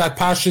fund that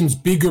passion's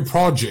bigger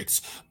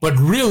projects. But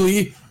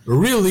really,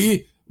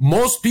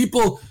 most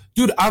people,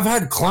 dude, I've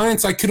had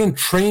clients I couldn't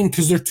train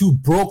because they're too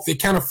broke. They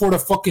can't afford a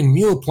fucking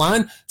meal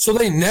plan, so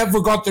they never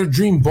got their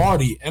dream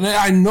body. And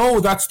I know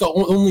that's the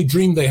only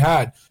dream they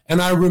had. And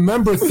I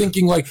remember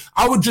thinking, like,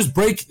 I would just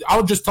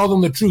tell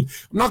them the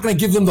truth. I'm not going to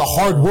give them the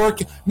hard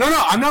work. No,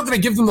 I'm not going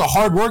to give them the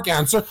hard work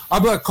answer. I'll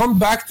be like, come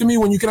back to me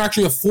when you can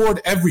actually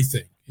afford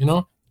everything, you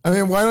know? I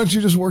mean, why don't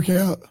you just work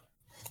out?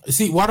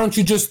 See, why don't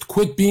you just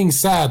quit being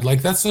sad?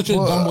 Like, that's such a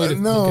dumb way to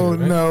think of it,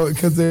 right? No,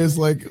 because there's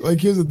like,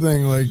 here's the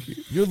thing, like,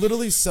 you're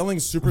literally selling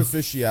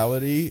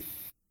superficiality,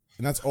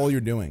 and that's all you're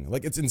doing.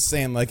 Like, it's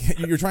insane. Like,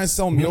 you're trying to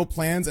sell meal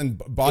plans and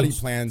body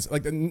plans.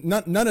 Like,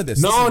 none of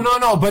this.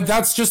 No, but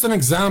that's just an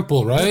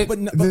example, right?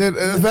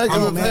 This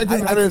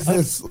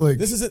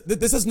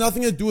has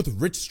nothing to do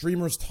with rich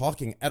streamers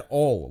talking at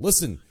all.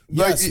 Listen,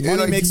 yes,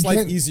 money makes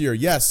life easier.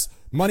 Yes,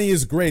 money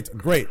is great.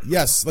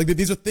 Yes, like,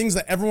 these are things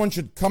that everyone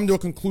should come to a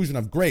conclusion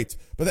of. Great,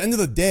 but at the end of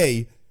the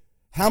day,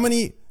 how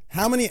many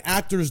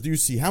actors do you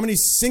see? How many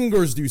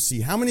singers do you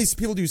see? How many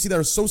people do you see that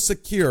are so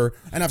secure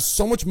and have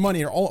so much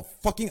money and are all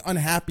fucking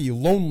unhappy,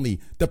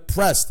 lonely,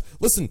 depressed?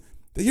 Listen,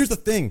 here's the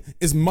thing.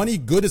 Is money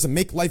good? Does it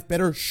make life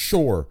better?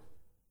 Sure.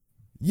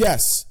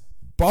 Yes.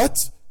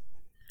 But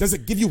does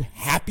it give you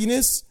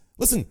happiness?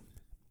 Listen,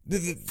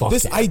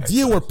 this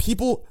idea where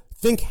people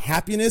think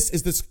happiness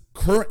is this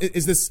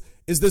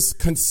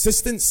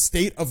consistent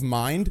state of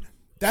mind,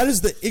 that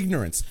is the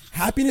ignorance.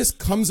 Happiness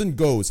comes and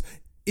goes.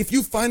 If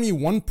you find me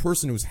one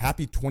person who's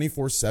happy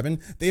 24/7,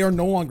 they are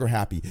no longer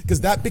happy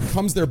because that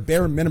becomes their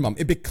bare minimum.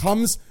 It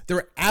becomes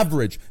their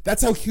average.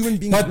 That's how human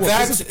beings work.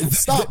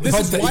 This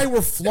is why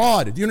we're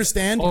flawed. Do you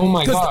understand? Oh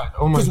my god!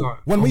 Oh my god!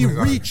 When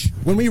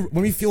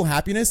we feel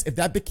happiness, if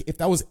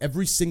that was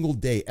every single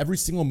day, every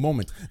single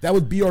moment, that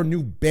would be our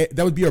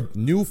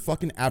new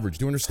fucking average.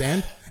 Do you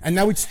understand? And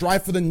now we'd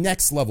strive for the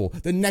next level,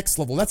 the next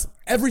level. That's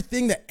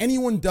everything that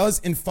anyone does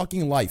in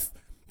fucking life.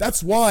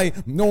 That's why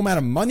no amount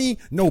of money,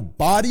 no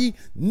body,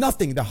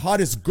 nothing, the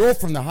hottest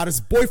girlfriend, the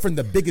hottest boyfriend,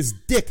 the biggest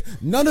dick,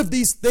 none of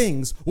these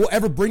things will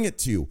ever bring it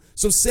to you.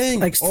 So saying,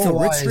 rich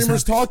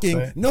streamers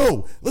talking,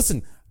 no,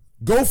 listen,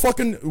 go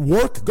fucking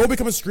work, go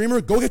become a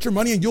streamer, go get your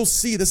money, and you'll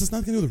see this has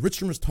nothing to do with rich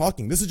streamers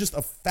talking. This is just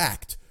a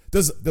fact.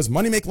 Does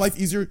money make life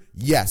easier?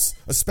 Yes.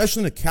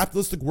 Especially in a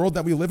capitalistic world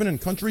that we live in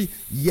country?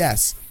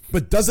 Yes.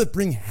 But does it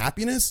bring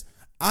happiness?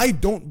 I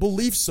don't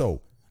believe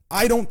so.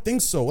 I don't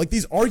think so. Like,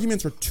 these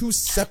arguments are two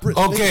separate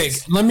things. Okay,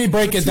 let me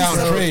break it down.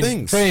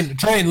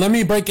 Train, let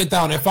me break it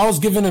down. If I was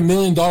given $1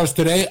 million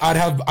today,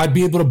 I'd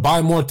be able to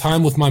buy more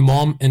time with my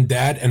mom and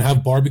dad and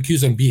have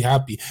barbecues and be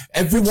happy.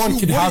 Everyone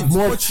could have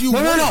more. No,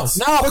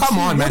 come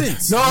on, man.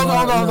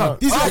 No.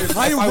 These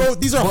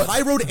are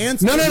high road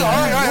answers. No. All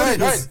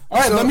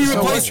right. Let me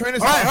replace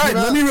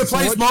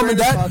mom and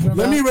dad.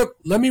 Let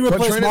me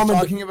replace mom and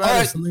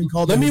dad. Let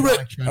me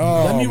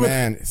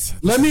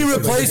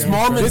replace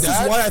mom and dad. This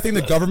is why I think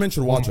the government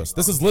should watch us.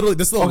 This is the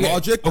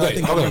logic. I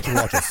think government should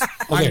watch us.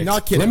 I'm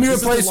not kidding. Let me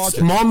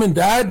replace mom and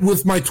dad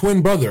with my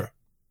twin brother.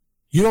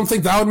 You don't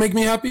think that would make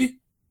me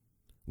happy?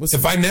 Listen,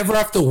 if I never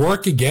have to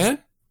work again?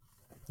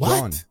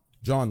 What?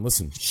 John,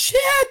 listen. Shut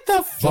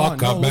the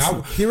fuck up,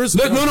 man.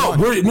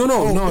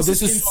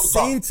 This is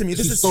insane to me.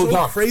 This is so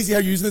crazy how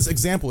you're using this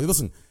example.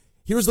 Listen,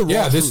 here's the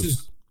raw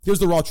truth. Here's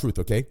the raw truth,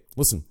 okay?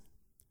 Listen.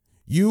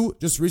 You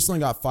just recently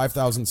got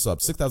 5,000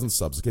 subs, 6,000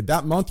 subs. Okay,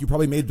 that month you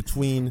probably made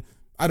between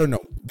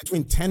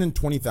 10 and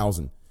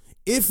 20,000.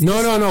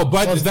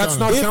 But that's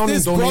not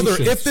counting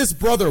donations. If this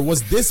brother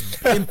was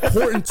this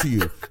important to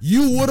you,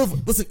 you would have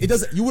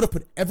you would have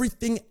put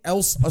everything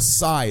else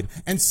aside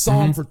and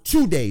saw him for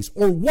 2 days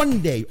or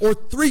 1 day or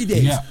 3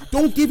 days. Yeah.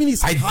 Don't give me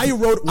these high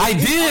road. I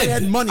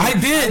had money.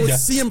 I would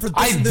see him for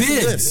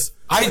this.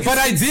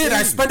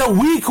 I spent a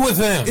week with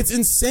him. It's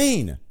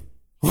insane.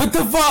 What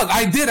the fuck?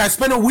 I did. I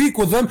spent a week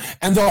with him,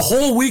 and the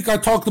whole week I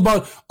talked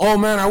about, oh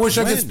man, I wish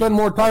I could spend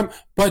more time,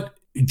 but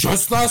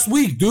just last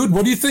week, dude.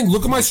 What do you think?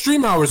 Look at my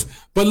stream hours.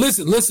 But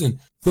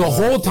listen. The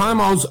whole time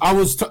I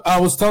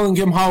was telling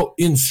him how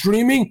in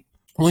streaming,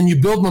 when you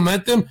build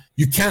momentum,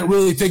 you can't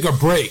really take a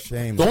break.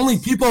 Shame. The only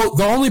people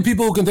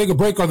who can take a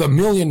break are the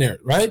millionaire,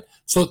 right?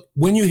 So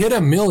when you hit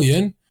 1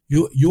 million,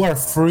 you are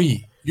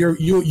free.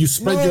 You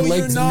spread your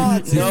legs. No.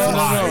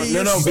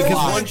 Because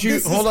once you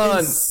hold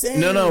on,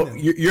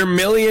 your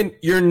million,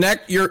 your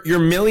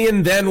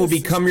million then will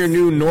become your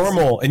new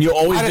normal, and you'll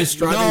always be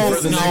striving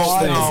for the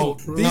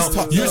next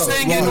thing. You're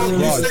saying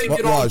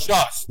it all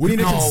just. We need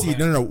to concede.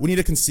 No. We need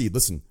to concede.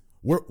 Listen,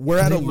 we're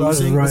at a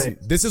losing. Right. Listen,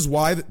 this is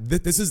why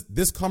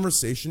this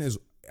conversation is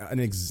an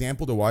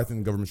example to why I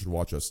think the government should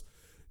watch us.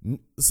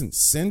 Listen,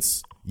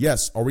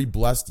 are we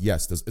blessed?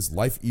 Yes. Is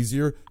life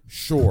easier?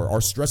 Sure.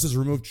 Our stress is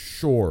removed?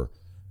 Sure.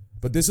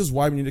 But this is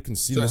why we need to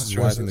concede. This is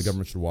why I think the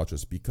government should watch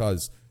us,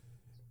 because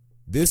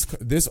this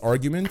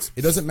argument,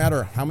 it doesn't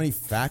matter how many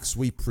facts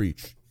we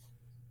preach.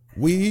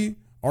 We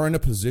are in a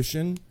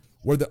position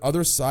where the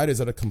other side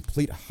is at a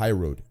complete high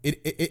road. It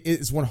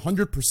is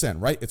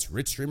 100%, right? It's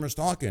rich streamers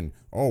talking.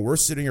 Oh, we're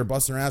sitting here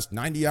busting our ass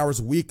 90 hours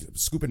a week,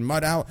 scooping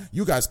mud out.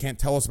 You guys can't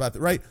tell us about that,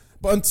 right?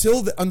 But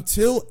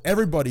until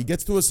everybody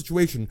gets to a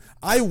situation,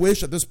 I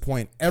wish at this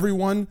point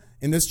everyone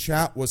in this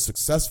chat was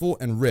successful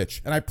and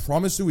rich. And I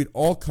promise you we'd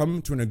all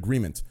come to an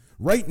agreement.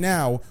 Right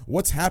now,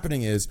 what's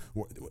happening is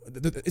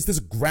it's this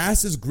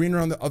grass is greener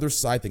on the other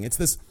side thing. It's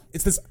this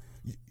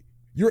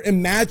you're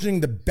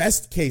imagining the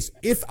best case.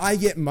 If I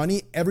get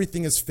money,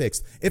 everything is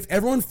fixed. If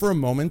everyone for a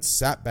moment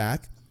sat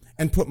back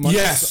and put money.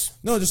 Yes.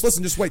 No, just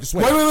listen. Just wait.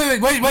 Wait.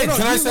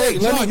 Can I say?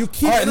 John, you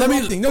keep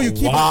interrupting. No, you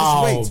keep.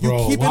 Just wait.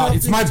 You keep interrupting.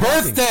 It's my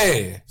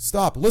birthday.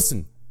 Stop.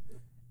 Listen.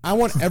 I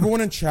want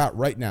everyone in chat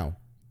right now.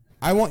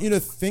 I want you to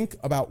think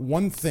about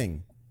one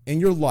thing in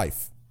your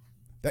life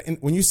that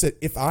when you said,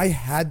 "If I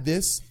had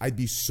this, I'd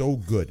be so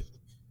good."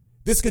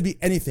 This could be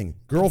anything: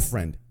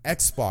 girlfriend,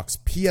 Xbox,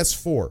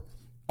 PS4.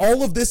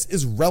 All of this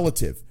is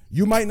relative.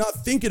 You might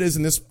not think it is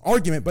in this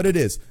argument, but it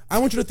is. I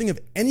want you to think of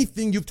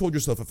anything you've told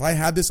yourself, if I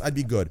had this, I'd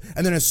be good.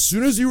 And then as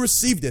soon as you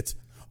received it,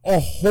 a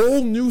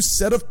whole new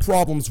set of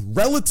problems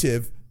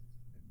relative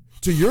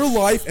to your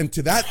life and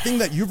to that thing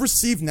that you've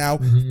received now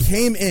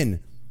came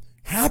in.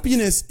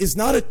 Happiness is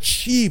not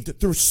achieved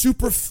through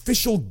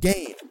superficial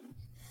gain.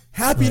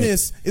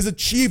 Happiness is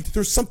achieved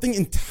through something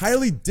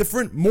entirely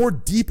different, more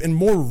deep, and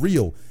more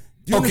real.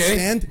 Do you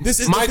understand? This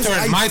is my this turn.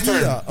 idea. My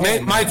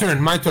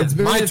turn. My turn.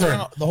 My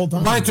turn. The whole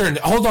time. My turn.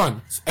 Hold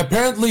on.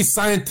 Apparently,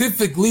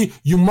 scientifically,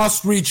 you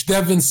must reach.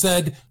 Devin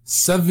said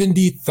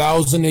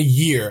 70,000 a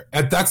year,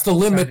 and that's the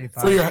limit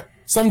for your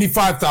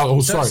 75,000.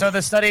 Oh, sorry. So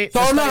the study.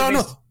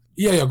 No.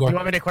 Yeah. Go You ahead.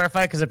 want me to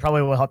clarify because it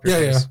probably will help your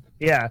case.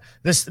 Yeah.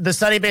 The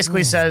study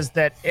basically says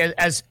that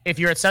if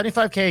you're at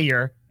 75K a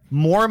year,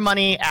 more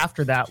money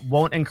after that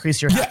won't increase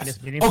your happiness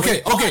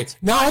meaningfully. Okay.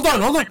 Now hold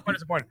on. Point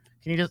is important.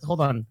 Can you just hold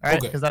on? All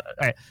right. Okay. All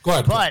right. Go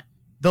ahead. But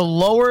the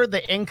lower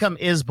the income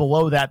is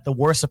below that, the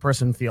worse a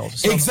person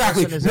feels. So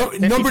Exactly.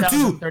 Number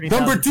two,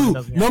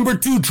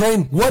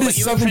 Train. What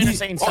is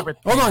 70?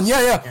 Hold on.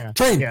 Yeah.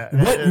 Train.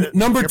 What?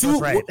 Number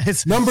two.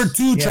 Number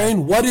two,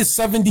 Train. What is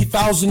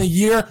 70,000 a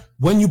year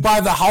when you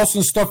buy the house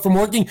and stuff from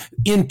working?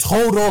 In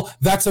total,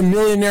 that's a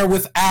millionaire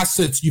with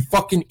assets. You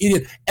fucking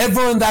idiot.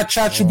 Everyone in that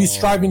chat should be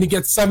striving to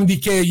get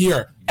 70K a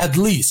year at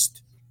least.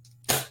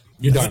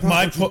 You're done.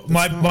 My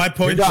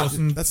point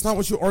wasn't. That's not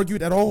what you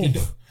argued at all.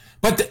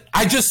 But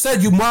I just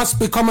said you must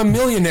become a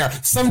millionaire.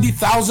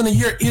 70,000 a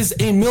year is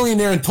a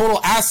millionaire in total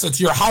assets.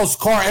 Your house,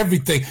 car,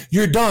 everything.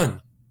 You're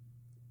done.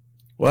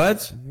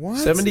 What?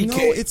 70K? No,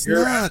 it's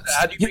not.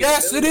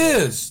 Yes, it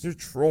is. You're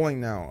trolling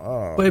now.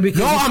 Oh.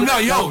 No, I'm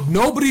not. Yo,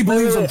 nobody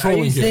believes I'm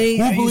trolling here.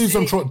 Who believes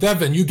I'm trolling?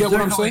 Devin, you get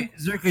what I'm saying?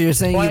 Zerka, you're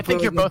saying Well, you I think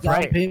put you're both down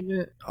right.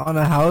 payment on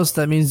a house.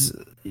 That means.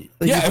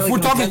 Yeah, if we're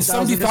talking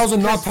 70,000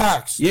 not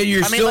taxed. Yeah,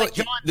 you're I mean, still like,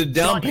 John, the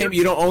down John, payment.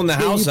 You don't own the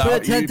house you out.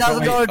 put a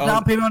 $10,000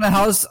 down payment on a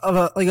house of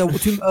a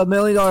 $2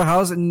 million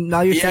house, and now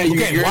you're saying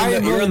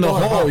you're in the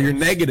hole. You're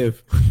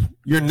negative.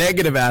 You're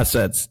negative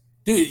assets.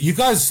 Dude, you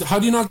guys, how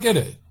do you not get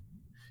it?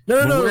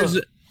 No.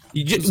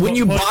 When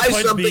you buy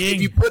something,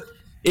 if you put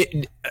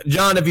it,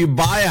 John, if you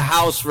buy a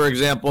house, for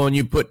example, and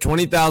you put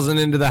 20,000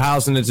 into the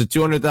house, and it's a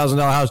 $200,000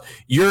 house,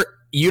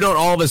 you don't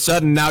all of a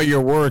sudden now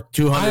you're worth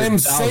 200,000. I am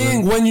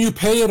saying when you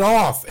pay it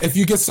off, if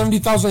you get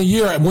 70,000 a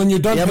year, and when you're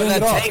done paying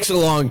it off, takes a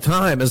long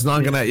time. It's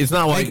not gonna. It's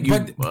not like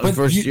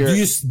first year. Do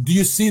you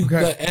see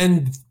the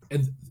end?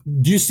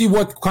 Do you see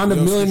what kind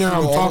of millionaire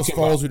I'm talking about?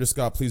 Calls you to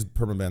Scott, please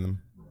permaban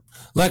them.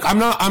 Like I'm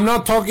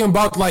not talking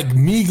about like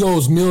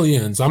Migos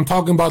millions. I'm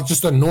talking about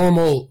just a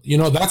normal.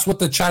 That's what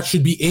the chat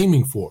should be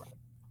aiming for.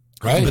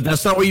 Right? But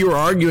that's not what you were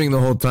arguing the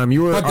whole time.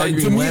 You were arguing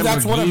to me,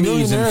 that's what a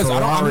millionaire is.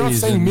 I'm not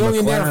saying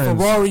millionaire,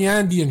 Ferrari,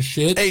 Andy, and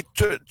shit. Hey,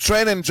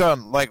 Train and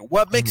John, like,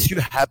 what makes you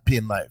happy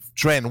in life?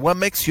 Train, what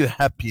makes you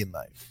happy in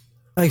life?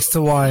 Thanks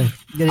to why.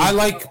 I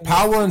like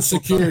power and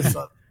security.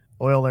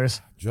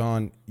 Oilers.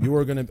 John, you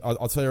are gonna.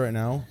 I'll tell you right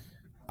now.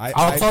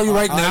 I'll tell you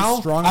right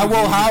now. I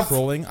will have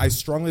trolling. I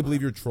strongly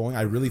believe you're trolling.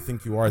 I really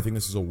think you are. I think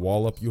this is a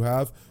wall up you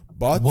have.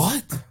 But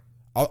what?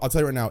 I'll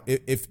tell you right now,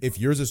 if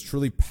yours is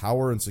truly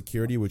power and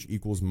security, which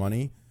equals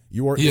money,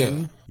 you are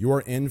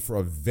in for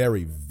a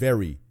very,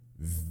 very,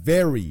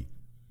 very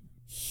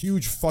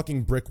huge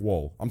fucking brick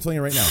wall. I'm telling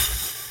you right now.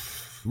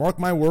 Mark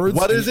my words.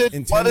 What is it?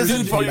 What is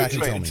it for you,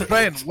 Train?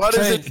 What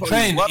is it for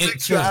you? What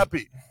makes you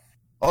happy?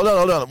 Hold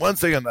on. 1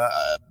 second.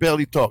 I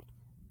barely talked.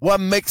 What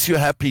makes you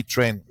happy,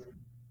 Train?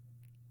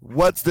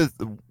 What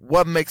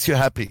makes you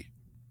happy?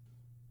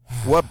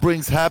 What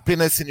brings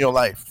happiness in your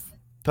life?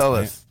 Tell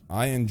us.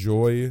 I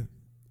enjoy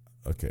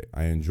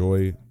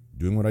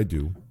doing what I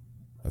do.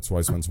 That's why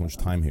I spend so much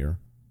time here.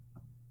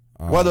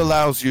 What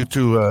allows you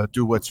to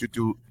do what you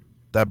do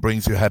that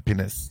brings you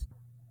happiness?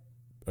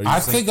 I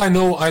think I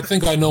know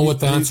what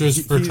the answer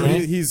is for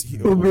Train.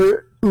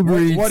 Uber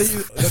what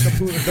Eats.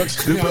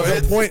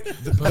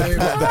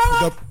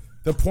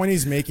 The point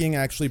he's making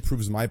actually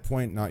proves my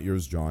point, not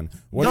yours, John.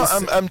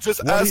 I'm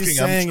just what asking. He's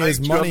saying is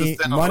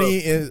money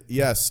is,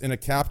 yes, in a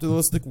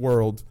capitalistic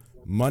world,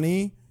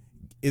 money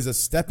is a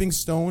stepping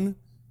stone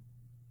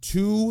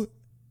to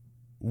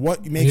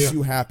what makes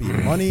you happy.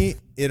 Money,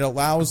 it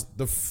allows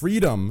the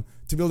freedom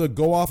to be able to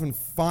go off and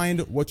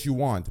find what you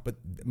want. But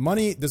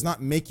money does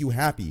not make you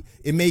happy.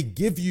 It may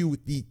give you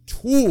the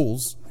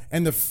tools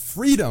and the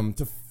freedom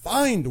to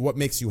find what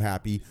makes you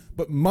happy,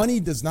 but money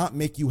does not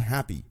make you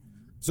happy.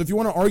 So if you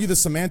want to argue the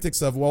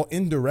semantics of, well,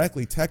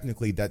 indirectly,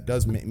 technically, that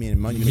does mean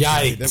money.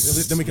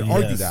 Yikes. Then we can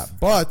argue that.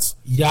 But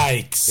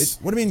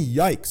yikes. What do you mean,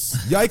 yikes?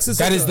 Yikes is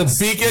that is the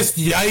biggest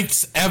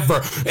yikes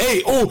ever.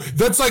 Hey,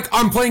 that's like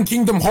I'm playing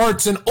Kingdom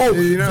Hearts and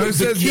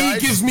the key yikes?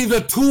 gives me the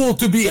tool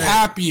to be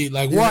happy.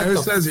 Like what? Who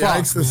the says fuck,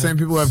 yikes? man? The same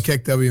people have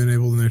Kick W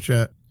enabled in their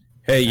chat.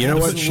 Hey, you know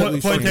what?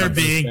 Point there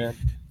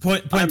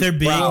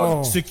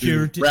being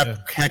security.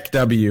 Rep Heck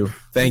W.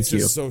 Thank you.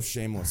 It's so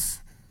shameless.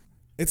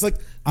 It's like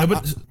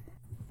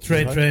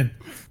Train.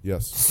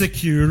 Yes.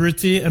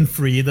 Security and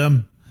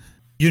freedom.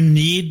 You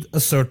need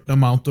a certain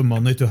amount of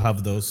money to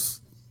have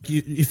those.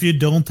 If you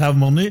don't have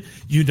money,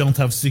 you don't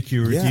have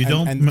security. Yeah, you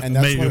don't not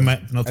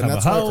have a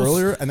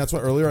house. And that's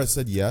why earlier I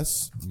said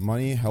yes.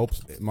 Money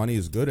helps. Money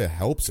is good. It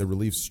helps. It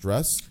relieves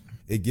stress.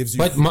 It gives you.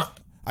 But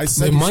I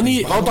said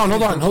money. Hold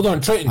on,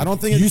 Train. I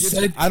don't think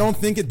I don't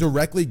think it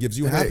directly gives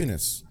you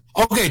happiness.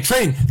 Okay,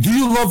 Train. Do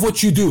you love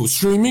what you do?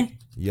 Streaming?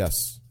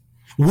 Yes.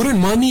 Wouldn't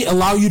money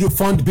allow you to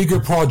fund bigger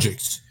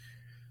projects?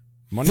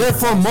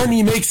 Therefore,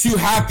 money makes you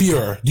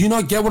happier. Do you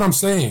not get what I'm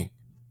saying?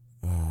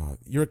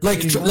 You're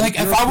like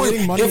if I were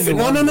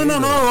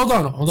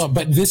hold on.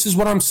 But this is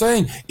what I'm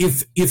saying.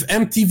 If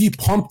MTV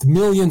pumped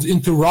millions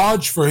into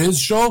Raj for his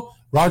show,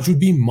 Raj would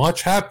be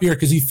much happier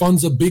because he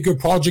funds a bigger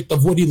project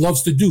of what he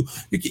loves to do.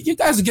 You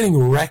guys are getting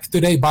wrecked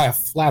today by a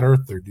flat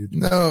earther, dude.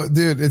 No,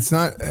 dude, it's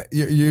not.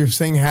 You're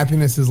saying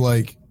happiness is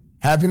like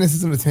happiness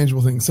isn't a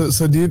tangible thing.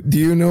 So do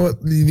you know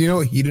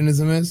what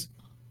hedonism is?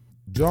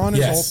 John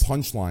is all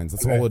punchlines.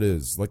 That's all it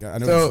is. Like I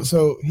know.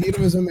 So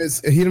hedonism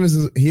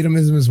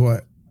is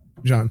what,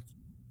 John?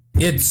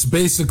 It's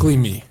basically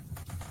me.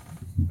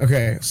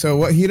 Okay, so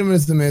what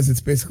hedonism is? It's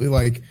basically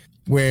like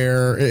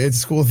where it's a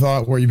school of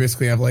thought where you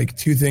basically have like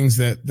two things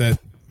that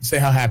say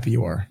how happy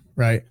you are,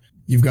 right?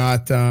 You've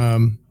got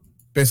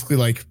basically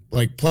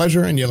like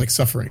pleasure and you have like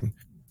suffering.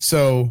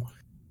 So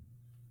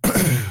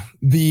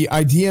the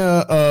idea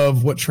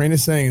of what Train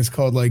is saying is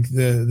called like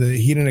the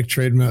hedonic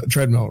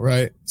treadmill,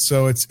 right?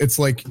 So it's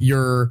like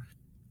you're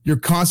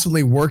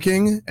constantly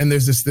working and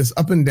there's this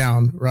up and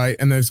down, right?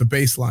 And there's a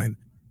baseline.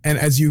 And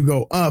as you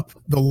go up,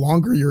 the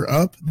longer you're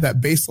up,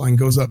 that baseline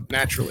goes up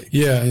naturally.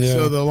 Yeah.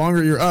 So the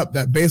longer you're up,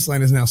 that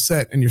baseline is now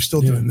set and you're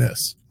still doing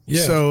this.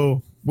 Yeah.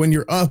 So when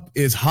you're up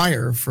is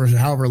higher for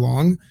however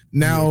long,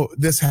 now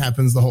this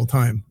happens the whole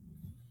time.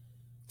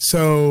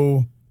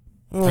 So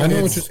I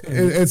know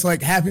it's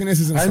like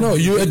happiness isn't. I know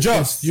you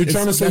adjust. You're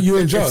trying to say you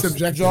adjust.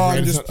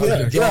 John, just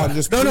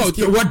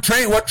what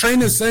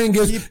Train is saying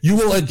is you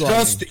will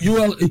adjust.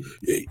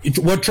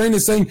 What Train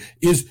is saying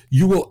is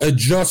you will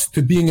adjust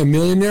to being a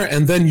millionaire,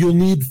 and then you'll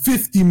need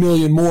 50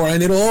 million more,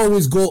 and it'll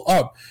always go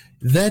up.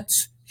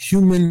 That's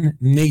human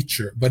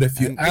nature. But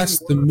if you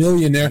ask the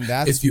millionaire,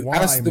 if you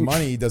ask them,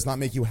 money does not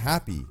make you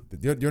happy.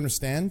 Do you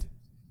understand?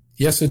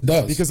 Yes, it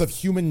does. Because of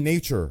human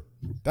nature.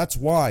 That's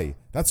why.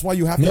 That's why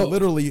you have to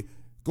literally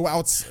go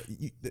out.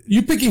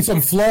 You're picking some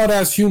flawed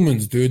ass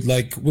humans, dude.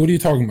 Like, what are you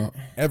talking about?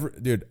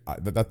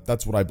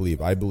 That's what I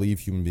believe. I believe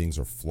human beings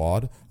are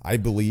flawed.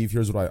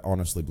 Here's what I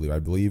honestly believe. I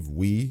believe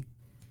we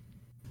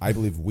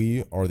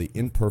are the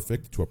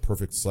imperfect to a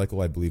perfect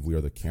cycle. I believe we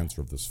are the cancer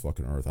of this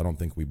fucking earth. I don't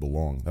think we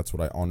belong. That's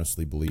what I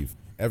honestly believe.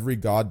 Every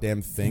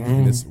goddamn thing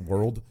in this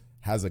world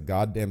has a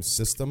goddamn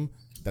system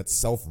that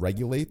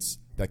self-regulates,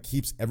 that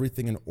keeps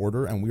everything in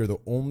order, and we are the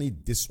only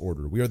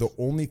disorder. We are the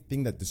only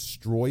thing that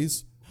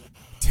destroys,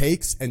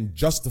 takes, and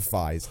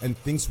justifies and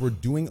thinks we're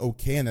doing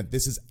okay and that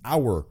this is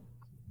our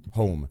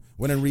home.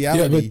 When in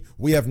reality,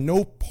 we have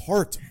no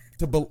part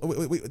to...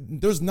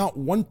 there's not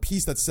one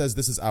piece that says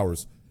this is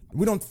ours.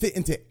 We don't fit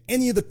into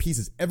any of the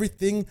pieces.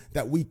 Everything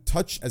that we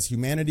touch as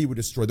humanity, we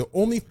destroy. The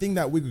only thing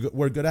that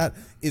we're good at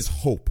is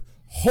hope.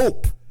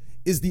 Hope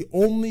is the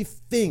only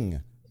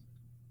thing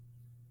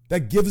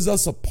that gives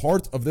us a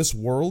part of this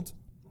world,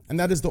 and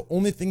that is the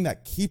only thing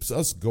that keeps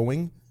us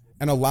going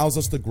and allows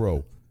us to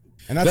grow.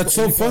 And that's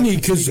so funny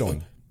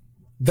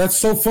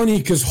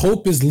because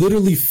hope is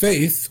literally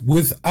faith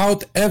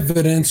without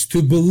evidence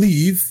to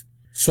believe.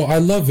 So I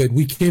love it.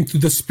 We came to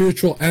the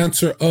spiritual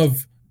answer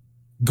of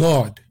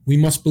God. We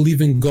must believe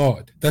in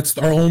God. That's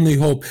our only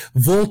hope.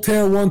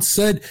 Voltaire once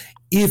said,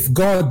 if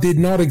God did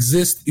not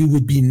exist, it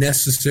would be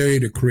necessary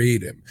to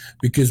create him,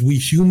 because we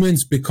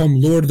humans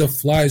become Lord of the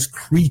Flies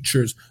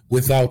creatures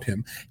without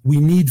him. We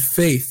need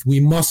faith.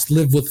 We must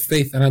live with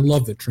faith. And I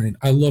love it, Train.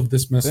 I love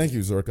this message. Thank you,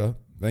 Zerka.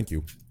 Thank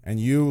you. And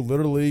you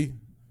literally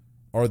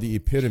are the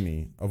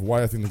epitome of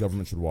why I think the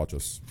government should watch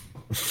us.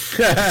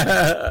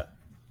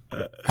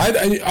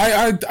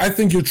 I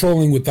think you're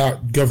trolling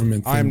without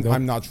government.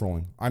 I'm not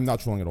trolling. I'm not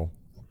trolling at all.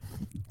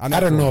 I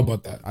don't know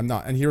about that. I'm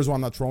not. And here's why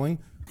I'm not trolling.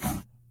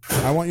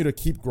 I want you to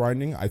keep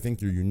grinding. I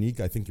think you're unique.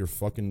 I think you're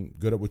fucking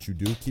good at what you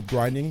do. Keep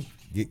grinding.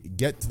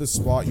 Get to the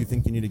spot you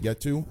think you need to get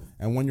to.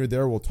 And when you're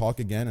there, we'll talk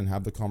again and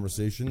have the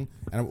conversation.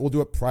 And we'll do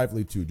it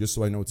privately too, just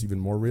so I know it's even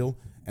more real.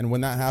 And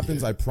when that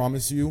happens, I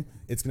promise you,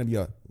 it's going to be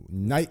a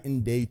night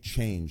and day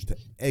change to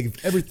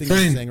everything you're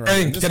saying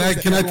right now.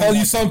 Can I tell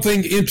you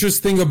something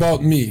interesting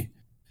about me?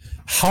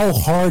 How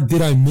hard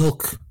did I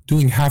milk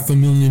doing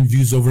 500,000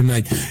 views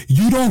overnight?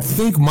 You don't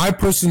think my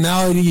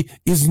personality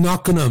is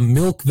not going to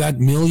milk that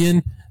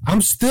million?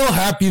 I'm still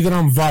happy that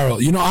I'm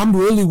viral. You know, I'm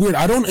really weird.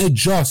 I don't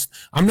adjust.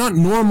 I'm not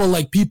normal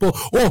like people.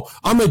 Oh,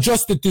 I'm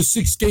adjusted to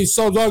 6K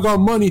subs. I got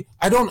money.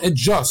 I don't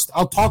adjust.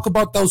 I'll talk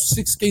about those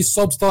 6K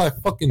subs till I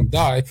fucking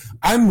die.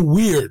 I'm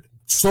weird.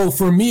 So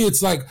for me,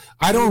 it's like,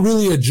 I don't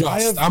really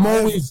adjust. I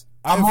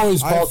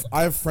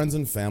have friends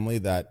and family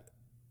that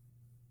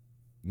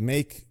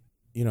make,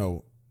 you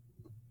know,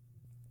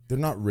 they're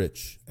not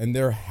rich and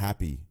they're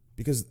happy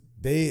because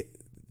they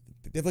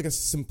have like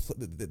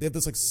they have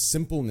this like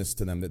simpleness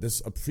to them, that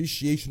this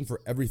appreciation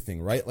for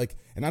everything, right? Like,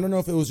 and I don't know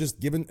if it was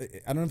just given,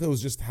 I don't know if it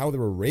was just how they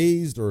were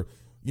raised or,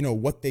 you know,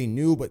 what they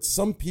knew, but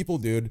some people,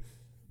 dude,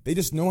 they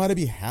just know how to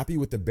be happy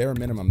with the bare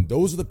minimum.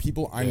 Those are the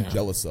people I'm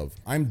jealous of.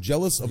 I'm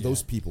jealous of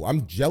those people.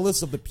 I'm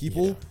jealous of the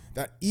people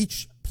that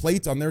each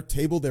plate on their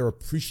table they're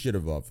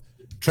appreciative of.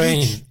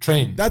 Train.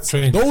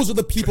 Those are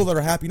the people that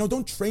are happy. No,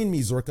 don't train me,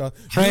 Zerka.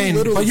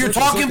 But you're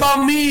talking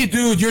about me,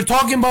 dude. You're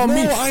talking about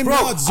me. No, I'm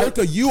not,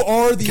 Zerka. You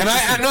are the. Can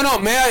I? No.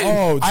 May I?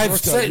 Oh,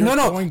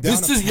 Zerka,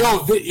 This is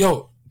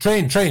yo.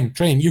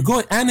 Train. You're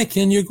going,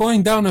 Anakin. You're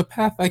going down a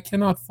path I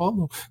cannot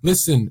follow.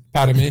 Listen,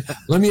 Padme.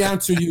 Let me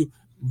answer you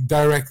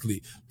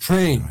directly.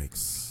 Train.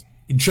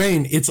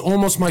 It's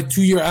almost my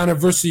 2-year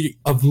anniversary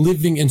of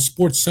living in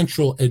Sports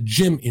Central, a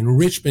gym in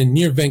Richmond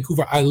near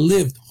Vancouver. I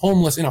lived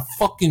homeless in a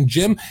fucking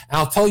gym. And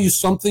I'll tell you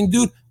something,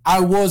 dude.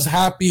 I was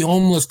happy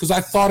homeless because I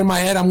thought in my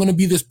head I'm going to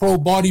be this pro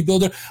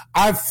bodybuilder.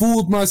 I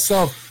fooled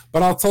myself.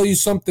 But I'll tell you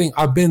something.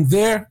 I've been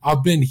there.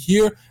 I've been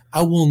here.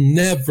 I will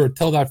never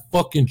tell that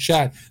fucking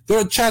chat.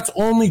 Their chat's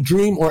only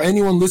dream, or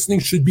anyone listening,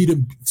 should be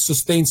to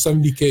sustain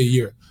 70K a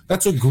year.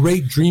 That's a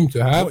great dream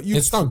to have.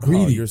 It's not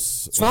greedy.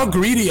 It's not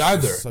greedy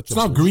either. It's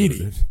not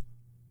greedy.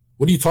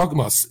 What are you talking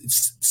about?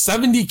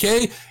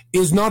 70K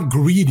is not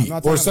greedy,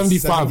 or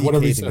 75,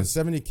 whatever you said.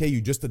 70K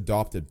you just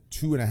adopted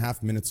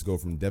 2.5 minutes ago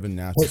from Devin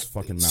Nash's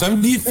fucking mouth.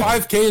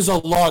 75K is a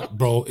lot,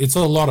 bro. It's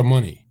a lot of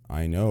money.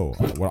 I know.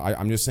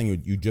 I'm just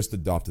saying you just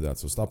adopted that,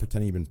 so stop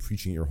pretending you've been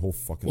preaching your whole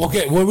fucking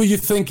Okay, life. what were you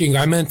thinking?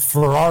 I meant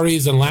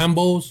Ferraris and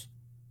Lambos?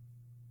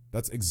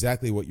 That's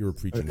exactly what you were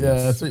preaching.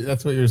 Yeah,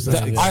 that's what you're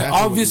saying.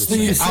 Exactly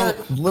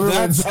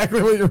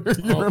Exactly what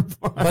you're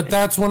But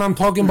that's when I'm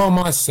talking about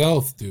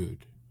myself,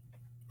 dude.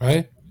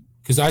 Right?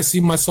 Because I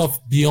see myself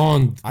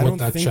beyond I don't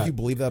that think chat. you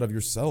believe that of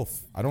yourself.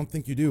 I don't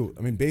think you do.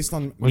 I mean, based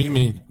on what do you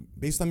mean?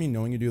 Based on me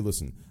knowing you do,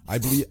 listen.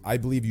 I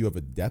believe you have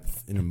a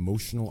depth and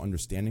emotional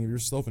understanding of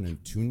yourself and in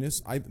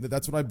tuneness.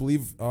 That's what I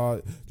believe.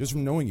 Just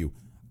from knowing you,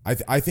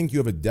 I think you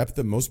have a depth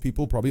that most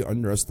people probably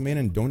underestimate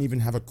and don't even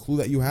have a clue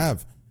that you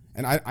have.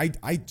 And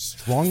I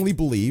strongly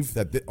believe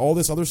that all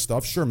this other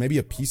stuff, sure, maybe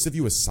a piece of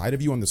you, a side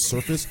of you on the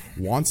surface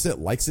wants it,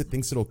 likes it,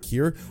 thinks it'll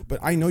cure. But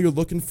I know you're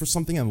looking for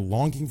something and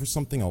longing for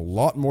something a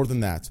lot more than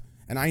that.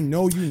 And I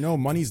know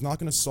money's not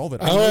going to solve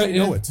it. I know you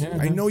know it. Yeah.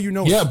 I know you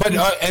know yeah, it.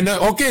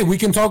 but okay, we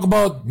can talk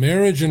about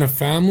marriage and a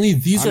family.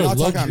 These I'm are not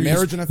talking luxuries. about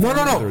marriage and a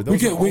family. No.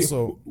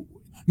 Those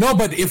No,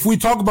 but if we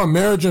talk about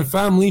marriage and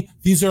family,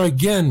 these are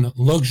again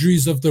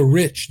luxuries of the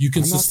rich. You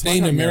can I'm not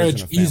sustain talking a about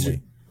marriage and a family.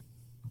 easier.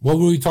 What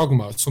were we talking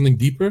about? Something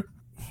deeper?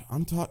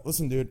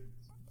 Listen, dude.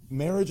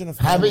 Marriage and a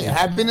family.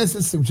 Happiness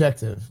is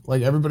subjective.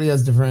 Like everybody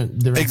has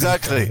different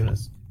Exactly.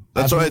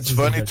 That's why it's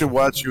funny to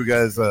watch you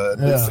guys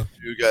listen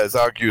to you guys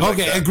argue.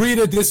 Okay, agree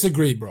to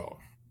disagree, bro.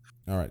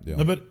 All right, deal.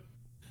 No, but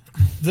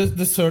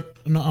the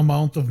certain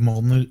amount of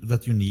money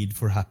that you need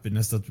for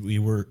happiness that we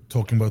were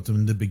talking about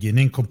in the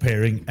beginning,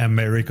 comparing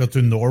America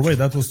to Norway,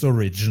 that was the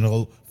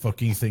original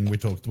fucking thing we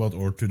talked about,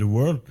 or to the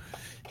world.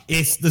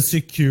 It's the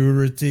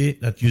security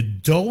that you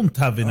don't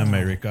have in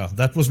America.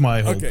 That was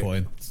my whole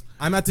point.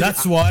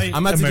 That's why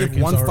I'm about to give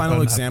Americans one are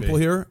final unhappy. example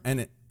here,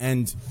 and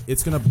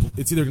it's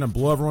either gonna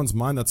blow everyone's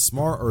mind that's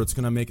smart, or it's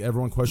gonna make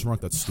everyone question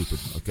mark that's stupid.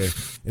 Okay,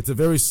 it's a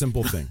very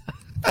simple thing.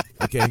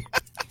 Okay,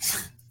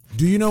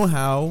 do you know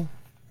how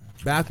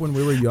back when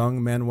we were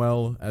young,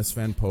 Manuel,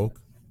 Svan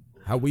Poke,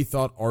 how we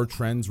thought our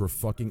trends were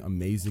fucking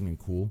amazing and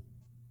cool?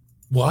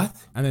 What?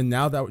 And then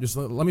now that just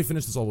let me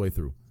finish this all the way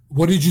through.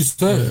 What did you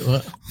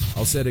say?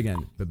 I'll say it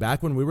again. But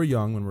back when we were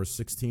young, when we were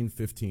 16,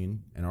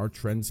 15, and our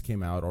trends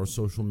came out, our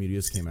social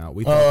medias came out,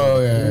 we thought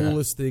we were the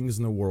coolest things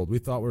in the world. We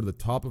thought we were the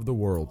top of the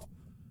world.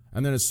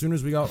 And then as soon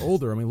as we got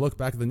older, I mean, look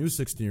back at the new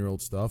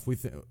 16-year-old stuff,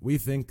 we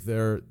think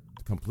they're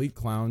complete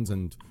clowns,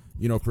 and,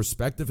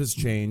 perspective has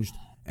changed,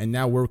 and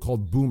now we're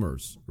called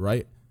boomers,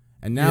 right?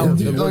 And now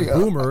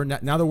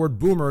the word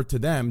boomer to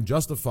them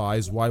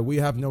justifies why we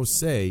have no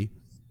say.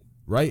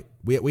 Right?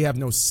 We have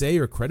no say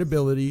or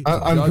credibility.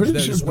 I'm pretty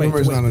sure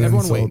boomer is not an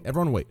insult.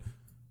 Everyone wait.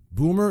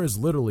 Boomer is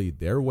literally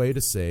their way to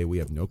say we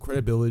have no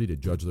credibility to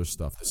judge their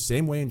stuff. The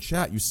same way in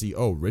chat you see,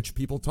 rich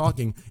people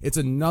talking. It's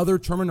another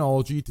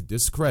terminology to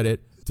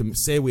discredit, to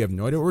say we have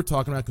no idea what we're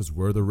talking about because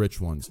we're the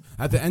rich ones.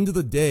 At the end of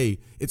the day,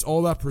 it's all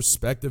about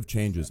perspective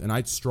changes. And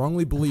I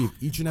strongly believe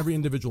each and every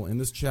individual in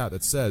this chat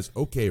that says,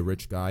 okay,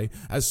 rich guy,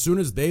 as soon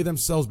as they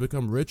themselves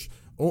become rich,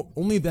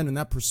 only then in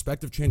that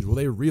perspective change will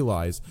they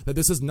realize that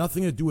this has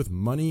nothing to do with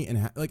money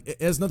and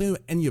it has nothing to do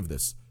with any of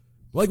this.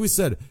 Like we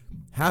said,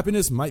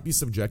 happiness might be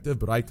subjective,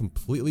 but I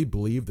completely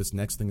believe this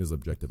next thing is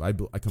objective. I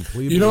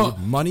completely believe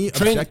money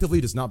objectively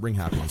does not bring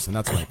happiness, and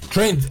that's my opinion.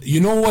 Train, you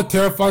know what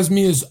terrifies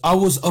me is I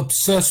was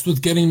obsessed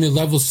with getting the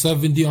level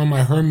 70 on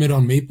my Hermit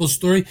on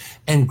MapleStory,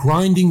 and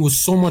grinding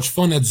was so much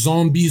fun at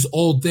zombies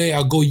all day.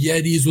 I go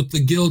Yetis with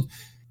the guild,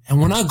 and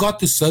when I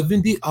got to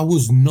 70, I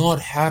was not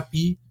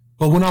happy.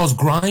 But when I was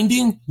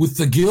grinding with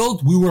the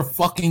guild, we were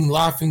fucking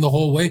laughing the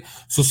whole way.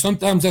 So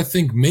sometimes I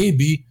think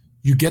maybe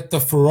you get the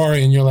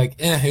Ferrari and you're like,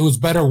 it was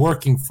better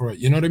working for it.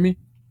 You know what I mean?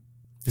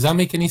 Does that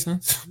make any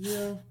sense?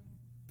 Yeah,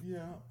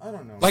 I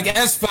don't know. Like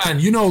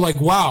S-Fan,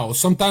 wow,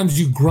 sometimes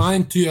you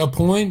grind to a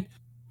point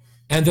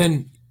and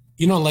then,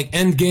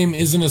 end game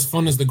isn't as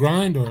fun as the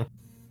grind, or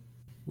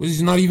was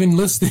he not even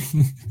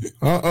listening?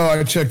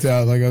 I checked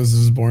out. This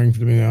is boring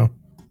for me now.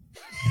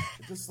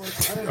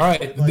 All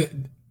right.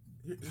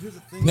 Here's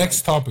the thing,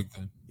 next topic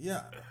then.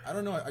 Yeah, I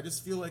don't know. I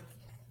just feel like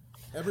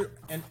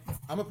and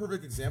I'm a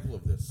perfect example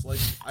of this. Like,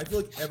 I feel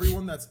like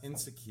everyone that's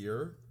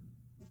insecure,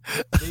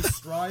 they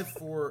strive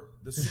for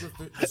the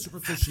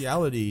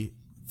superficiality,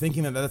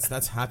 thinking that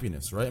that's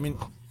happiness, right? I mean,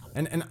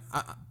 and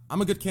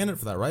I'm a good candidate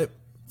for that, right?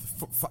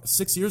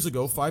 6 years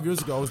ago, 5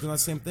 years ago, I was doing that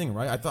same thing,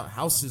 right? I thought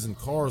houses and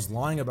cars,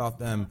 lying about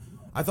them,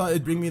 I thought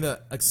it'd bring me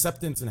the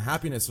acceptance and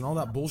happiness and all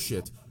that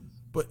bullshit.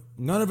 But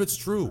none of it's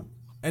true.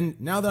 And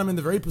now that I'm in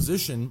the very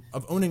position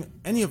of owning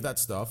any of that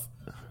stuff,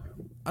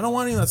 I don't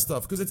want any of that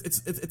stuff because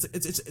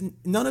it's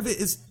none of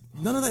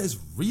that is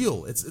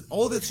real.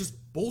 All of it's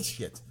just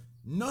bullshit.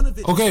 None of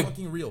it is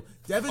fucking real.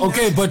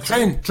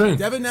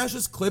 Devin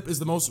Nash's clip is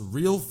the most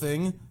real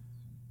thing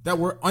that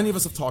any of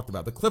us have talked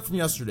about. The clip from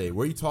yesterday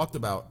where he talked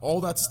about all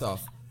that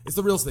stuff is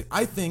the realest thing.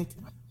 I think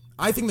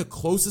the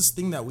closest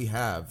thing that we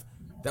have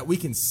that we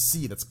can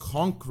see that's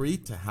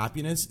concrete to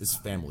happiness is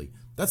family.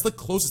 That's the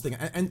closest thing.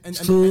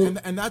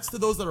 And that's to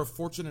those that are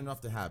fortunate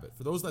enough to have it.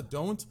 For those that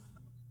don't,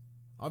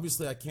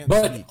 obviously I can't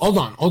speak. Hold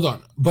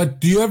on. But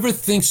do you ever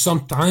think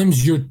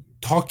sometimes you're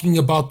talking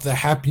about the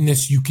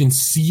happiness you can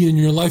see in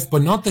your life,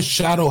 but not the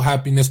shadow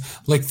happiness?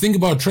 Like, think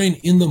about Train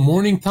in the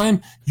morning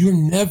time. You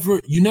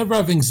never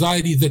have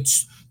anxiety that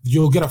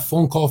you'll get a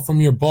phone call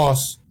from your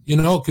boss,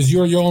 because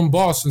you're your own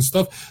boss and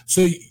stuff.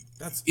 So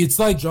it's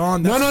like,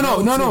 John.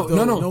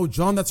 No,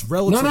 John, that's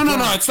relative.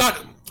 No, it's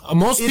not.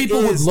 Most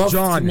people would love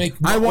to make.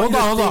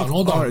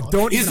 Hold on.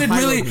 Don't. Is it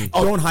really?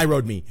 Don't high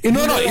road me.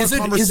 No. Is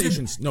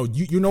it? No,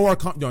 you know our.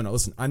 No.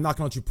 Listen, I'm not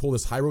gonna let you pull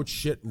this high road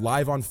shit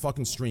live on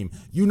fucking stream.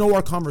 You know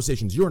our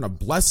conversations. You're in a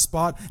blessed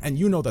spot, and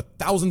you know the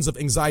thousands of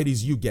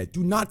anxieties you get.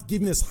 Do not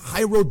give me this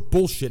high road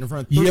bullshit in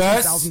front of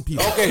 30,000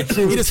 people. Okay,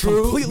 true. It is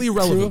completely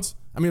relevant.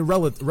 I mean,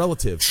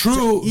 relative.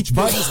 True. To each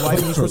person's life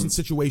and each person's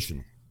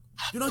situation.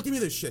 Do not give me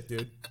this shit,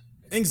 dude.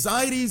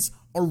 Anxieties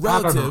are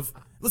relative.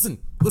 Listen,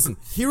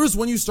 here is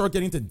when you start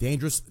getting into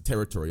dangerous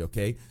territory,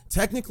 okay?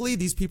 Technically,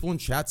 these people in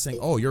chat saying,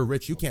 oh, you're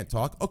rich, you can't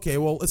talk. Okay,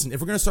 well, listen, if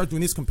we're going to start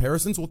doing these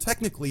comparisons, well,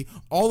 technically,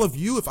 all of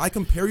you, if I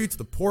compare you to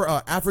the poor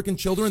African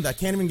children that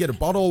can't even get a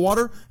bottle of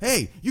water,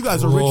 hey, you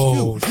guys are rich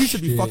too. You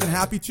should be fucking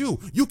happy too.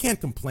 You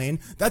can't complain.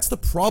 That's the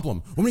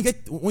problem. When we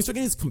start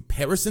getting these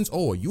comparisons,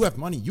 oh, you have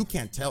money, you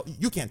can't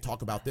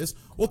talk about this.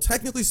 Well,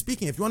 technically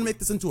speaking, if you want to make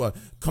this into a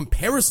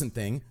comparison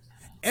thing,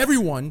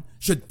 everyone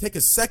should take a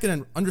second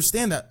and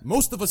understand that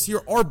most of us here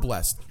are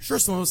blessed. Sure,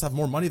 some of us have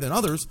more money than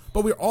others,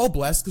 but we're all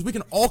blessed because we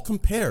can all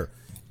compare.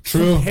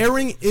 True.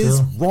 Comparing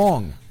is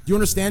wrong. Do you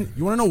understand?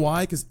 You want to know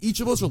why? Because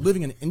each of us are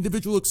living an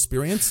individual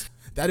experience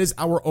that is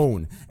our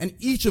own. And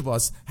each of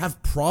us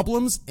have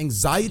problems,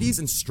 anxieties,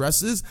 and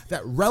stresses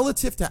that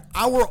relative to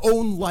our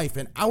own life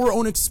and our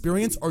own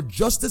experience are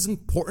just as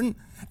important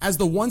as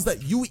the ones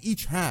that you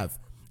each have.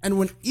 And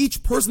when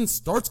each person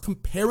starts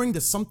comparing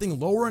to something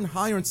lower and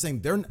higher and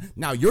saying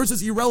now yours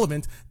is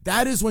irrelevant,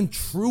 that is when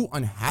true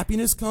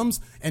unhappiness comes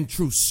and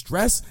true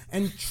stress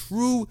and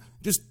true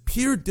just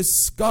pure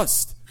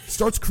disgust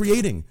starts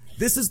creating.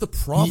 This is the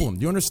problem.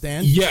 Do you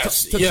understand?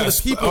 Yes. To the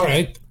people, all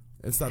right.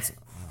 It's not.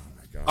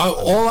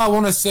 All I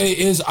want to say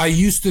is I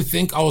used to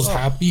think I was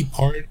happy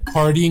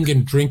partying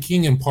and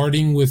drinking and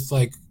partying with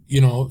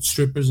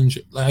strippers and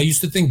shit. Like, I used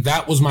to think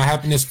that was my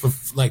happiness for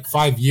like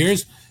 5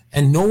 years.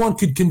 And no one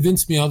could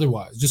convince me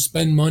otherwise. Just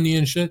spend money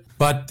and shit.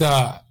 But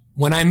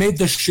when I made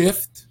the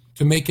shift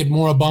to make it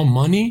more about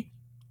money,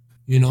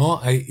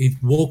 it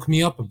woke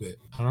me up a bit.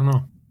 I don't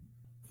know.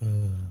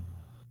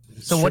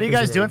 So what are you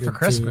guys doing for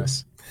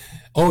Christmas?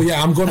 Oh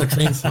yeah, I'm going to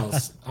Train's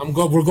house.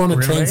 We're going to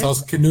Train's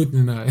house, Knut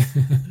and I.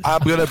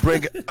 I'm gonna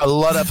bring a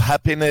lot of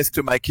happiness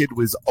to my kid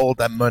with all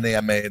that money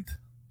I made.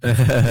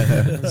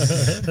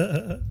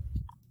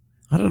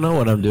 I don't know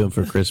what I'm doing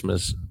for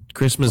Christmas.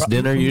 Christmas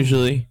dinner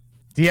usually.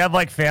 Do you have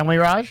like family,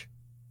 Raj?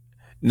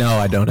 No,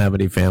 I don't have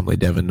any family,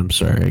 Devin. I'm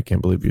sorry. I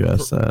can't believe you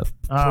asked that.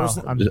 Oh,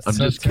 I'm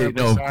just kidding.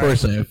 No, of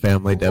course I have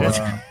family, Devin.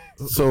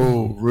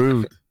 So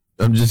rude.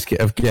 I'm just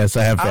kidding. Yes,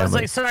 I have family. I was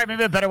like, sorry,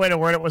 maybe a better way to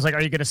word it was like,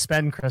 are you going to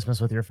spend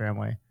Christmas with your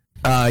family?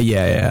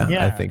 Yeah.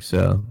 I think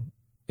so.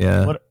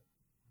 Yeah.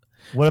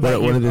 What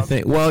about what are the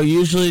things? Well,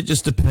 usually it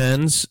just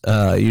depends.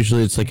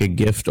 Usually it's like a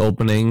gift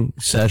opening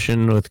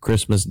session with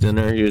Christmas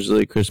dinner.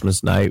 Usually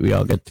Christmas night, we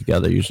all get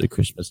together. Usually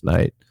Christmas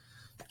night.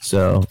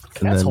 So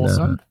that's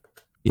wholesome.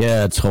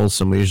 Yeah, it's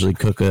wholesome. We usually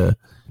cook a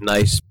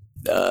nice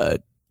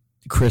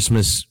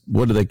Christmas.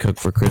 What do they cook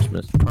for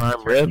Christmas?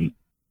 Prime rib.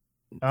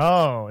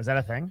 Oh, is that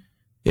a thing?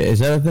 Yeah, is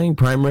that a thing?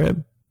 Prime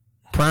rib,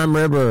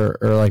 or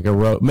like a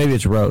roast. Maybe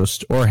it's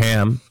roast or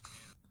ham.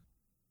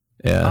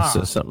 Yeah,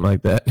 so something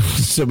like that.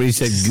 Somebody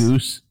said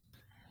goose.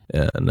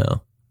 Yeah,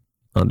 no,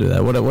 don't do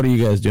that. What are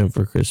you guys doing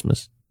for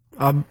Christmas?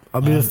 I'll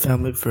be with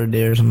family for a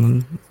day or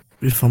something.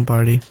 Be a fun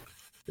party.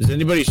 Is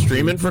anybody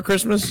streaming for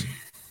Christmas?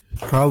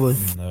 Probably.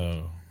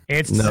 No.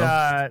 It's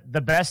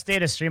the best day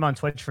to stream on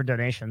Twitch for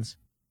donations.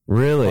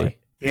 Really?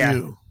 Yeah.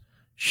 Ew.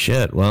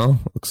 Shit. Well,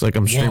 looks like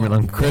I'm streaming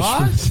on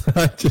Christmas.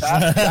 That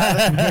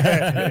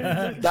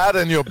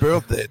and your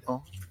birthday.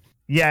 No?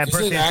 Yeah, Is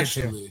birthday it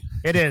actually?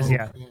 It is.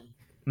 Yeah.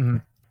 Mm-hmm.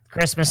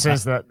 Christmas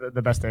is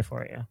the best day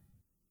for it. Yeah.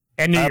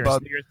 And New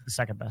Year's. New Year's is the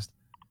second best.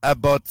 I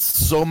bought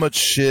so much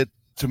shit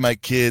to my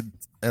kid,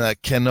 and I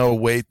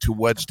cannot wait to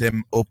watch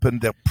them open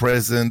their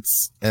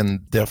presents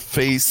and their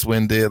face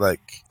when they're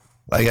like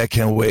I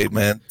can't wait,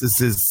 man. This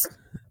is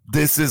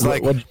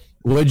like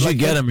Where'd you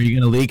get them? Are you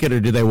going to leak it, or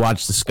do they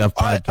watch the Scuff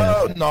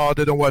podcast? No,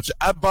 they don't watch it.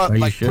 I bought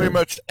pretty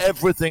much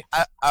everything.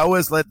 I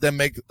always let them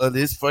make a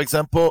list. For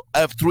example, I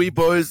have 3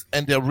 boys,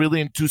 and they're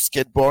really into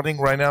skateboarding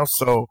right now.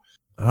 So,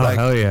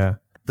 hell yeah!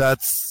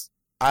 That's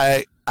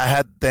I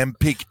had them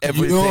pick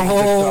everything.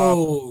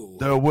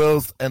 The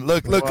wheels, and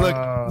look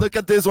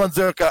at this one,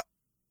 Zerka.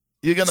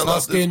 You're gonna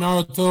love this.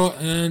 Naruto,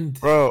 and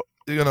bro,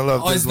 you're gonna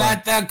love. Is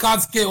that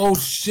Katsuki? Oh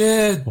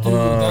shit, dude,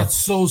 that's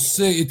so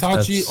sick.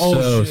 Itachi,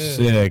 so shit,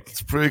 sick.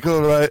 It's pretty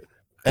cool, right?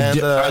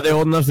 And are they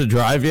old enough to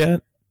drive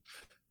yet?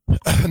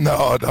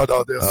 No,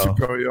 they're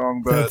super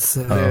young, but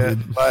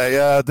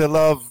they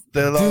love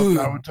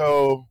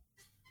Naruto,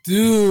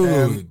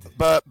 dude.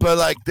 But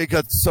like they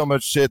got so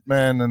much shit,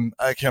 man, and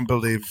I can't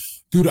believe.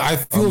 Dude, I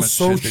feel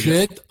so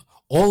shit.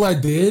 All I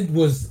did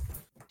was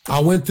I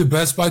went to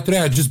Best Buy today.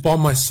 I just bought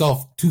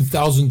myself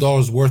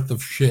 $2,000 worth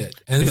of shit,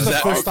 and this is the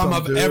first time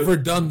I've ever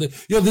done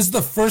this. This is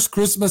the first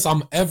Christmas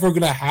I'm ever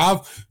gonna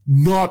have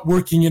not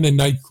working in a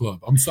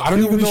nightclub. I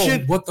don't even know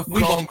what the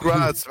fuck.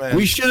 Congrats, man.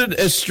 We should have,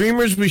 as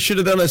streamers, we should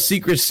have done a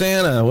Secret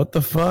Santa. What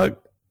the fuck?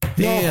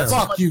 Damn. No,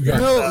 fuck you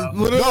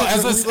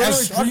guys.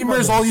 As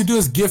streamers, all you do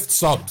is gift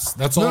subs.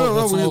 That's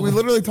all. We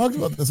literally talked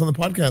about this on the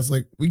podcast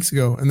like weeks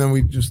ago, and then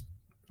we just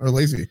are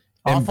lazy.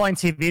 Offline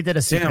TV did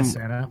a Secret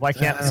Santa. Why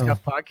can't the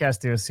Scuff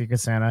Podcast do a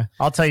Secret Santa?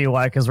 I'll tell you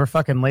why, because we're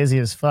fucking lazy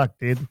as fuck,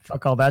 dude.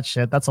 Fuck all that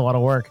shit. That's a lot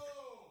of work.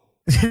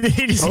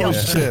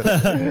 Shit.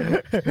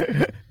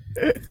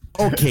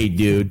 Okay,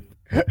 dude.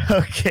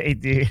 Okay,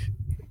 dude.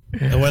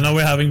 And when are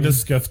we having the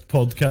Scuffed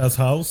Podcast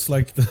house?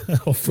 Like the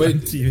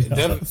offline TV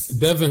house?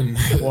 Devin.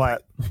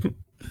 What?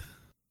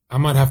 I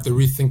might have to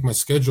rethink my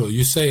schedule.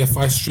 You say if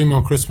I stream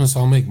on Christmas,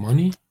 I'll make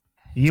money?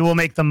 You will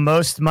make the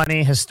most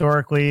money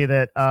historically.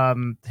 That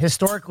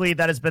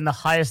has been the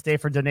highest day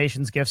for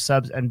donations, gift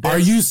subs, and bits. Are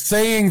you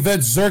saying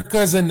that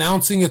Zerka is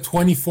announcing a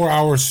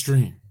 24-hour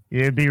stream?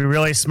 You'd be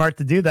really smart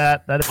to do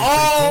that. That is cool.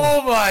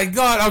 My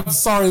god! I'm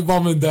sorry,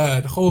 mom and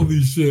dad. Holy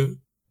shit.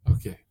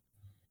 Okay,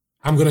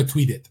 I'm gonna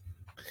tweet it.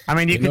 I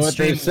mean, you can know what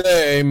they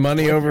say: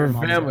 money over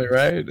family,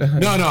 right?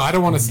 No, I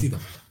don't want to see them.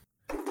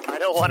 I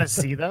don't want to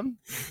see them.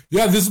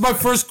 Yeah, this is my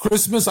first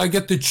Christmas. I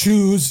get to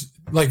choose.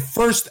 Like,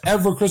 first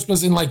ever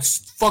Christmas in like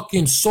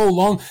fucking so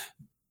long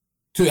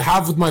to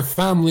have with my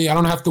family. I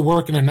don't have to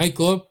work in a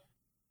nightclub.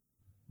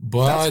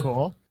 But that's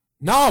cool.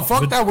 No,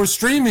 fuck that. We're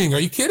streaming. Are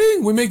you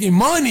kidding? We're making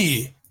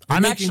money.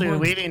 I'm actually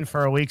leaving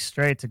for a week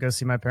straight to go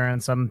see my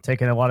parents. I'm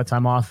taking a lot of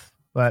time off.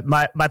 But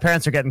my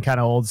parents are getting kind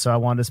of old, so I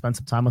wanted to spend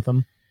some time with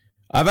them.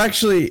 I've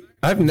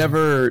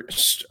never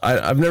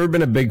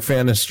been a big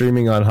fan of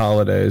streaming on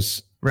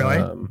holidays.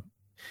 Really?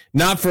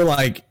 Not for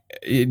like.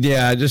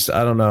 Yeah, I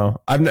don't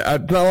know. I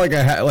not like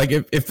I had like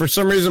if for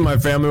some reason my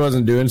family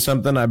wasn't doing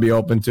something, I'd be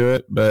open to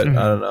it. But I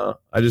don't know.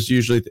 I just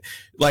usually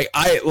like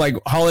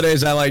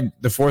holidays. I like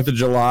the 4th of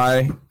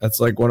July.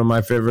 That's like one of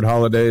my favorite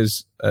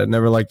holidays. I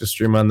never like to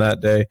stream on that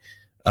day.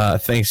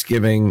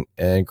 Thanksgiving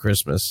and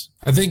Christmas.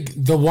 I think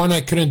the one I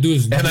couldn't do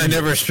is. And I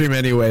never stream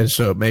anyway,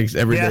 so it makes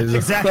every day.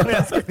 Exactly.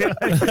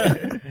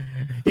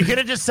 You could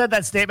have just said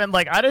that statement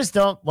like, I just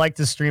don't like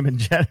to stream in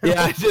general.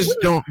 Yeah, I just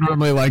don't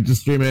normally like to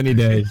stream any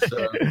day.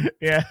 So.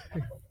 Yeah.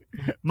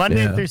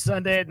 Monday through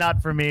Sunday,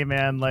 not for me,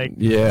 man. Like,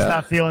 just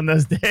not feeling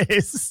those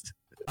days.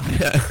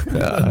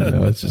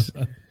 No, it's just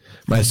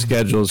my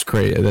schedule is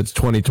crazy. That's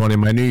 2020.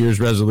 My New Year's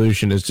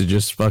resolution is to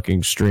just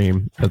fucking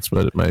stream. That's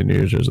what my New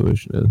Year's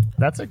resolution is.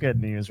 That's a good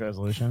New Year's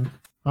resolution.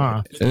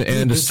 Huh.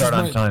 And to start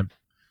on time.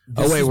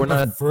 Oh, wait, we're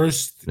not.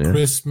 First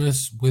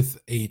Christmas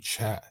with a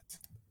chat.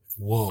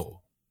 Whoa.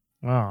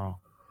 Oh,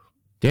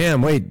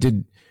 damn! Wait,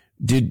 did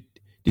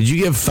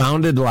you get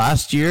founded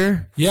last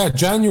year? Yeah,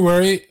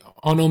 January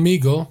on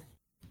Omegle.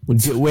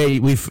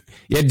 Wait,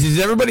 Does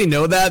everybody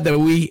know that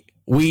we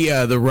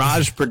the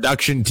Raj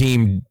production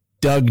team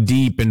dug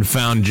deep and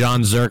found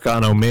John Zerka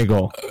on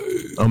Omegle.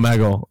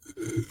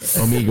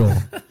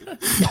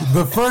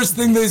 The first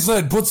thing they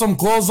said, put some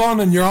clothes on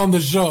and you're on the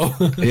show.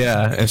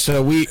 Yeah, and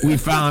so we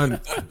found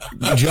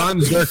John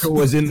Zerka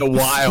was in the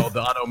wild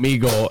on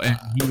Omegle, and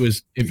he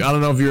was. I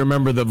don't know if you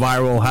remember the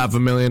viral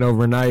 500,000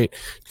 overnight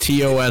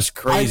TOS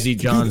crazy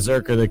John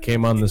Zerka that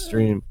came on the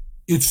stream.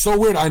 It's so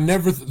weird.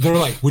 They're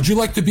like, would you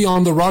like to be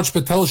on the Raj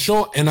Patel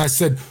show? And I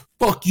said,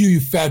 fuck you, you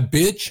fat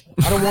bitch.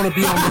 I don't want to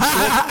be on the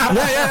show.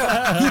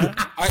 Yeah. Dude,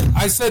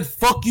 I said,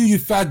 fuck you, you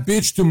fat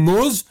bitch to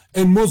Muz.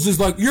 And Muz is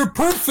like, you're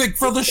perfect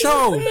for the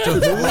show.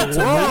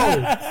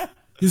 Whoa.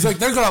 He's like,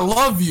 they're going to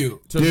love you.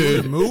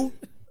 Dude.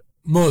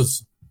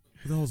 Muz.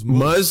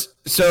 Muz?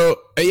 So,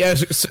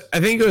 so I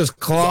think it was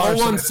Claw.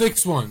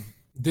 0161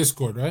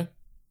 Discord, right?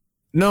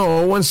 No,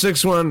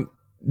 0161.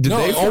 Did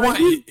they find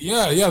you?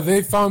 Yeah,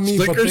 they found me.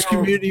 Slickers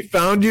community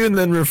found you and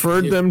then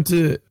referred them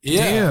to.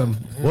 Yeah. Damn,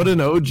 what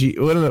an OG!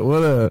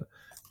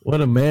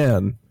 What a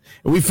man!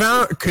 We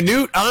found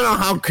Canute. I don't know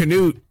how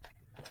Canute.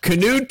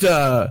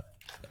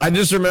 I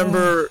just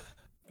remember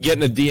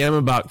getting a DM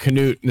about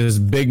Canute and this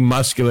big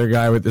muscular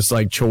guy with this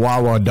like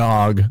Chihuahua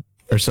dog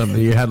or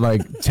something. You had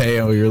like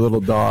Teo, your little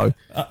dog.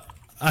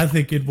 I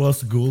think it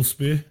was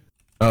Goolsby.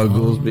 Oh,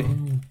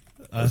 Goolsby.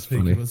 I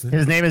think it was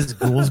His name is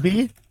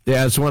Goolsby.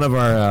 Yeah, it's one of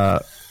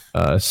our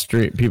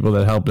street people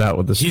that helped out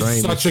with the stream.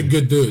 He's such a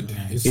good dude.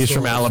 He's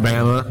from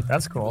Alabama.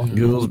 That's cool.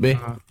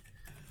 Goolsby.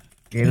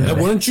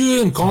 Weren't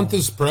you in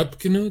contest prep,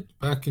 Knut,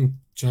 back in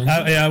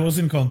January? Yeah, I was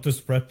in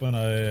contest prep when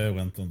I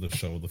went on the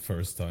show the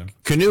first time.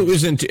 Knut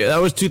was that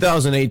was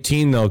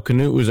 2018 though.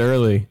 Knut was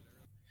early.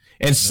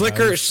 And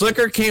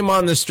Slicker came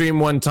on the stream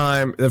one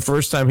time. The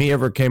first time he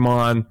ever came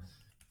on,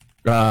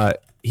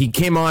 he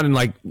came on and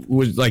like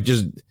was like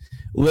just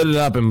lit it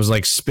up and was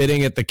like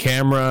spitting at the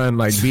camera and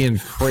like being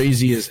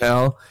crazy as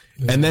hell.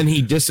 And then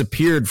he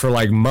disappeared for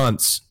like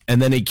months,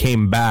 and then he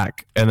came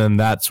back, and then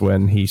that's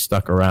when he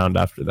stuck around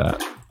after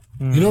that.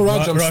 You know,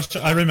 Raj,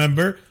 I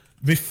remember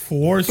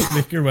before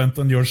Slicker went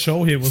on your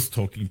show, he was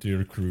talking to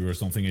your crew or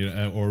something,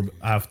 or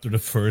after the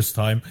first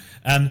time,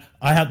 and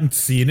I hadn't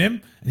seen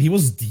him, and he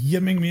was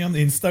DMing me on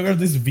Instagram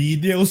these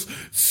videos,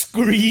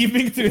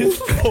 screaming to his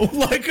phone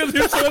like, who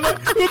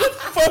the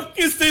fuck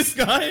is this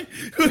guy?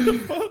 Who the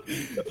fuck?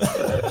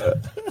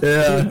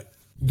 Yeah.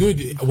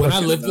 Dude, when I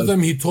lived with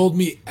him, he told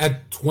me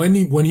at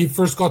 20, when he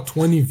first got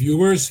 20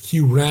 viewers, he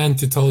ran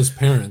to tell his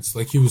parents.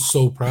 Like, he was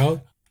so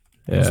proud.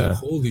 I was like,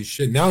 holy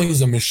shit. Now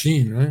he's a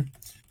machine, right?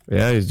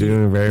 Yeah, he's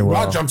doing very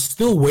well. Raj, I'm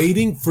still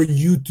waiting for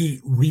you to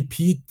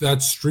repeat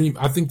that stream.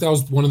 I think that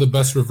was one of the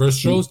best reverse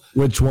shows.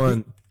 Which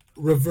one?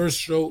 Reverse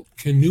show,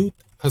 Knut,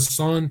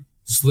 Hassan,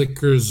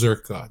 Slicker,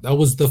 Zerka. That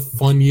was the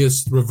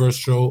funniest reverse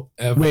show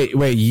ever.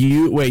 Wait,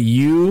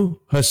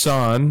 you,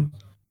 Hassan,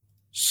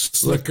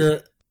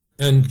 Slicker,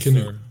 and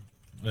Knut.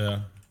 Yeah.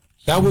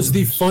 That was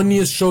the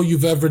funniest show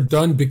you've ever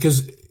done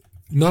because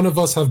none of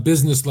us have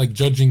business like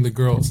judging the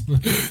girls.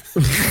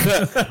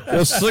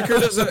 Well, Slicker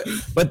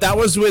doesn't, but that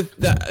was with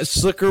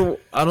Slicker.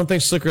 I don't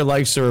think Slicker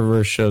likes the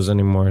reverse shows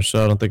anymore,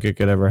 so I don't think it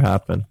could ever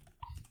happen.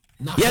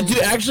 No. Yeah, dude,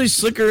 actually,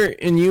 Slicker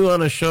and you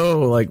on a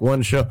show, like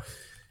one show.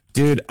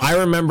 Dude, I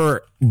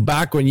remember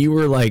back when you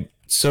were like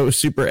so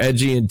super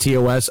edgy in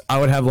TOS, I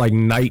would have like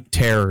night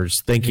terrors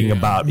thinking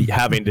about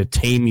having to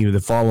tame you the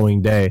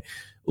following day.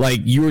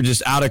 Like, you were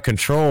just out of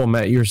control,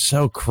 man. You're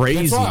so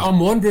crazy. That's why I'm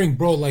wondering,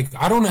 bro, like,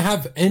 I don't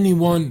have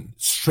anyone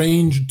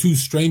too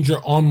stranger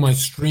on my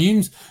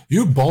streams.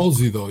 You're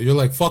ballsy, though. You're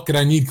like, fuck it,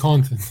 I need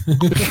content. no,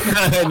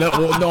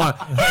 I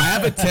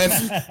have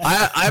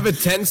a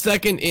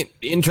 10-second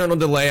internal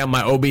delay on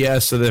my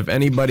OBS so that if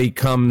anybody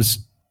comes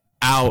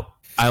out,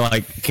 I,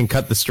 like, can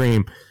cut the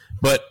stream.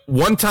 But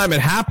one time it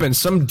happened,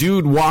 some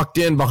dude walked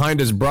in behind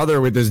his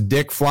brother with his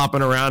dick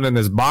flopping around in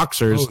his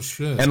boxers. Oh,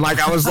 shit. And like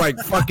I was like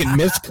fucking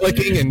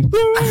misclicking and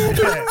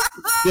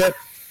shit,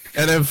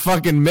 and then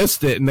fucking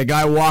missed it. And the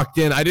guy walked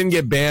in. I didn't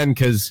get banned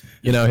because,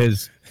 you know,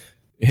 his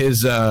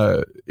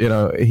you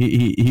know,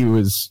 he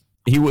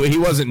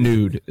wasn't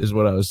nude is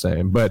what I was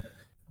saying. But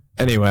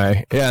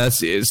anyway, yeah,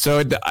 that's it.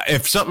 So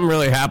if something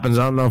really happens,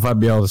 I don't know if I'd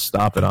be able to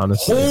stop it,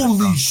 honestly.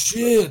 Holy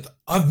shit.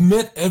 I've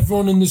met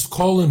everyone in this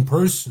call in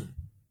person.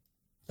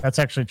 That's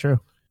actually true.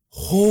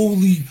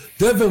 Holy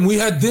Devin, we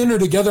had dinner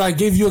together. I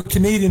gave you a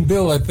Canadian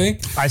bill, I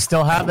think. I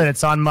still have it.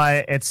 It's on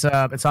my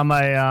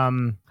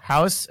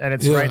house, and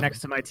it's right next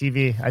to my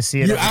TV. I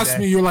see it. You asked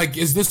me, you're like,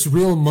 is this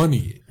real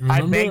money?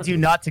 Remember? I begged you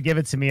not to give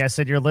it to me. I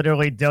said, you're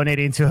literally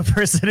donating to a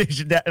person who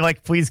should,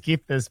 like, please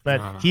keep this.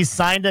 But he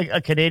signed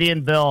a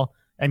Canadian bill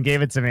and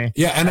gave it to me.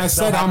 Yeah, and I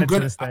said I'm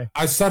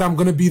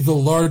gonna be the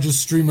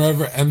largest streamer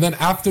ever. And then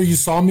after you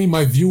saw me,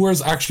 my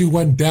viewers actually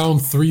went down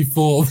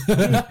threefold.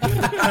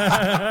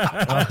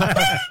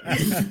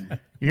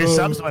 Your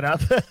subs went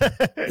up.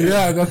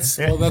 Yeah, that's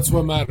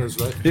what matters,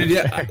 right? Dude,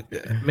 yeah,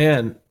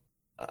 man.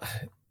 Are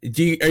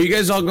you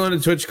guys all going to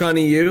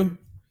TwitchCon EU?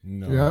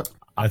 No. Yeah.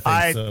 I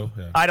think so.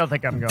 Yeah. I don't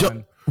think I'm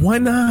going. Why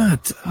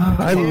not?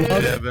 I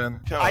love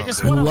Devin. I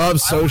just I love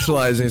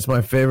socializing. It's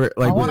my favorite.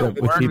 Like with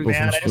people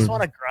man. from I just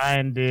want to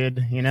grind,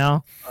 dude. You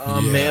know?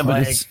 Oh man,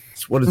 but it's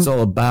what it's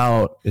all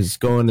about. Is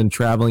going and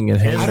traveling and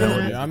hanging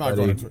out. I'm not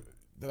going to.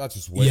 That's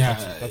just way.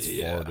 That's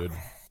far, dude.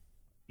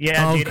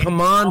 Yeah. Oh, dude,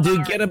 come on,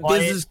 dude. Get a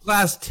business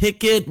class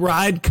ticket.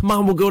 Ride. Come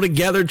on, we'll go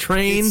together.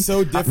 Train. It's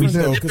so different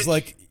though, because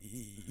like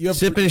you have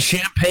sipping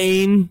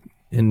champagne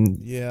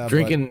and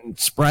drinking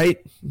Sprite.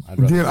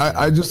 Dude,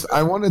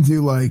 I want to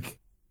do like.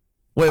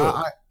 Wait,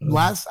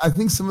 I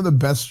think some of the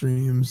best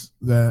streams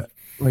that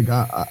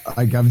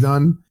I've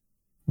done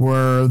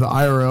were the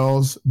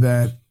IRLs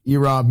that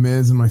E-Rob,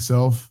 Miz, and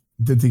myself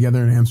did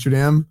together in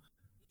Amsterdam.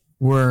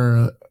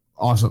 Were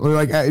awesome.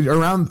 Like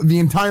around the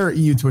entire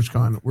EU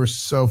TwitchCon were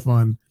so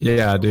fun.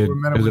 Yeah, dude,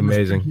 it was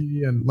amazing.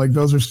 And like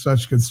those are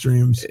such good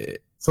streams.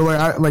 So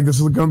this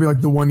is gonna be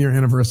like the 1 year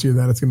anniversary of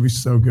that. It's gonna be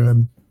so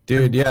good,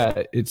 dude.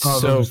 Yeah, it's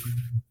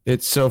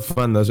so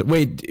fun. Those.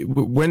 Wait,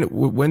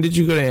 when did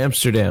you go to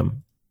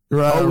Amsterdam?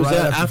 Right, was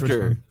that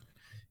after?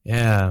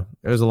 Yeah,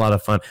 it was a lot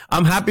of fun.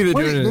 I'm happy to do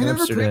it in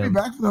Amsterdam. They never paid me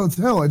back for the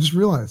hotel. I just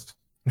realized.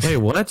 Wait,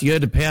 what? You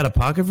had to pay out of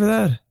pocket for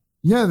that?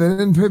 Yeah, they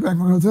didn't pay back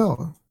my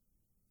hotel.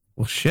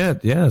 Well,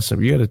 shit. Yeah, so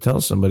you got to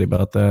tell somebody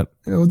about that.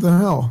 Yeah, what the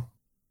hell?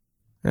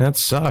 That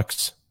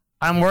sucks.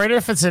 I'm worried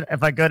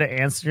if I go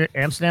to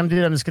Amsterdam,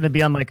 dude, I'm just going to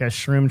be on like a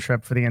shroom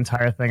trip for the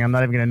entire thing. I'm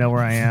not even going to know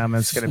where I am.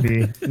 It's going to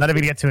be I'm not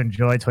even going to get to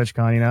enjoy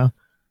TwitchCon, you know?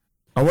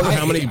 I wonder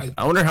how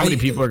many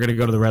people are going to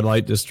go to the red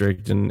light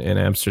district in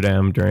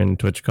Amsterdam during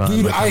TwitchCon.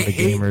 Dude, like, I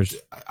hate gamers.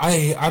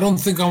 I don't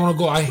think I want to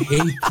go. I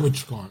hate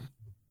TwitchCon.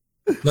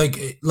 Like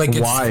it's,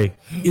 why?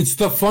 It's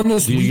the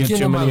funnest Do you weekend get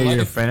too of my many life. of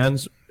your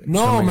fans?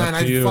 No, man.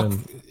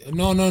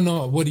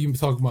 No. What are you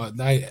talking about?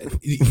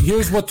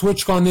 Here's what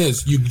TwitchCon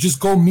is. You just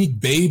go meet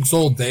babes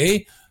all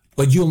day,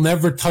 but you'll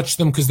never touch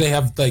them because they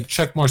have like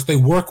check marks. They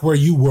work where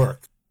you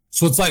work.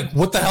 So it's like,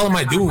 what the hell am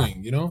I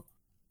doing? You know?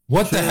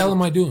 What the hell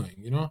am I doing?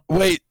 You know?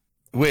 Wait.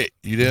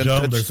 You didn't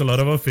John, touch there's a lot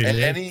of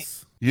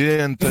affiliates. You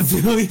didn't touch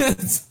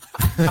affiliates?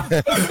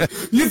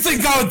 You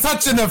think I would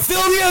touch an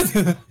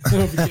affiliate?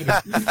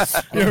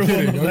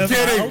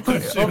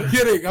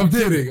 I'm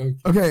kidding.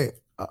 Okay.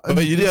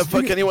 But you didn't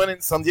fuck anyone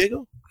in San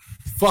Diego?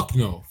 Fuck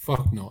no.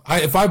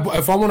 If I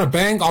want to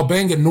bang, I'll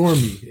bang a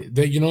normie.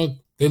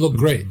 They look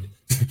great.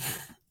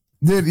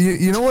 Dude,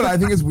 you know what I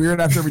think is weird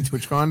after every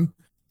TwitchCon?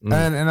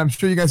 And I'm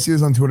sure you guys see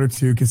this on Twitter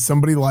too, because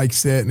somebody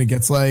likes it and it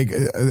gets like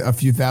a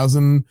few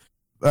thousand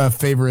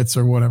favorites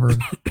or whatever.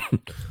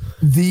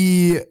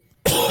 The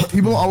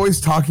people always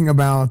talking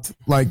about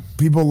like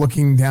people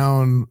looking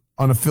down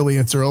on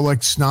affiliates or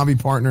like snobby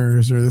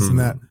partners or this and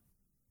that.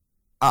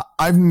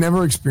 I've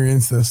never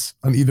experienced this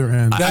on either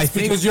end. That's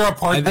because you're a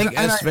partner.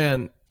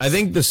 I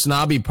think the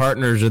snobby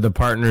partners are the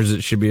partners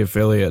that should be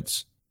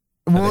affiliates.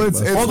 Well, it's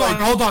hold like,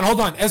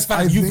 on.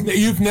 Esfan,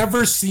 you've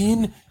never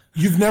seen.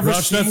 You've never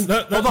Rush, seen.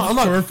 That's hold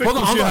on. perfect.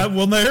 Hold on. You have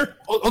one there.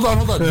 Hold on.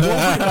 Hold on.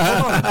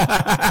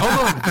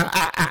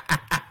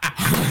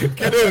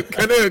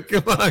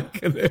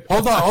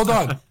 Hold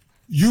on.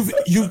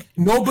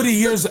 Nobody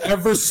here's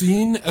ever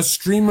seen a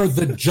streamer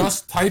that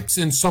just types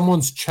in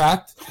someone's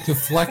chat to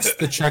flex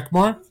the check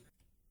mark?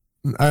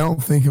 I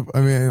don't think.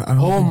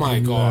 Oh my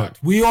god,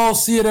 we all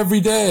see it every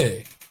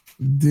day.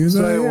 Do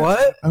they?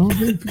 What? I don't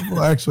think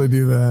people actually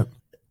do that.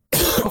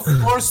 Of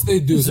course they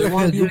do. They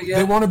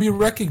want to be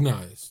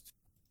recognized.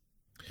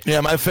 Yeah,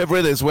 my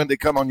favorite is when they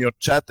come on your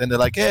chat and they're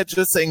like, "Hey,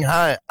 just saying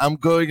hi. I'm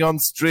going on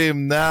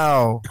stream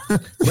now."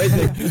 Wait,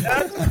 they do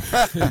that?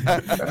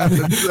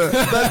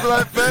 That's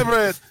my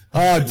favorite.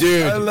 Oh,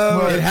 dude, I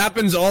love it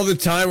happens all the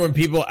time when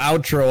people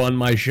outro on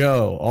my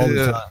show. All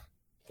the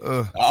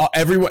time.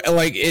 Everyone,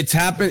 like it's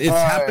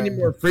happening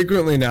more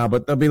frequently now.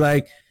 But they'll be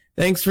like,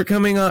 "Thanks for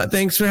coming on.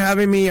 Thanks for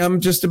having me.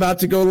 I'm just about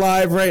to go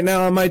live right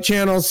now on my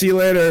channel. See you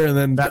later." And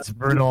then that's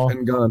brutal.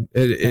 And gone.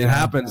 It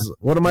happens.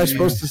 What am I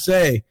supposed to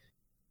say?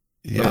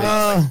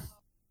 Yeah.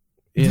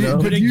 Do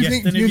you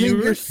think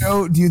your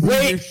show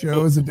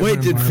is a different Wait,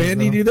 did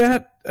Fandy do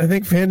that? I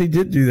think Fandy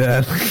did do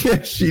that.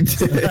 Yeah, she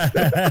did.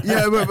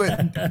 Yeah,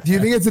 but do you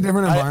think it's a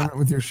different environment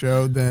with your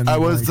show than I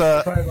was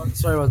sorry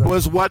about that.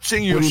 was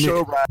watching your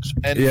show, Raj,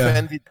 and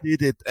Fandy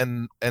did it,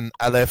 and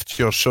I left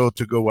your show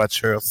to go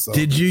watch her. So.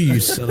 Did you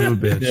son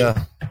of a bitch?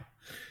 Yeah.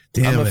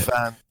 Damn I'm it. a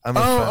fan.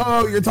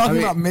 Oh, you're talking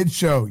about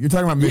mid-show. You're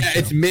talking about mid-show. Yeah,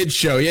 it's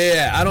mid-show.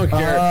 Yeah. I don't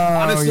care.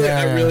 Honestly,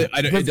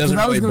 it doesn't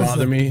really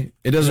bother me.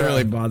 It doesn't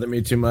really bother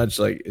me too much.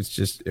 Like, it's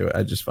just,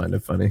 I just find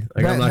it funny.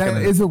 Like, I'm not gonna.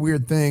 That is a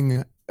weird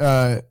thing.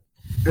 Like,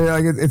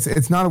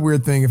 it's not a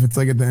weird thing if it's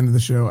like at the end of the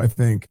show, I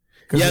think.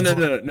 Yeah,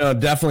 no,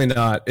 definitely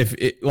not.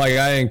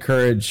 I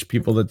encourage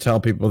people to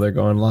tell people they're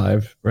going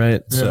live,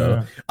 right? Yeah.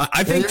 So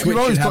I think Twitch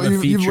should have a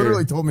feature. You've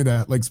literally told me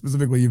that, like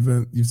specifically,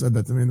 you've said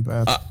that to me in the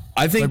past.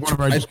 I think like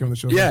whenever I just come to the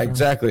show. Yeah,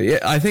 exactly. Yeah,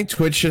 I think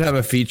Twitch should have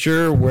a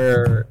feature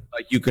where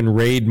like you can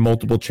raid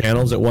multiple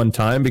channels at one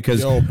time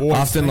because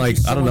often, like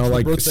I don't know,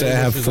 like say I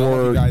have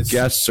 4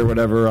 guests or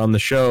whatever on the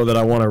show that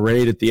I want to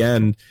raid at the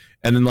end.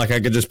 And then like I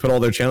could just put all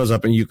their channels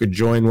up and you could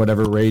join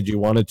whatever raid you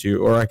wanted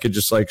to, or I could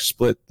just like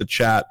split the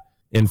chat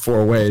in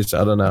 4 ways.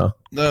 I don't know.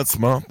 That's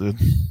smart, dude.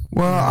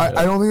 Well,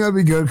 I don't think that'd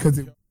be good because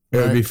it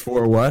would be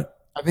 4 what?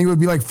 I think it would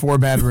be like 4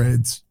 bad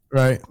raids,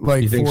 right?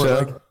 Like you think 4, so?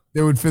 like,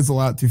 they would fizzle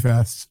out too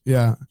fast.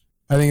 Yeah,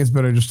 I think it's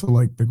better just to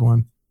like pick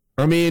one.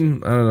 I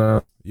mean, I don't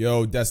know.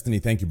 Yo, Destiny,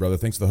 thank you, brother.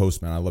 Thanks for the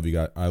host, man. I love you,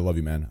 guys. I love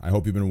you, man. I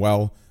hope you've been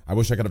well. I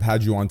wish I could have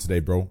had you on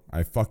today, bro.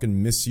 I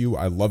fucking miss you.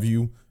 I love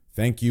you.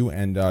 Thank you.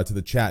 And to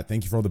the chat,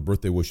 thank you for all the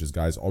birthday wishes,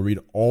 guys. I'll read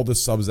all the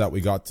subs that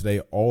we got today.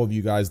 All of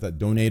you guys that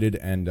donated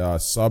and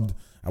subbed.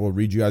 I will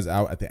read you guys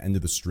out at the end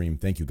of the stream.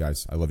 Thank you,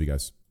 guys. I love you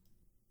guys.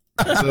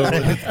 So, but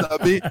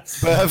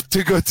I have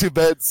to go to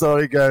bed.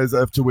 Sorry, guys. I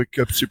have to wake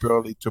up super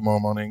early tomorrow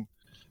morning.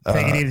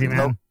 Take it easy,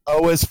 man.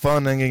 Always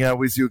fun hanging out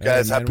with you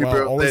guys. Hey, man, Happy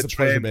birthday, always a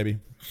pleasure, Train. baby.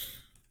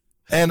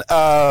 And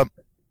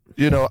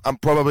I'm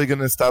probably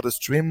gonna start a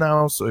stream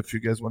now. So if you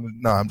guys want to,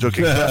 no, I'm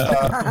joking.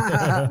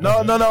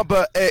 No.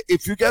 But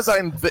if you guys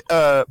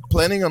are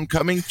planning on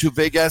coming to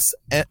Vegas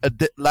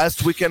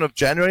last weekend of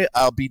January,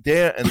 I'll be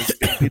there, and it's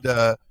gonna be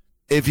the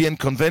Avian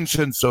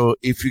convention. So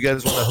if you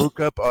guys want to hook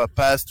up or a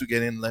pass to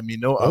get in, let me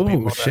know. I'll be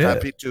more than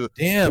happy to.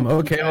 Damn.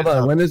 Okay, hold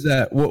on. When is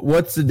that?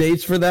 What's the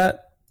dates for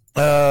that?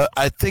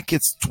 I think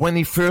it's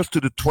 21st to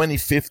the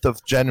 25th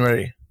of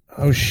January.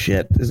 Oh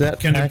shit! Is that?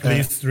 Can you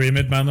please stream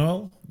it,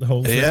 Manuel? The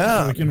whole thing,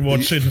 so we can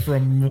watch it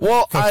from.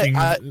 Well,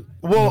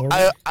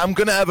 Norway? I'm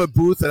gonna have a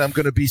booth and I'm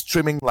gonna be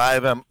streaming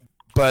live.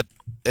 But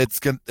it's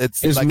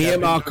Is like Mia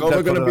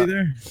Malkova gonna be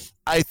there?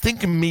 I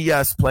think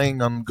Mia's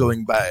planning on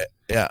going by.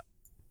 Yeah.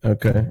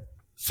 Okay.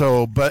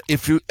 So, but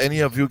if any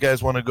of you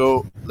guys want to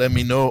go, let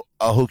me know.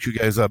 I'll hook you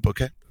guys up.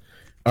 Okay.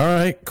 All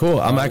right. Cool.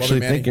 I'm love actually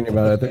it, Manny. thinking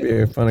about it. That'd be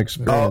a fun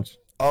experience.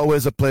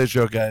 Always a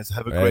pleasure, guys.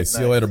 Have a Hey, great see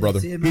night. you later, brother.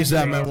 Peace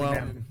out, Manuel.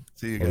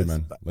 See you Later, guys.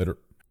 man. Later.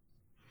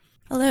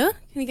 Hello?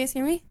 Can you guys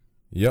hear me?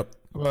 Yep.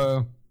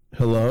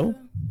 Hello.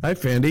 Hi,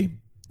 Fandy.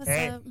 What's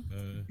up?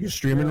 You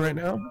streaming right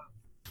now?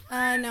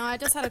 No, I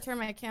just had to turn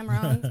my camera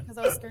on because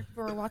I was scared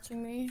people were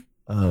watching me.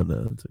 Oh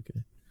no, it's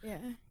okay. Yeah.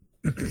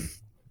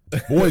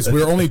 Boys,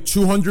 we're only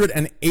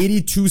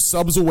 282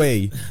 subs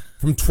away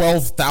from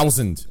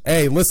 12,000.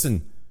 Hey,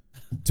 listen.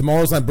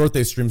 Tomorrow's my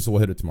birthday stream, so we'll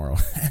hit it tomorrow.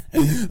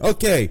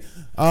 Okay.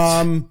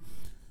 So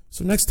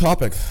next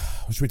topic.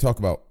 What should we talk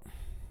about?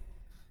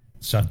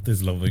 Chat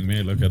is loving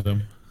me. Look at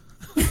them.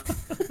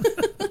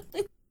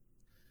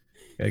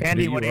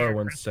 Andy, what are your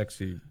one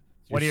sexy?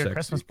 What are your sexy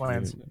Christmas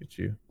plans? Look at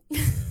you.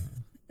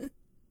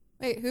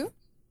 Wait, who?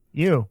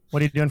 You.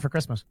 What are you doing for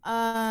Christmas?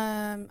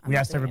 I'm We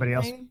not asked doing everybody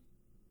else. anything.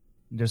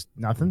 Just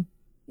nothing.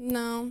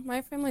 No,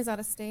 my family's out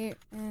of state,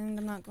 and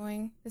I'm not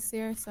going this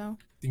year. So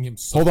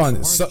Hold on.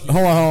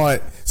 Hold on.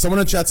 Someone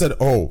in the chat said,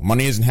 "Oh,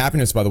 money isn't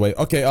happiness." By the way,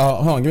 okay.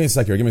 Hold on. Give me a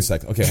sec here. Give me a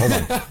sec. Okay, hold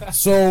on.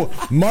 So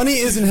money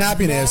isn't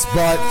happiness,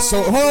 but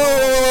so hold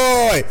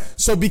on, wait.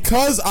 So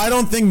because I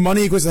don't think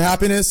money equals to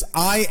happiness,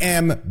 I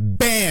am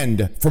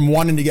banned from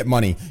wanting to get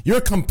money.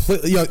 You're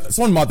completely.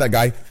 Someone mod that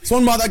guy.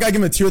 Someone mod that guy.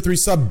 Give him a tier 3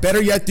 sub.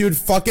 Better yet, dude.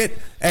 Fuck it.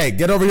 Hey,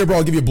 get over here, bro.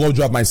 I'll give you a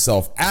blowjob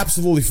myself.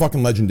 Absolutely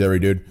fucking legendary,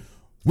 dude.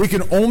 We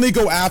can only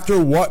go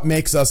after what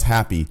makes us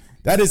happy.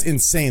 That is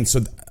insane.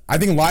 So I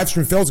think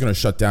Livestream Fail is going to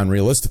shut down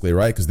realistically,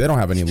 right? Because they don't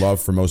have any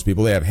love for most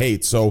people. They have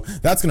hate. So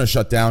that's going to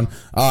shut down.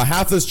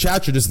 Half this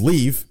chat should just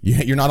leave.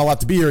 You're not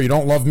allowed to be here. You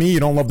don't love me. You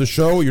don't love the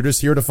show. You're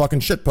just here to fucking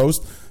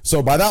shitpost.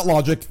 So by that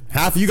logic,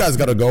 half of you guys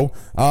got to go.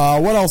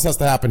 What else has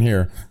to happen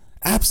here?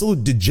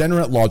 Absolute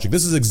degenerate logic.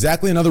 This is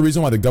exactly another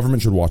reason why the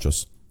government should watch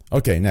us.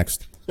 Okay,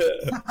 next.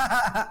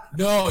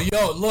 No,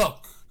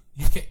 look.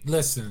 You can't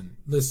listen.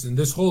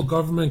 This whole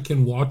government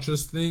can watch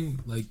us thing,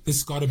 like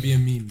this, got to be a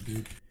meme,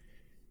 dude.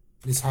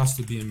 This has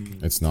to be a meme.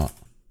 It's not.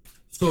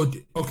 So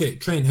okay,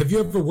 Train. Have you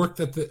ever been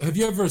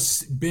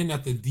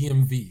at the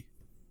DMV?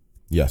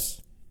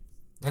 Yes.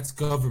 That's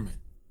government.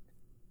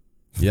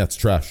 Yeah, it's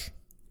trash.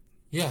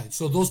 Yeah.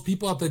 So those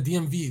people at the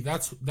DMV,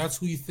 that's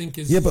who you think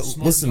is. Yeah, but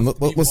smart listen, enough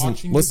to be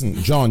watching listen,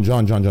 you? John.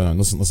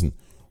 Listen.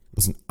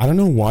 I don't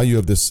know why you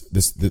have this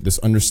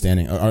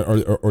understanding or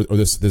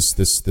this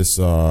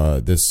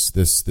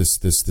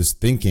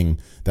thinking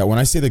that when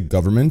I say the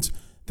government,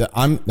 that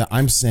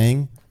I'm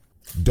saying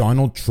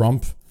Donald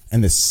Trump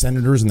and the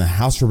senators and the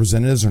House of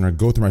Representatives are gonna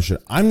go through my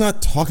shit. I'm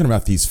not talking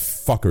about these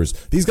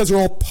fuckers. These guys are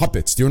all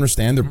puppets. Do you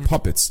understand? They're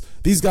puppets.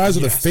 These guys are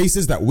the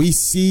faces that we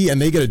see,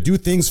 and they gotta do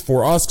things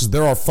for us because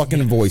they're our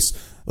fucking voice.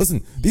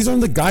 Listen, these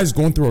aren't the guys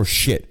going through our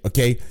shit,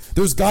 okay?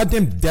 There's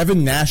goddamn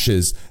Devin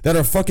Nashes that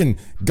are fucking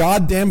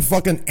goddamn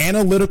fucking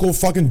analytical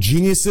fucking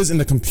geniuses in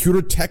the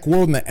computer tech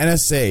world and the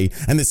NSA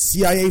and the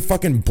CIA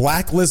fucking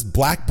blacklist,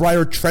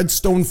 Blackbriar,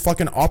 Treadstone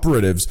fucking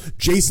operatives,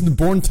 Jason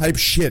Bourne type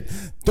shit.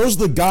 Those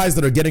are the guys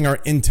that are getting our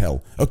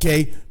intel,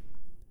 okay?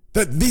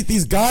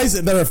 These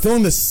guys that are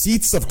filling the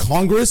seats of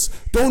Congress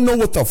don't know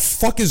what the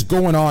fuck is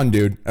going on,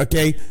 dude,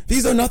 okay?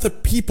 These are not the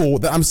people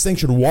that I'm saying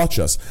should watch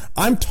us.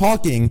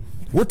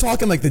 We're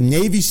talking like the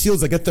Navy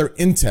SEALs that get their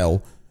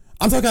intel.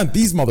 I'm talking about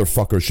these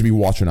motherfuckers should be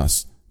watching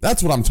us.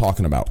 That's what I'm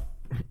talking about.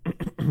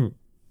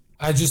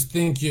 I just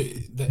think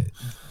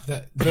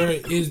that there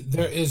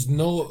is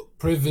no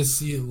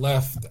privacy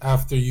left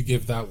after you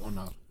give that one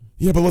up.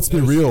 Yeah, but let's be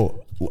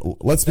real.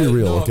 Let's be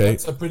real, okay?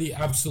 That's a pretty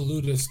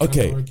absolutist kind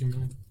of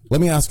argument.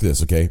 Let me ask you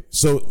this, okay?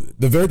 So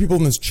the very people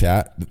in this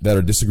chat that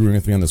are disagreeing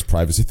with me on this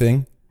privacy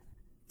thing,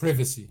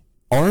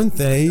 aren't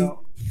they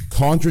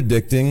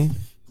contradicting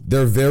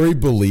their very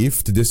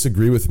belief to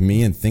disagree with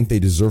me and think they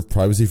deserve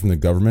privacy from the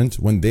government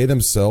when they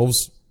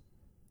themselves,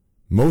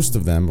 most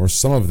of them or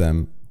some of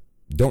them,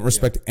 don't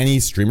respect any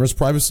streamer's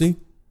privacy?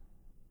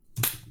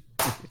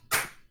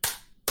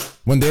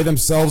 When they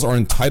themselves are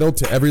entitled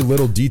to every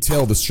little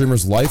detail of the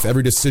streamer's life,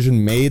 every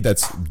decision made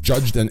that's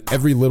judged in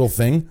every little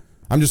thing?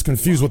 I'm just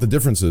confused what the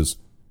difference is.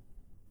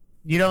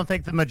 You don't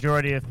think the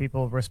majority of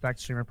people respect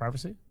streamer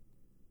privacy?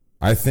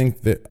 I think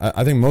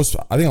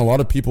a lot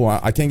of people,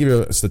 I can't give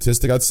you a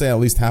statistic. I'd say at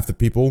least half the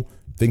people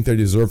think they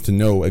deserve to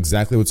know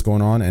exactly what's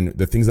going on, and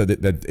the things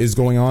that is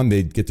going on,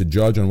 they get to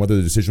judge on whether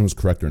the decision was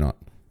correct or not.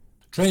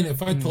 Train,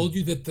 if I told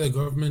you that the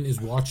government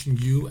is watching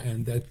you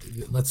and that,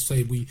 let's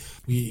say we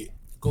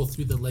go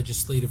through the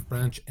legislative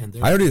branch and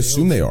I already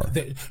assume they are.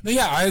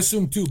 Yeah, I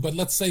assume too, but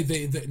let's say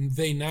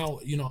they now,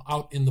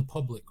 out in the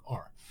public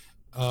are.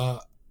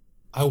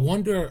 I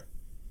wonder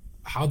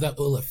how that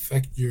will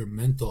affect your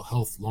mental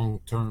health long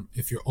term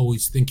if you're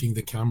always thinking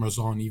the camera's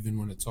on even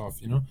when it's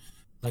off,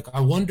 Like,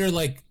 I wonder,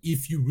 like,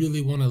 if you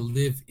really want to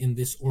live in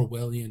this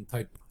Orwellian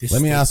type.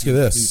 Let me ask you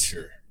this.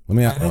 Future.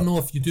 I don't know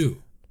if you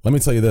do. Let me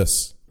tell you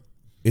this.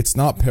 It's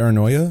not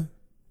paranoia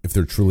if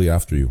they're truly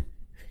after you.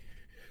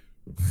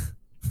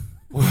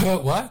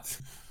 What?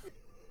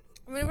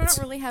 I mean, we don't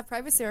really have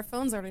privacy. Our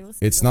phones already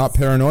listen. It's not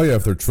paranoia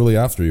if they're truly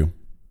after you.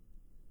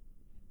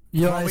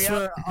 Yo, I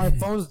swear, our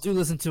phones do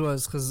listen to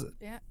us because.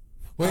 Yeah.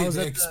 Wait,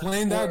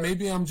 explain that.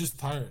 Maybe I'm just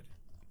tired.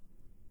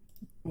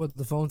 What,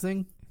 the phone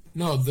thing?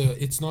 No,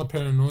 it's not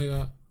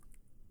paranoia.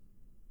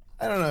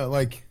 I don't know.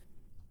 Like,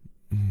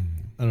 I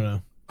don't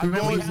know.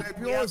 People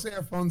always say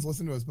our phones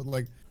listen to us, but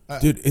like,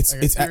 dude,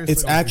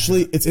 it's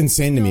actually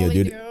insane to me,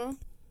 dude.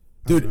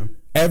 Dude,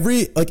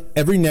 every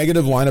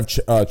negative line of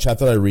chat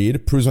that I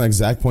read proves my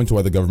exact point to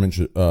why the government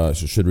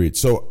should read.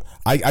 So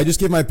I just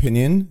gave my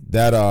opinion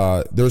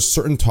that there's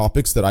certain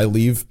topics that I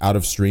leave out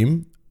of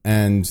stream,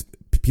 and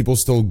people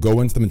still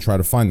go into them and try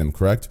to find them.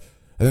 Correct?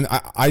 And then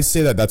I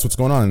say that's what's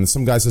going on, and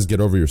some guy says,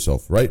 "Get over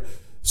yourself," right?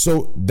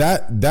 So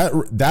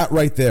that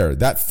right there,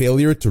 that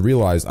failure to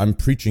realize I'm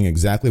preaching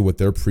exactly what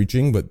they're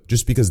preaching, but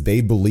just because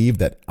they believe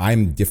that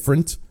I'm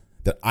different,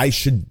 that I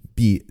should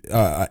be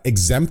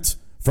exempt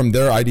from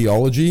their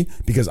ideology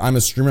because I'm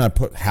a streamer and I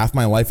put half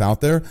my life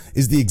out there,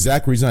 is the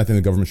exact reason I think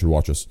the government should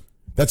watch us.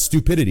 That's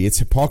stupidity. It's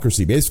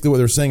hypocrisy. Basically what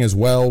they're saying is,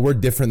 well, we're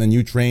different than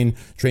you. Train,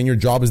 your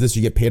job is this,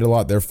 you get paid a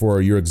lot,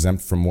 therefore you're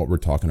exempt from what we're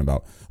talking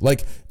about.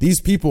 Like,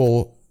 these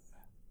people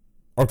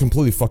are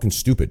completely fucking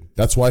stupid.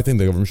 That's why I think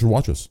the government should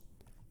watch us.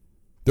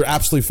 They're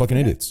absolutely fucking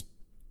idiots.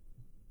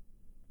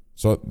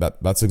 So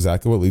that's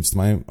exactly what leads to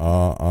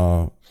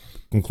my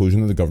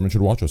conclusion that the government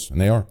should watch us, and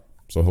they are.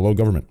 So hello,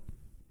 government.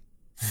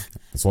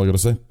 That's all I gotta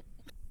say.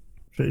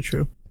 Pretty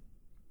true.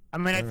 I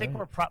mean, I think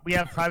we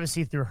have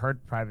privacy through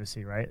herd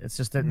privacy, right? It's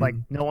just that like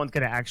no one's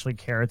gonna actually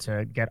care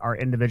to get our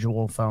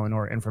individual phone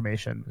or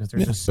information because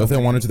there's just so if they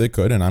wanted to, they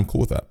could, and I'm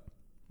cool with that.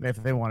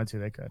 If they wanted to,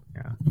 they could.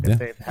 Yeah.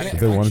 If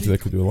they wanted to, they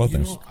could do a lot of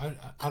things.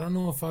 I don't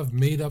know if I've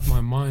made up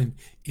my mind.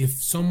 If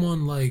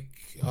someone like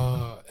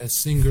a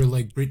singer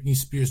like Britney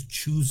Spears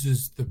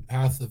chooses the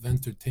path of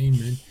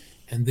entertainment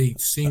and they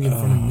sing in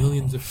front of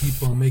millions of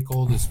people and make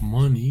all this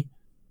money,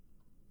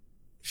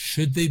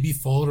 should they be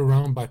followed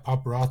around by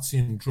paparazzi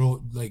and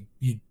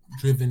be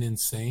driven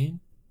insane?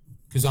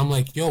 Because I'm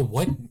like, yo,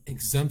 what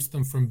exempts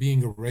them from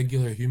being a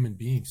regular human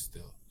being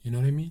still? You know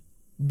what I mean?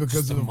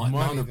 Because of the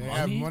money. They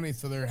have money,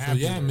 so they're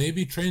happy. So yeah,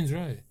 maybe Train's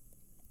right.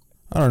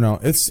 I don't know.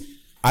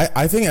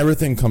 I think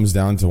everything comes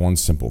down to one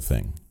simple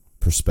thing: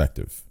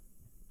 perspective.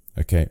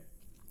 Okay,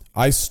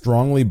 I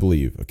strongly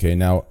believe. Okay,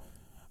 now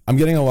I'm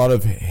getting a lot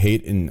of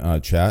hate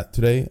in chat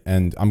today,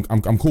 and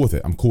I'm cool with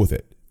it. I'm cool with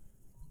it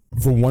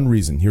for one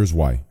reason. Here's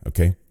why.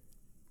 Okay,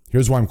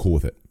 here's why I'm cool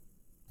with it.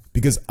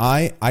 Because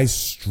I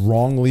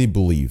strongly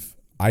believe.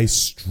 I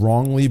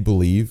strongly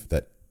believe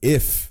that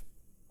if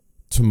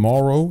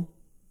tomorrow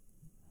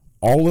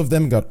all of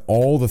them got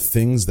all the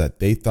things that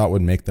they thought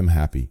would make them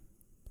happy,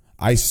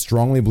 I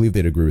strongly believe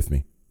they'd agree with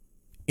me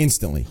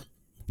instantly.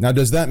 Now,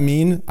 does that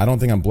mean I don't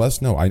think I'm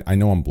blessed? No, I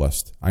know I'm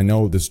blessed. I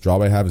know this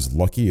job I have is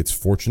lucky. It's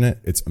fortunate.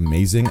 It's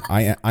amazing.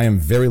 I am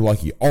very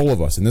lucky. All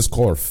of us in this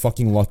call are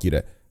fucking lucky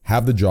to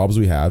have the jobs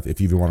we have,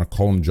 if you even want to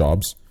call them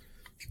jobs.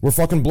 We're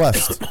fucking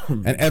blessed.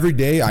 And every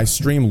day I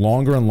stream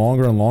longer and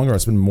longer and longer. I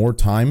spend more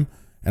time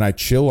and I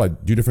chill. I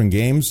do different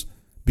games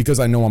because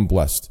I know I'm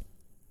blessed.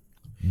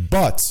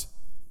 But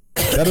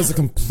that is a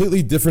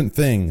completely different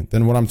thing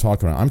than what I'm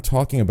talking about. I'm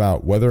talking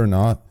about whether or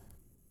not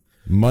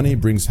money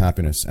brings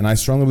happiness. And I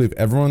strongly believe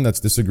everyone that's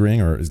disagreeing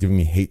or is giving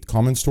me hate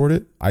comments toward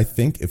it, I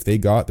think if they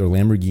got their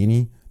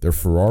Lamborghini, their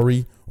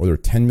Ferrari, or their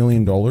 $10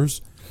 million,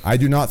 I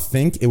do not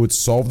think it would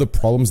solve the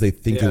problems they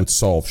think it would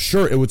solve.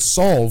 Sure, it would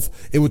solve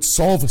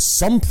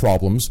some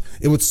problems.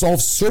 It would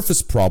solve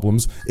surface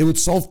problems. It would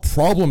solve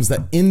problems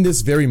that in this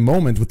very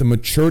moment, with the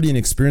maturity and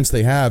experience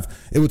they have,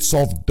 it would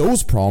solve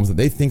those problems that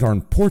they think are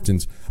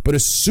important. But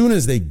as soon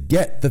as they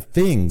get the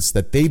things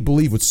that they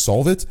believe would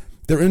solve it,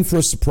 they're in for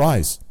a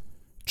surprise.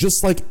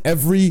 Just like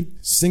every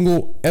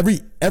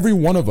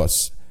one of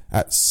us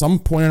at some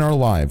point in our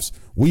lives,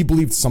 we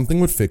believed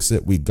something would fix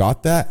it. We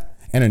got that,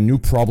 and a new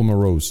problem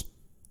arose.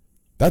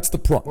 That's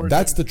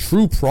the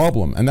true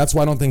problem, and that's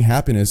why I don't think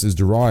happiness is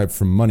derived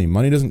from money.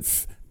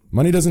 This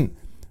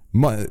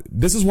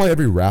is why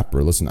every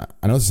rapper, listen,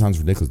 I know this sounds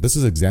ridiculous. This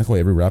is exactly why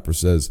every rapper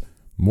says,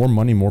 more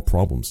money, more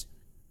problems.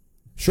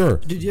 Sure.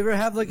 Did you ever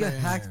have like a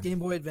hacked Game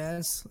Boy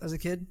Advance as a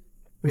kid?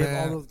 We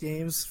had all those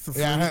games for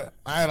free. Yeah,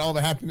 I had all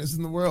the happiness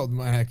in the world in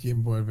my hacked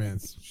Game Boy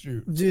Advance.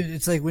 Shoot, dude,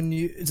 it's like when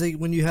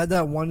you had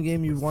that one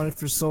game you wanted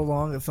for so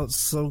long, it felt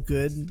so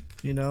good,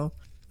 you know.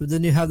 But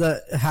then you have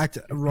that hacked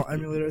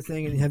emulator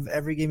thing, and you have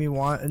every game you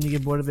want, and you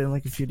get bored of it in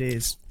like a few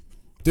days.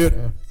 Dude,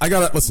 I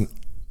gotta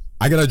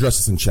address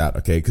this in chat,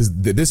 okay? Because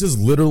this is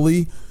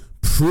literally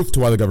proof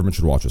to why the government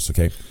should watch us,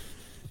 okay?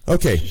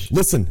 Okay,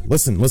 listen.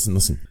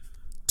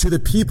 to the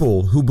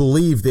people who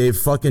believe they've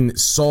fucking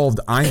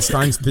solved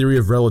Einstein's theory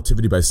of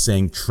relativity by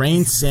saying,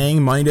 Train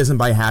saying money doesn't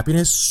buy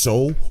happiness,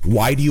 so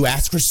why do you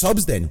ask for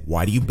subs then?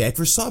 Why do you beg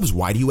for subs?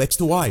 Why do you X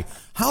to Y?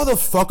 How the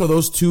fuck are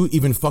those two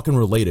even fucking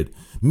related?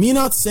 Me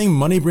not saying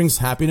money brings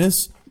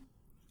happiness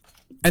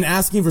and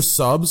asking for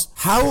subs,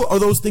 how are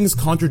those things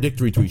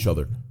contradictory to each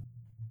other?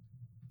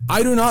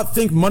 I do not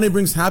think money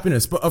brings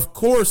happiness, but of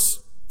course,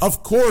 I'm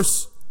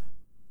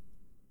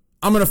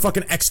gonna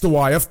fucking X to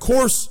Y. Of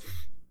course,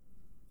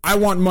 I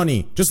want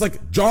money, just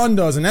like John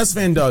does and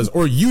S-Fan does,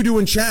 or you do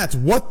in chat.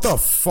 What the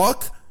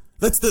fuck?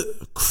 That's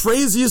the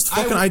craziest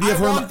fucking idea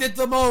for him. I want it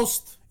the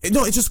most.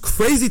 No, it's just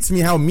crazy to me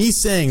how me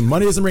saying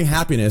money doesn't bring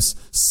happiness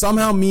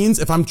somehow means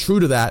if I'm true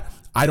to that,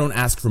 I don't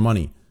ask for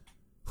money.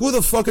 Who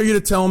the fuck are you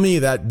to tell me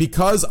that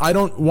because I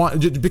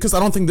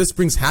don't think this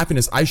brings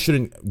happiness, I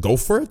shouldn't go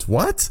for it?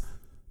 What?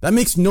 That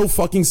makes no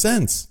fucking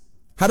sense.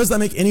 How does that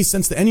make any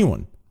sense to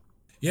anyone?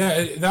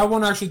 Yeah, that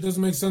one actually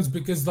doesn't make sense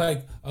because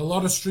like a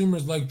lot of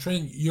streamers like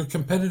Train, your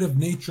competitive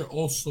nature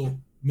also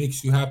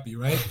makes you happy,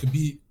 right? To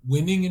be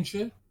winning and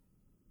shit.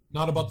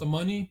 Not about the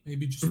money,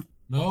 maybe just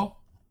no.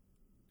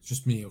 It's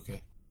just me,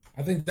 okay.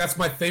 I think that's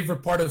my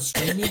favorite part of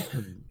streaming.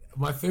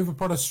 My favorite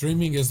part of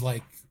streaming is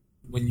like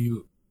when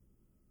you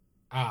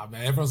man,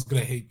 everyone's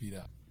gonna hate me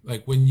now.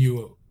 Like when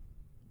you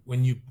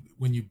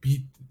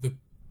beat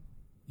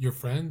your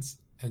friends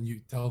and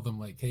you tell them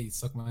like, hey,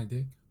 suck my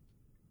dick.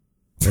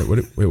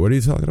 Wait, what are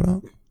you talking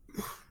about?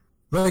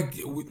 Like,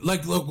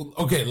 look,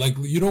 okay, like,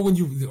 you know when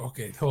you,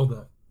 okay, hold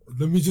on.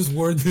 Let me just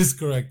word this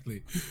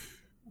correctly.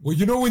 Well,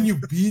 you know when you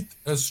beat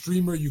a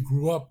streamer you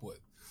grew up with?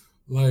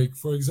 Like,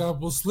 for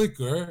example,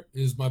 Slicker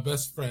is my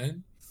best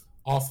friend,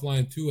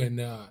 offline too,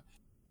 and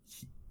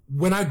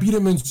when I beat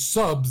him in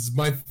subs,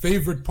 my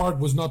favorite part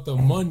was not the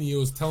money, it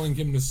was telling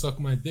him to suck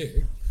my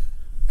dick.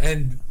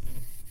 And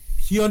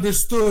he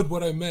understood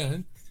what I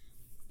meant.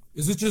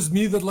 Is it just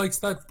me that likes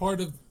that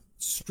part of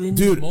streaming?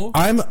 Dude,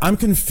 I'm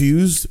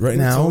confused right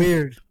now. It's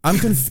weird.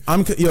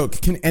 Yo,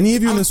 can any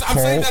of you in this call?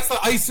 I'm saying that's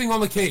the icing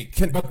on the cake.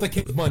 But the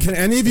cake money. Can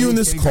any of you in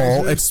this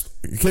call?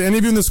 Can any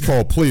of you in this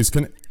call, please?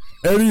 Can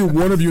any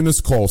one of you in this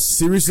call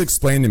seriously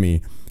explain to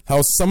me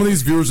how some of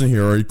these viewers in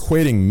here are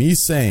equating me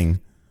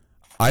saying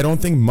I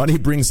don't think money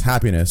brings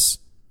happiness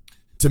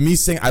to me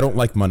saying I don't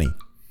like money?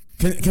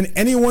 Can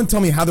anyone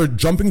tell me how they're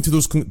jumping to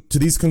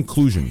these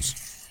conclusions?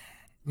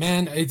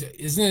 Man,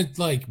 isn't it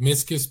like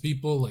miskiss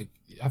people? Like,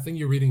 I think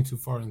you're reading too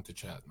far into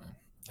chat, man.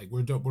 Like,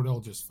 we're all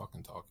just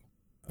fucking talking.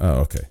 Oh,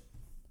 okay.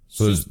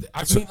 So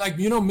mean, like,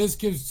 you know,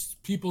 misgives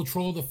people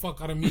troll the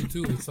fuck out of me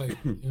too. It's like,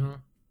 you know.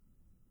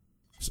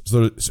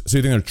 So you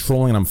think they're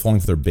trolling and I'm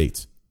falling for their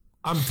bait?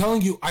 I'm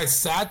telling you, I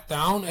sat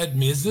down at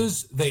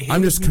Miz's.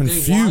 I'm just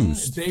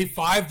confused. Day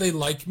 5, they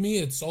like me.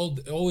 It's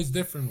always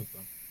different with them.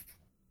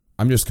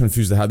 I'm just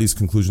confused at how these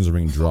conclusions are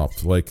being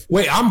dropped. Like,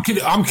 wait, I'm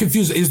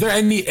confused. Is there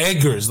any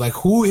eggers? Like,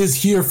 who is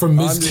here from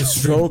Miz's? I'm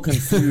just so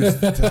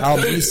confused to how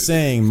me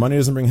saying money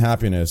doesn't bring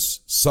happiness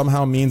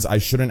somehow means I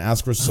shouldn't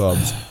ask for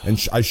subs and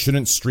I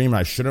shouldn't stream.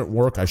 I shouldn't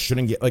work. I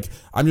shouldn't get like.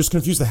 I'm just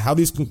confused at how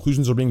these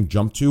conclusions are being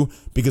jumped to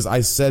because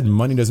I said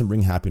money doesn't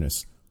bring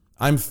happiness.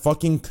 I'm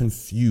fucking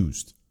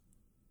confused.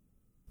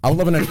 I would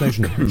love an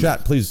explanation.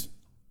 Chat, please.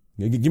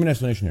 Give me an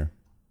explanation here.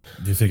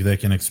 Do you think they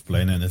can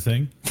explain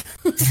anything?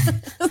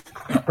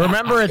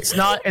 Remember, it's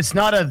not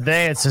a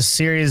they, it's a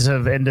series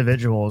of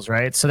individuals,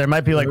 right? So there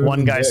might be like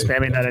one guy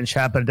spamming that in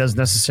chat, but it doesn't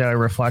necessarily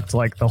reflect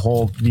like the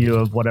whole view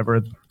of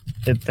whatever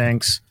it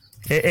thinks.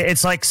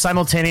 It's like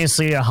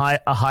simultaneously a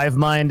hive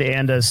mind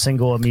and a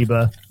single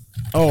amoeba.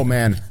 Oh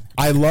man,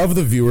 I love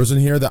the viewers in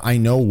here that I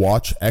know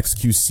watch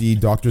XQC,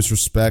 Doctor's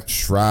Respect,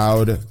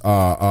 Shroud,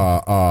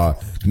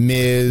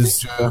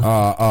 Miz,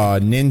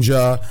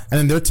 Ninja, and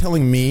then they're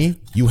telling me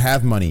you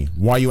have money.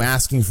 Why are you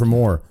asking for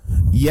more?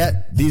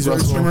 Yet these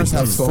other streamers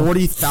have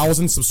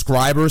 40,000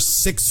 subscribers,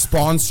 6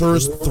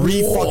 sponsors,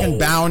 3 fucking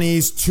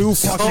bounties, 2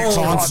 fucking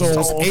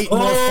consoles, 8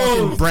 more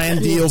fucking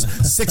brand deals,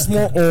 6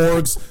 more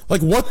orgs.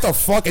 Like what the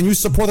fuck? And you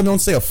support them? Don't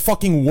say a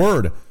fucking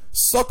word.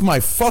 Suck my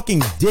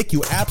fucking dick,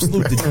 you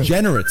absolute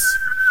degenerates.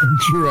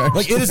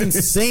 Like it is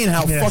insane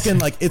how fucking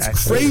like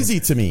it's crazy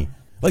to me.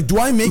 Like, do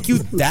I make you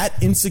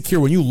that insecure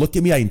when you look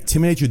at me? I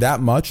intimidate you that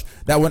much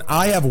that when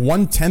I have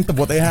 1/10 of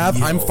what they have,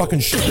 I'm fucking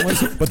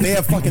shitless. But they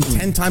have fucking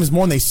 10 times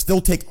more, and they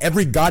still take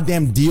every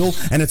goddamn deal.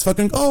 And it's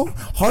fucking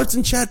hearts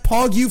in chat,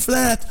 pog you for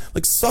that.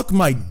 Like, suck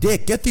my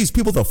dick. Get these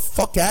people the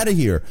fuck out of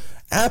here.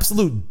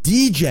 Absolute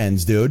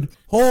degens, dude.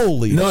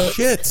 Holy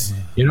shit.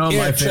 You know,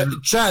 my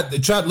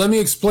chat. Let me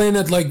explain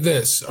it like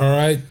this. All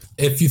right.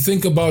 If you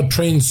think about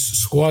Train's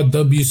Squad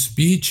W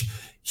speech,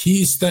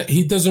 he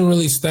doesn't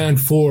really stand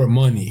for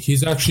money.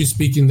 He's actually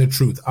speaking the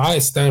truth. I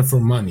stand for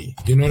money.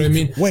 You know what I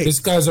mean? Wait, this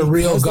guy's a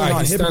real guy.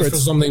 He stands for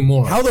something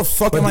more. How the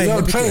fuck am I?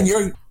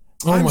 Train,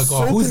 oh my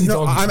god, who's he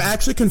talking to? I'm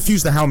actually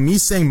confused at how me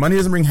saying money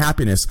doesn't bring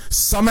happiness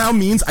somehow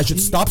means I should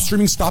stop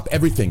streaming, stop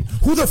everything.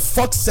 Who the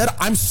fuck said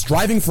I'm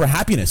striving for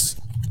happiness?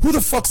 Who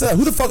the fuck said that?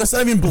 Who the fuck said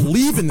I even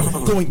believe in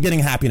getting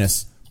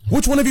happiness?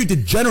 Which one of you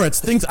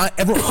degenerates thinks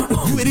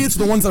you idiots are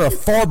the ones that are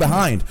far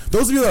behind.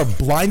 Those of you that are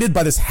blinded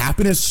by this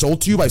happiness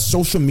sold to you by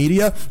social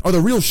media are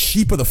the real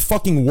sheep of the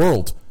fucking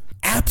world.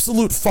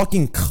 Absolute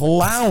fucking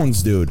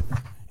clowns, dude.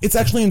 It's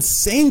actually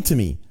insane to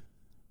me.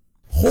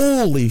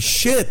 Holy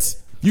shit.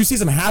 You see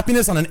some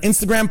happiness on an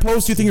Instagram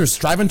post, you think you're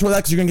striving toward that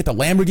because you're gonna get the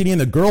Lamborghini and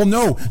the girl?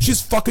 No,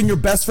 she's fucking your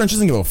best friend. She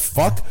doesn't give a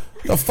fuck.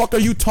 The fuck are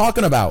you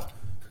talking about?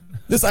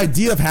 This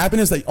idea of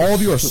happiness that all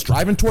of you are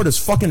striving toward is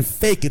fucking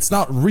fake. It's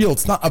not real.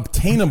 It's not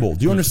obtainable.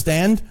 Do you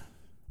understand?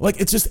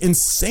 Like, it's just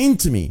insane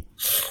to me.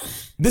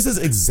 This is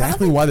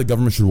exactly why the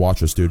government should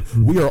watch us, dude.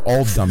 We are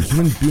all dumb.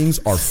 Human beings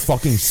are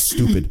fucking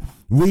stupid.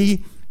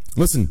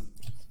 Listen,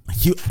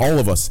 all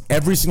of us,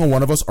 every single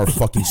one of us are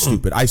fucking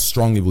stupid. I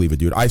strongly believe it,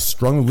 dude. I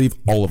strongly believe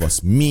all of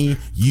us. Me,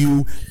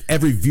 you,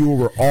 every viewer,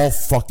 we're all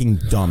fucking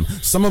dumb.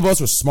 Some of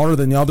us are smarter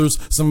than the others.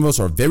 Some of us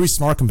are very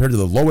smart compared to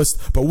the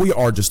lowest, but we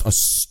are just a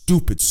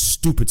stupid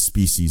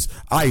species.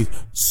 I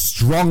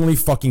strongly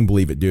fucking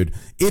believe it, dude.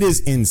 It is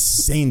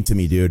insane to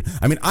me, dude.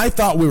 I mean, I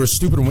thought we were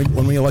stupid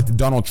when we elected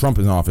Donald Trump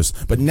in office,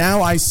 but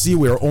now I see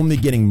we are only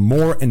getting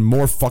more and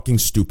more fucking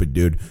stupid,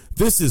 dude.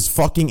 This is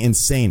fucking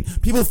insane.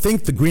 People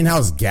think the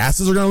greenhouse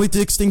gases are going to lead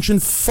to extinction.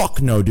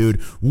 Fuck no, dude.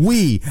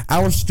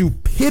 Our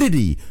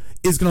stupidity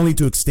is going to lead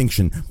to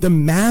extinction. The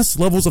mass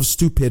levels of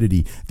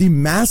stupidity, the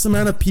mass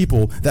amount of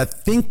people that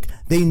think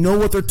they know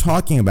what they're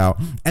talking about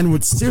and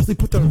would seriously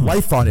put their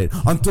life on it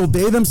until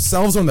they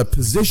themselves are in the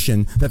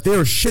position that they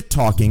are shit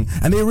talking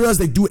and they realize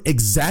they do it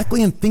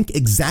exactly and think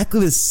exactly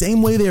the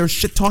same way they are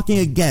shit talking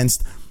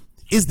against,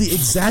 is the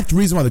exact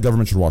reason why the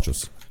government should watch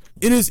us.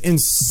 It is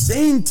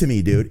insane to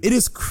me, dude. It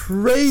is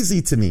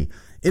crazy to me.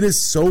 It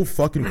is so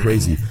fucking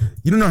crazy.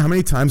 You don't know how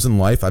many times in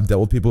life I've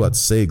dealt with people that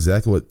say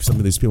exactly what some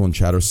of these people in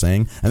chat are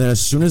saying, and then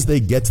as soon as they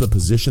get to the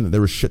position that they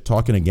were shit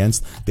talking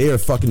against, they are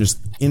fucking just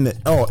in the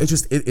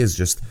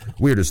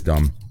we're just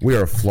dumb. We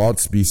are a flawed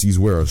species.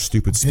 We're a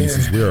stupid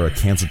species. We are a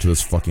cancer to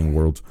this fucking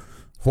world.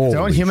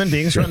 Don't human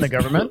beings run the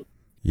government?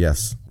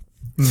 Yes.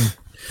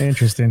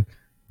 Interesting.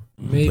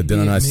 But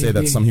didn't I say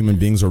that some human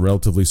beings are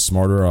relatively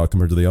smarter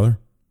compared to the other?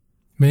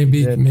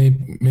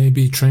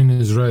 Maybe Train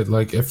is right.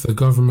 Like, if the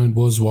government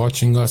was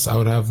watching us, I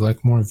would have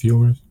like more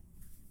viewers.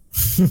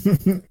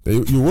 You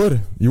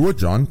would,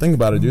 John. Think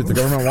about it, dude. The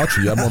government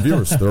watching you. You have more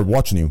viewers. They're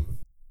watching you.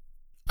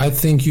 I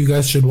think you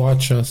guys should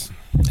watch us,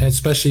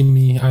 especially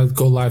me. I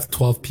go live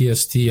 12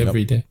 PST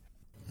every day.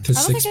 I don't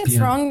think it's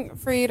wrong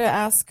for you to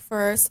ask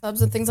for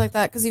subs and things like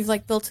that because you've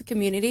like built a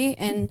community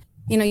and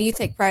you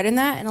take pride in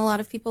that, and a lot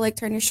of people like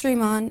turn your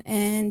stream on,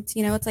 and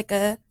it's like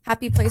a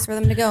happy place for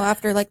them to go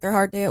after like their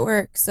hard day at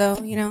work. So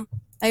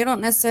I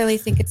don't necessarily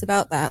think it's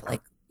about that.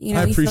 Like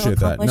I appreciate you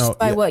feel accomplished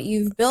by what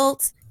you've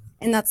built,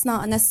 and that's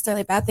not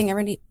necessarily a bad thing.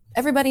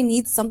 Everybody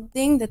needs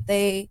something that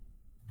they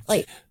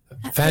like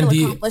feel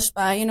accomplished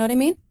by. You know what I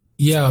mean?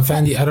 Yeah,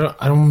 Vandy.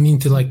 I don't mean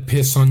to like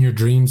piss on your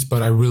dreams,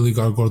 but I really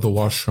gotta go to the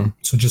washroom.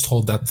 So just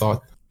hold that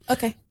thought.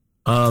 Okay.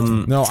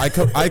 No,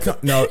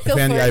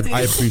 Fandy,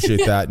 I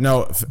appreciate that.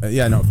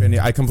 Fandy,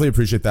 I completely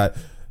appreciate that.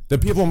 The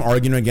people I'm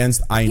arguing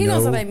against, He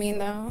knows what I mean,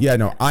 though. Yeah,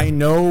 no, I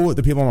know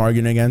the people I'm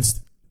arguing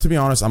against. To be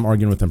honest, I'm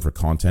arguing with them for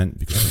content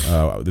because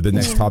the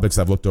next topics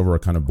I've looked over are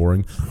kind of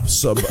boring.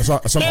 So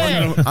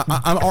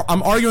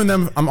I'm arguing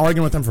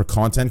with them for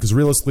content because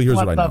realistically, here's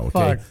what I know.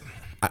 Okay,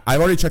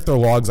 I've already checked their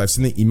logs. I've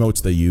seen the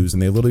emotes they use,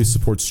 and they literally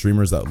support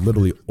streamers that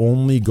literally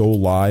only go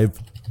live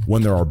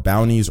when there are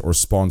bounties or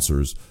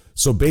sponsors.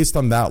 So based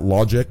on that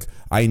logic,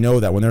 I know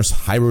that when there's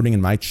high roading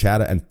in my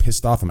chat and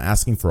pissed off, I'm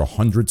asking for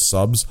 100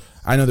 subs.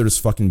 I know they're just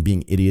fucking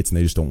being idiots and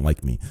they just don't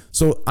like me.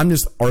 So I'm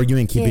just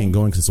arguing, keeping it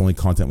going because it's the only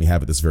content we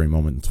have at this very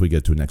moment until we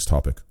get to a next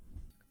topic.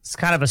 It's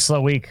kind of a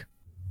slow week.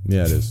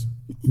 Yeah, it is.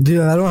 Dude,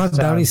 I don't have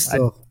bounties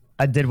still.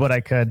 I did what I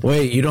could.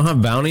 Wait, you don't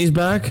have bounties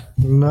back?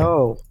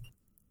 No.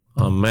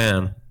 Oh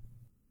man.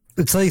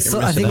 It's like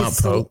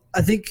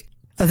I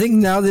think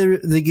now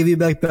they give you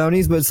back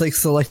bounties, but it's like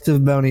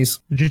selective bounties.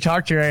 Did you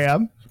talk to your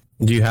AM?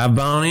 Do you have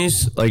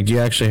bounties? Like, do you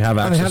actually have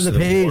access? I have the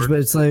page, but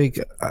it's like.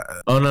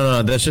 Oh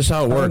no, that's just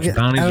how it works.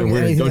 Bounties are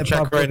weird. Go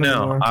check right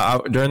now.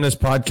 During this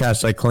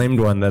podcast, I claimed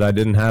one that I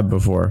didn't have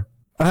before.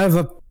 I have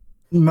a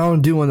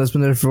Mountain Dew one that's been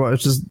there for a while.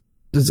 It's just.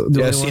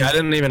 I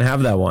didn't even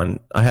have that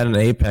one. I had an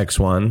Apex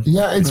one.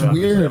 Yeah, it's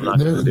weird.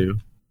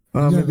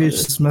 Maybe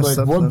it's just messed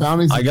up. What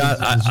bounties? I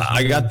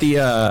got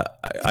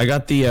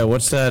the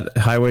what's that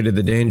Highway to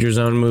the Danger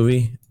Zone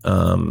movie?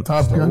 Top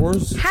Gun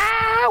Wars.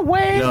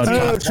 Highway. No,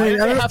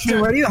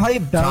 why do you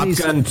hype bounties?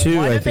 Top Gun 2,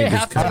 I think.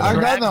 I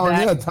got that one.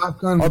 Yeah, Top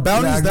Gun. Are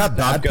bounties that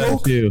bad? Top Gun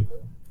 2.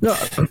 No,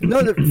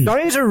 the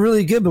bounties are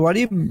really good, but why do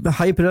you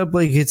hype it up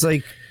like it's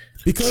like?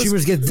 Because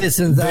streamers get this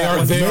and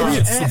that.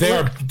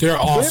 They're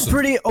awesome. They're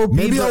pretty OP.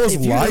 Maybe I was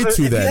lied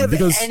to then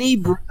because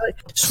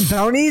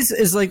bounties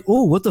is like,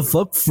 oh, what the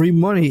fuck, free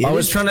money. I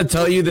was trying to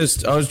tell you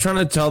this. I was trying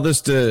to tell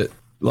this to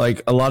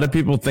like a lot of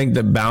people think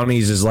that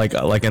bounties is like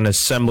an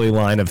assembly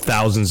line of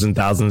thousands and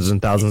thousands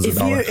and thousands of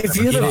dollars. If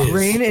you're the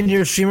brain and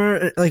you're a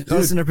streamer like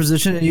us in a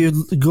position and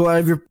you go out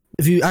of your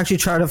if you actually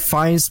try to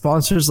find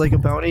sponsors like a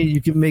bounty,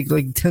 you can make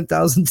like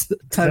 10,000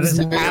 times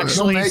more.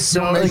 Actually,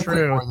 so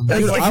true.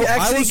 Dude,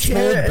 I was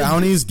told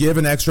bounties give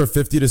an extra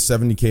 50 to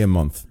 70K a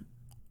month.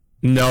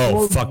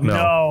 No, fuck no.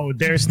 No,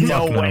 there's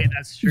no way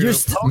that's true. You're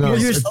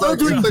still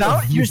doing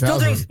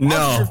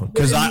no,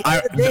 because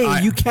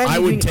I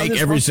would take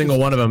every single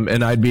one of them,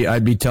 and I'd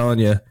be telling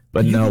you,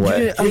 but no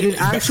way. An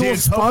actual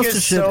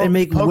sponsorship and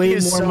make way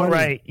more money.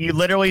 Right, you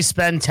literally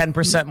spend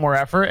 10% more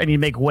effort, and you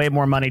make way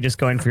more money just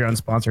going for your own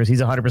sponsors. He's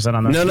 100%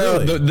 on that. No,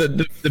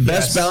 the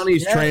best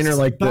bounties trainer,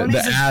 like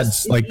the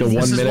ads, like the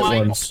 1 minute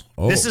ones.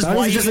 This is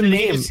why you get an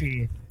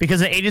agency,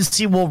 because an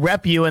agency will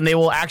rep you and they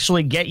will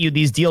actually get you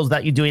these deals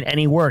without you doing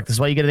any work. This is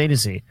why you get an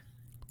agency.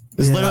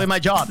 This is literally my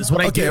job. This is what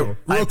I do.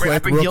 Real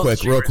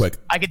quick.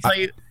 I can tell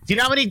you. Do you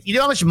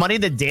know how much money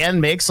that Dan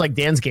makes? Like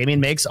Dan's Gaming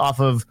makes off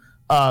of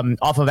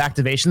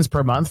activations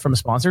per month from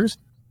sponsors?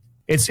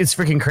 It's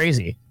freaking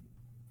crazy.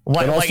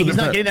 Like he's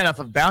not getting that off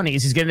of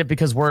bounties. He's getting it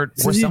because we're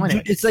selling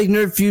it. It's like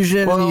Nerd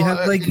Fusion. Well, you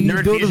have like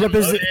you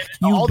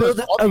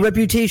build a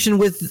reputation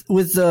with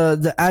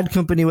the ad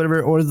company,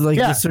 whatever, or like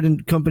a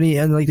certain company,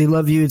 and like they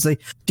love you. It's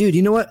like, dude,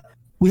 you know what?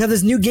 We have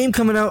this new game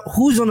coming out.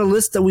 Who's on a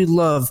list that we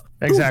love?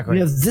 Exactly. We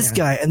have this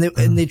guy, and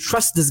they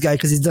trust this guy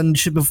because he's done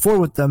shit before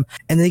with them,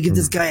 and they give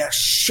this guy a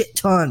shit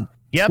ton.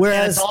 Yep.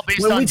 Whereas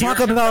when we talk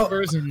about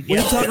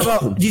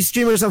these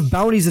streamers have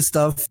bounties and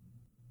stuff,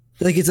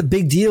 like it's a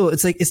big deal.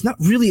 It's like it's not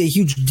really a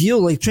huge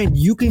deal. Like Train,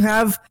 you can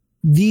have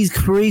these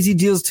crazy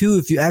deals too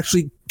if you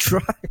actually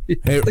try.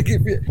 Hey, like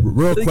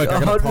real quick, I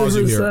gotta pause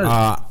you here.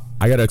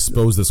 I gotta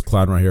expose this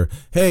clown right here.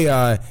 Hey,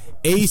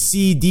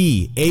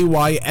 ACD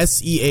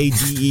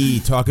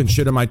AYSEADE talking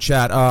shit in my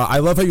chat. I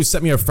love how you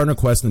sent me a friend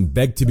request and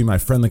begged to be my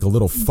friend like a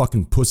little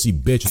fucking pussy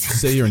bitch.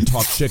 Sit here and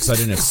talk shit 'cause I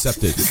didn't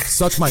accept it.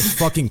 Suck my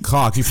fucking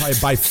cock. You probably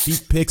buy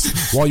feet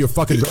pics while your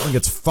fucking girlfriend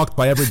gets fucked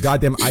by every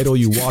goddamn idol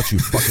you watch. You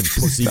fucking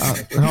pussy.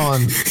 Hold on,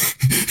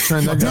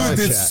 dude,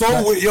 it's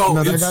so weird. Yo,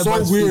 it's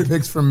so weird.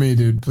 Pics from me,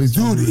 dude. Please,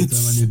 dude,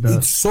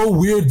 it's so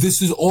weird.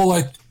 This is all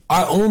like.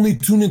 I only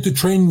tune into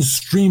training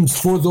streams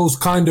for those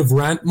kind of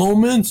rant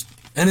moments,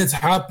 and it's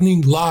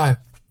happening live.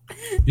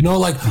 You know,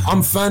 like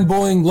I'm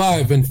fanboying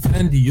live, and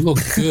Fendi, you look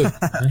good.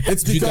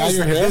 It's because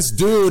this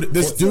dude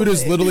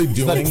is literally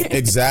doing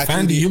exactly.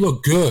 Fendi, you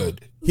look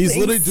good. He's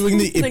literally doing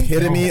the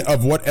epitome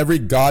of what every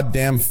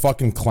goddamn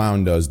fucking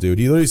clown does, dude.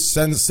 He literally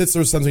sits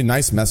there, sends me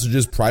nice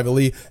messages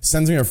privately,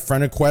 sends me a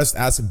friend request,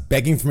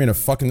 begging for me to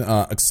fucking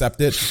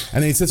accept it,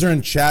 and then he sits there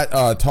in chat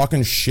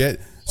talking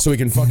shit. So he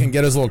can fucking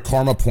get his little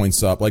karma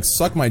points up. Like,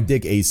 suck my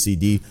dick,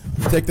 ACD.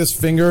 Take this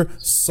finger,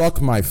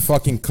 suck my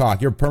fucking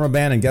cock. You're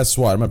permaban, and guess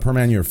what? I'm gonna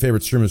permaban your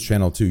favorite streamer's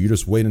channel too. You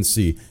just wait and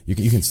see. You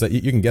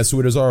can guess who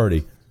it is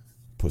already.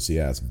 Pussy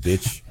ass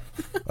bitch.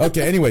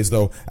 Okay. Anyways,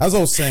 though, as I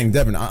was saying,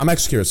 Devin, I'm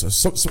actually curious.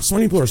 So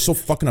many people are so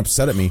fucking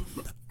upset at me.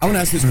 I want to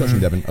ask you this question,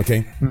 Devin.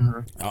 Okay.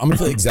 I'm gonna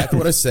tell you exactly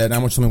what I said, and I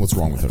want you to tell me what's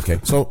wrong with it. Okay.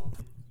 So,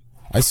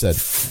 I said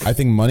I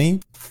think money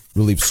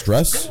relieves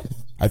stress.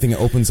 I think it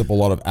opens up a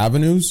lot of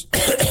avenues.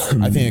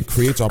 I think it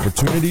creates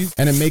opportunities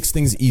and it makes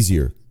things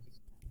easier.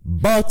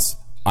 But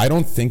I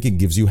don't think it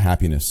gives you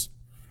happiness.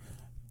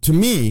 To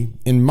me,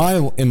 in my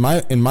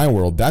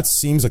world, that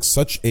seems like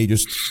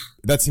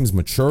that seems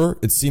mature.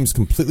 It seems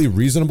completely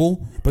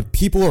reasonable. But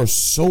people are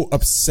so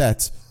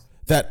upset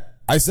that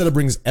I said it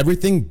brings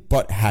everything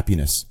but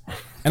happiness.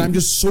 And I'm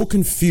just so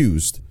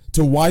confused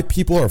to why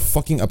people are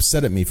fucking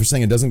upset at me for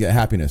saying it doesn't get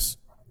happiness.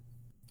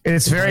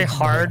 It's very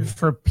hard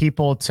for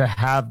people to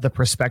have the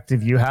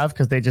perspective you have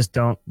because they just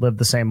don't live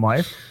the same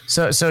life.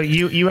 So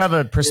you have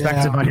a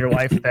perspective on your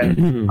life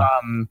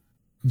that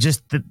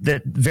just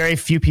that very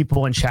few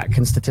people in chat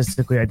can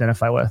statistically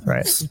identify with,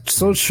 right?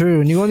 So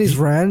true. And you go on these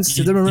rants,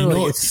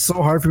 it's so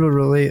hard for people to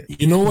relate.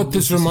 You know what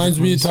this reminds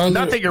me of, Tyler?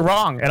 Not that you're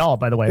wrong at all,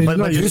 by the way, but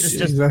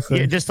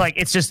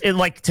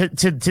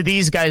to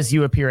these guys,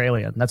 you appear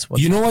alien. That's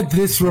what. You know what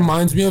this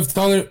reminds me of,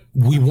 Tyler?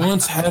 We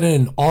once had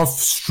an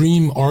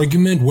off-stream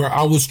argument where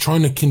I was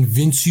trying to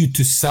convince you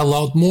to sell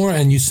out more,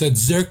 and you said,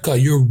 Zerka,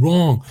 you're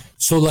wrong.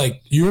 So,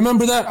 like, you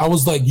remember that? I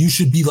was like, you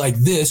should be like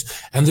this,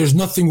 and there's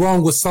nothing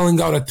wrong with selling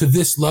out to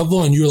this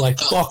level, and you're like,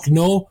 fuck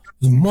no,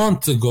 a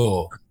month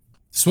ago.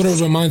 That's what it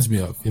reminds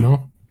me of, you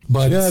know?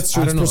 But yeah, that's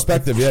true. It's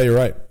perspective. Yeah, you're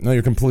right. No,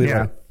 you're completely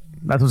right.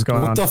 That's what's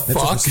going on. What the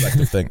fuck? It's a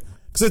perspective thing.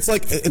 Because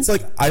it's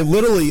like, I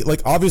literally,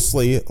 like,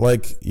 obviously,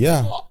 like,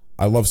 yeah,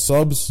 I love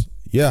subs.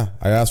 Yeah,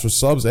 I ask for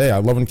subs. Hey, I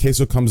love when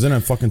Queso comes in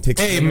and fucking takes.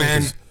 Hey,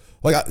 man.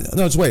 No,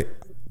 just wait.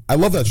 I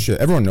love that shit.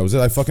 Everyone knows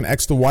it. I fucking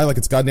X to Y like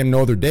it's goddamn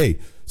no other day.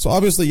 So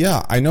obviously,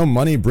 yeah, I know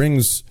money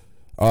brings,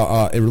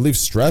 it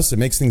relieves stress. It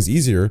makes things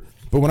easier.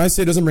 But when I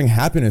say it doesn't bring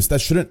happiness, that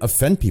shouldn't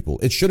offend people.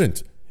 It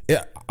shouldn't.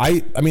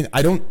 I mean,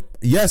 I don't.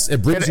 Yes,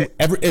 it brings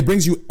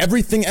you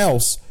everything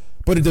else,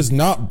 but it does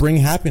not bring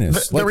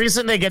happiness. The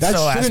reason they get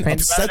so ass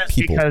painted about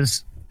it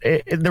is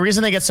the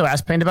reason they get so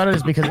ass pained about it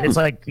is because it's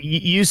like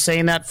you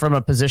saying that from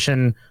a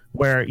position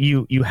where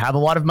you have a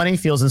lot of money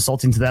feels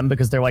insulting to them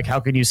because they're like, how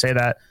can you say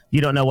that?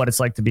 You don't know what it's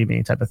like to be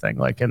me, type of thing.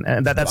 Like, and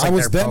that's like I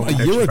was them a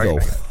year ago.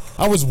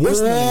 I was worse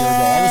than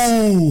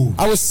a year ago.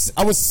 I was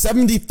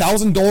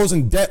 $70,000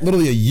 in debt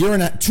literally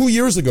 2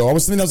 years ago. I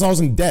was $70,000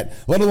 in debt,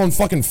 let alone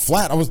fucking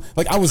flat. I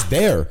was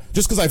there.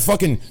 Just because I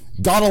fucking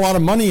got a lot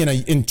of money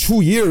in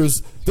 2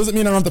 years doesn't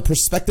mean I don't have the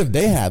perspective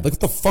they had. Like, what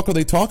the fuck are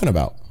they talking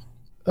about?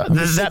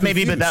 That may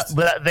be,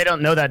 but they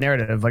don't know that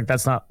narrative. Like,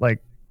 that's not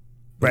like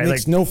right. It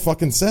makes no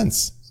fucking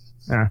sense.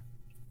 Yeah,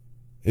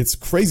 it's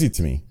crazy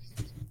to me.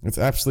 It's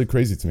absolutely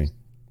crazy to me.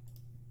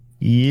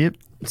 Yep,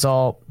 it's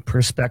all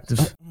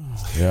perspective.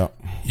 Yeah.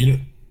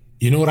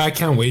 You know what I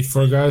can't wait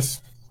for,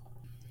 guys?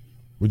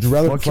 Would you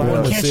rather cry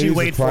on a Mercedes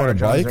or cry on a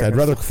bike? I'd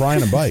rather cry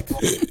on a bike.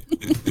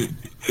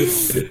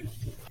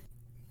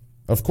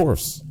 Of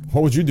course.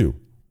 What would you do?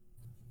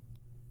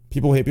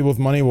 People hate people with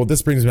money. Well,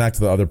 this brings me back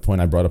to the other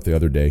point I brought up the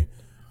other day.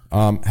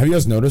 Have you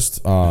guys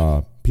noticed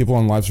people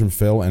on Livestream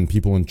Phil and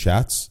people in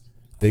chats?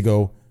 They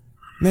go,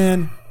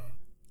 man,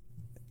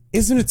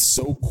 isn't it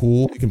so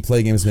cool you can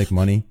play games and make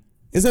money?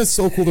 Isn't it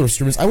so cool there are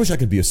streamers? I wish I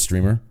could be a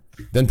streamer.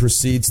 Then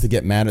proceeds to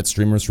get mad at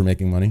streamers for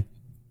making money.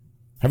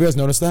 Have you guys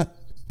noticed that?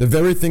 The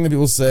very thing that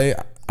people say,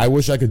 I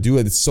wish I could do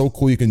it. It's so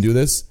cool you can do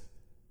this.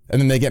 And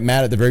then they get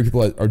mad at the very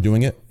people that are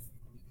doing it.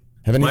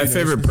 My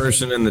favorite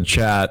person in the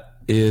chat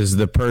is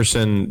the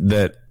person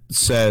that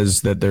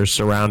says that they're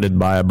surrounded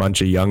by a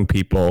bunch of young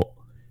people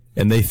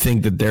and they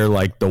think that they're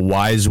like the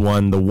wise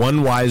one, the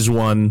one wise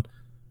one,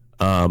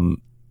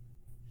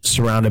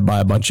 surrounded by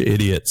a bunch of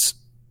idiots.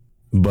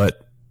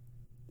 But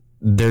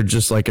they're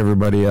just like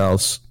everybody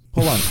else.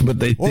 Hold on. But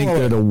they think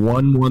they're the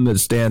one that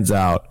stands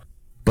out.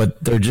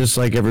 But they're just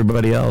like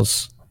everybody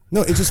else.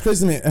 No, it's just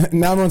crazy to me.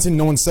 Now everyone's saying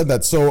no one said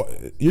that. So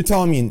you're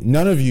telling me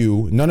none of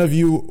you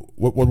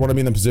would want to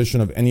be in the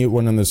position of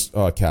anyone in this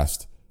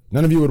cast.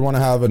 None of you would want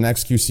to have an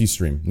XQC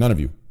stream. None of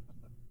you.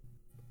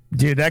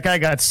 Dude, that guy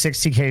got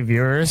 60K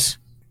viewers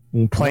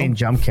playing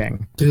Jump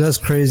King. Dude, that's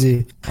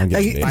crazy.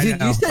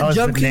 You said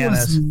Jump King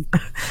was...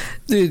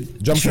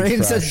 Dude,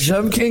 Train said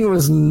Jump King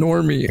was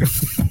normie.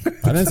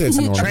 I didn't say it's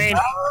normie.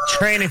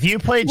 Train, if you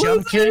play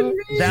Jump King,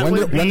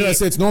 when did I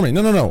say it's normie?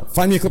 No.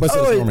 Find me a clip I said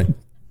it's normie.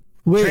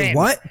 Wait, Train.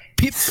 what?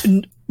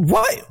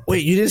 What?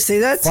 Wait, you didn't say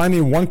that? Find me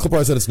one clip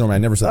where I said it's normie. I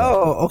never said that.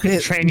 Oh, okay.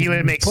 Train, you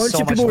would make so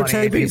much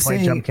money if you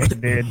played Jump King,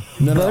 dude.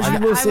 No, I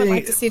would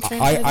like to see Train.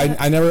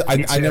 I never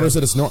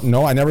said it's normie.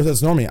 No, I never said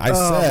it's normie. I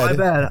said... my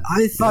bad.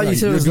 I thought you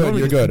said it was normie.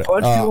 You're good. A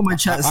bunch of people in my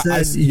chat said...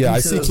 I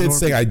see kids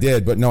saying I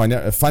did, but no, I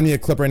never. Find me a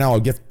clip right now. I'll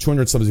get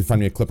 200 subs if you find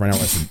me a clip right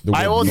now.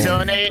 I will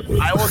donate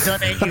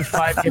you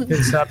 5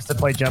 gifted subs to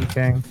play Jump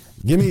King.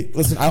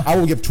 Listen, I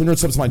will give 200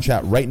 subs to my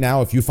chat right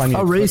now if you find me.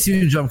 I'll race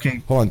you, Jump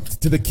King. Hold on.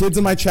 To the kids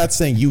in my chat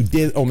saying you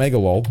did Omega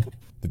Lol.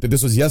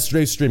 This was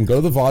yesterday's stream. Go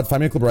to the VOD,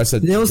 find me a clip where I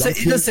said. They'll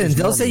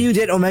say you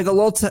did Omega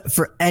Lol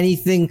for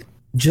anything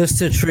just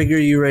to trigger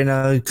you right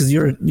now because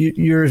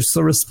you're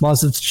so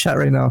responsive to chat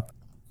right now.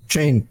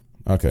 Train.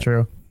 Okay.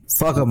 True.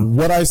 Fuck them.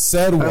 What I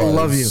said was. I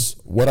love you.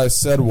 What I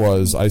said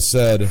was,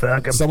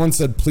 someone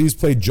said, please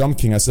play Jump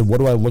King. I said,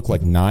 what do I look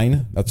like?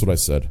 9? That's what I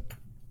said.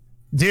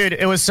 Dude,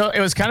 it was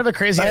kind of a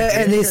crazy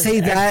idea. And they say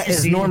that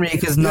is normie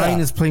because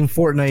 9 is playing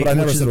Fortnite. But I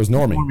never said it was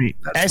normie.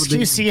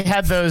 SQC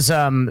had those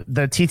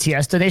the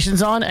TTS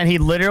donations on, and he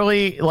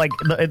literally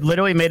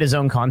made his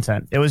own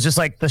content. It was just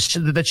like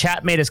the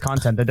chat made his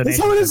content. The donation.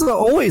 That's how it is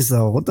always,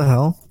 though. What the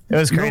hell? It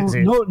was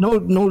crazy.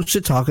 No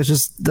shit talk. It's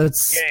just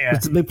that's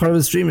a big part of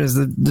the stream is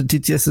the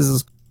TTS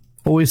is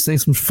always saying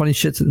some funny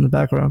shit in the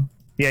background.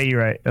 Yeah,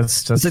 you're right.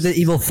 It's like the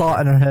evil thought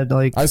in our head.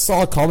 Like I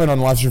saw a comment on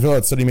Livestream Phil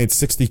that said he made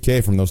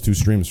 60K from those 2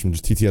 streams from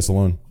just TTS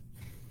alone.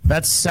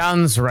 That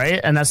sounds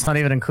right, and that's not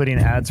even including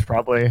ads.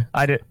 Probably.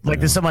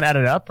 Did someone add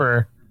it up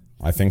or?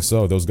 I think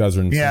so. Those guys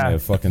are insane.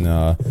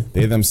 Yeah.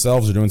 They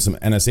themselves are doing some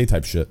NSA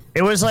type shit.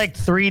 It was like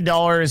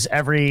 $3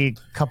 every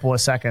couple of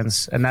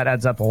seconds, and that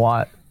adds up a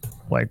lot.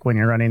 Like when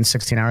you're running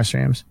 16-hour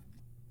streams.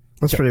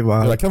 That's pretty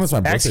wild. Like, it's my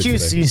birthday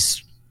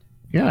XQC's.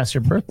 Yeah, it's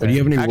your birthday. Do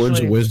you have any words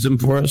of wisdom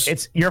for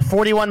us? You're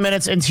 41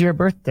 minutes into your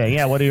birthday.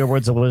 Yeah, what are your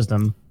words of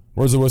wisdom?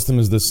 Words of wisdom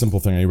is this simple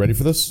thing. Are you ready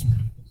for this?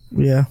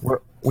 Yeah.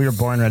 We were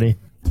born ready.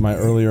 To my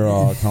earlier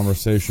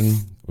conversation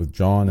with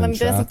John and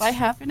chat. Doesn't buy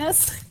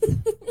happiness.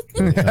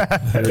 Are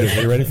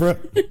you ready for it?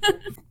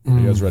 Are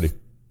you guys ready?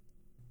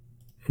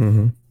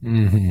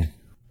 Mm-hmm.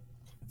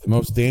 The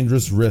most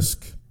dangerous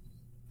risk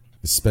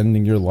is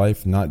spending your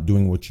life not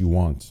doing what you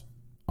want.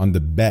 On the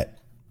bet,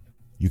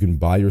 you can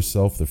buy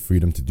yourself the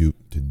freedom to do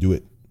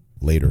it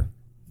later.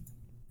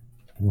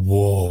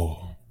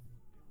 Whoa.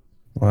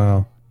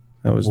 Wow.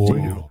 That was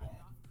deep.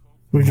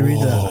 Where'd you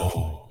read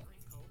that?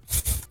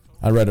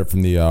 I read it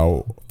from the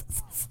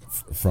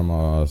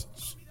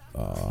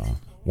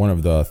one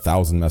of the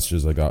 1,000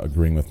 messages I got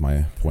agreeing with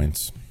my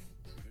points.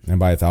 And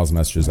by 1,000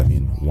 messages, I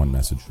mean one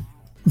message.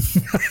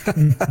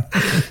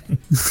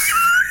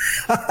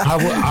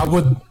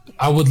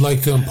 I would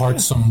like to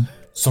impart some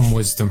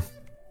wisdom.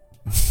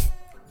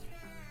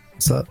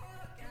 What's up?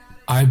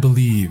 I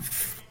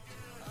believe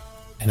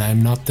and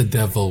I'm not the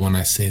devil when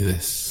I say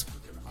this.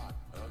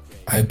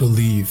 I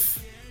believe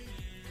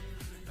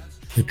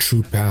the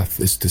true path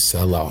is to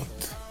sell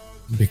out,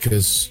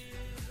 because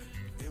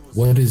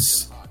what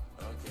is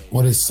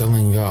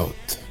selling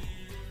out?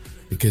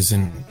 Because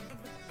in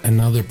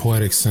another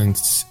poetic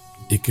sense,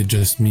 it could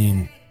just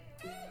mean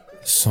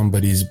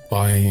somebody's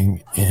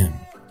buying in.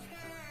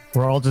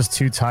 We're all just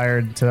too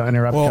tired to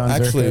interrupt. Well,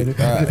 actually,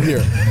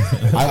 here.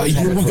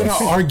 You were going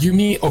to argue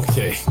me?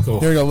 Okay, go.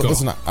 Here we go.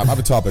 Listen, I have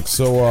a topic.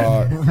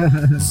 So,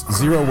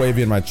 Zero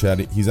Wavy in my chat,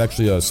 he's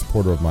actually a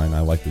supporter of mine.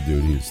 I like the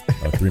dude. He's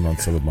a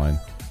 3-month sub of mine.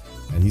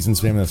 And he's been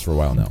spamming this for a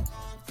while now.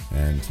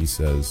 And he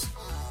says...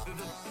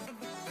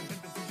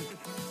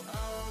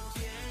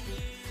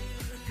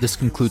 This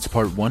concludes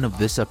part 1 of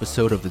this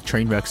episode of the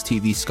Trainwrecks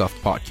TV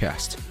Scuffed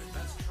podcast.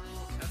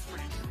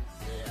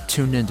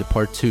 Tune in to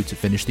part 2 to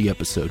finish the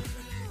episode.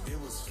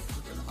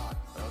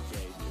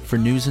 For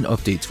news and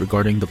updates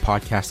regarding the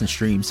podcast and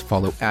streams,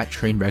 follow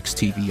 @Trainwrecks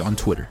TV on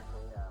Twitter.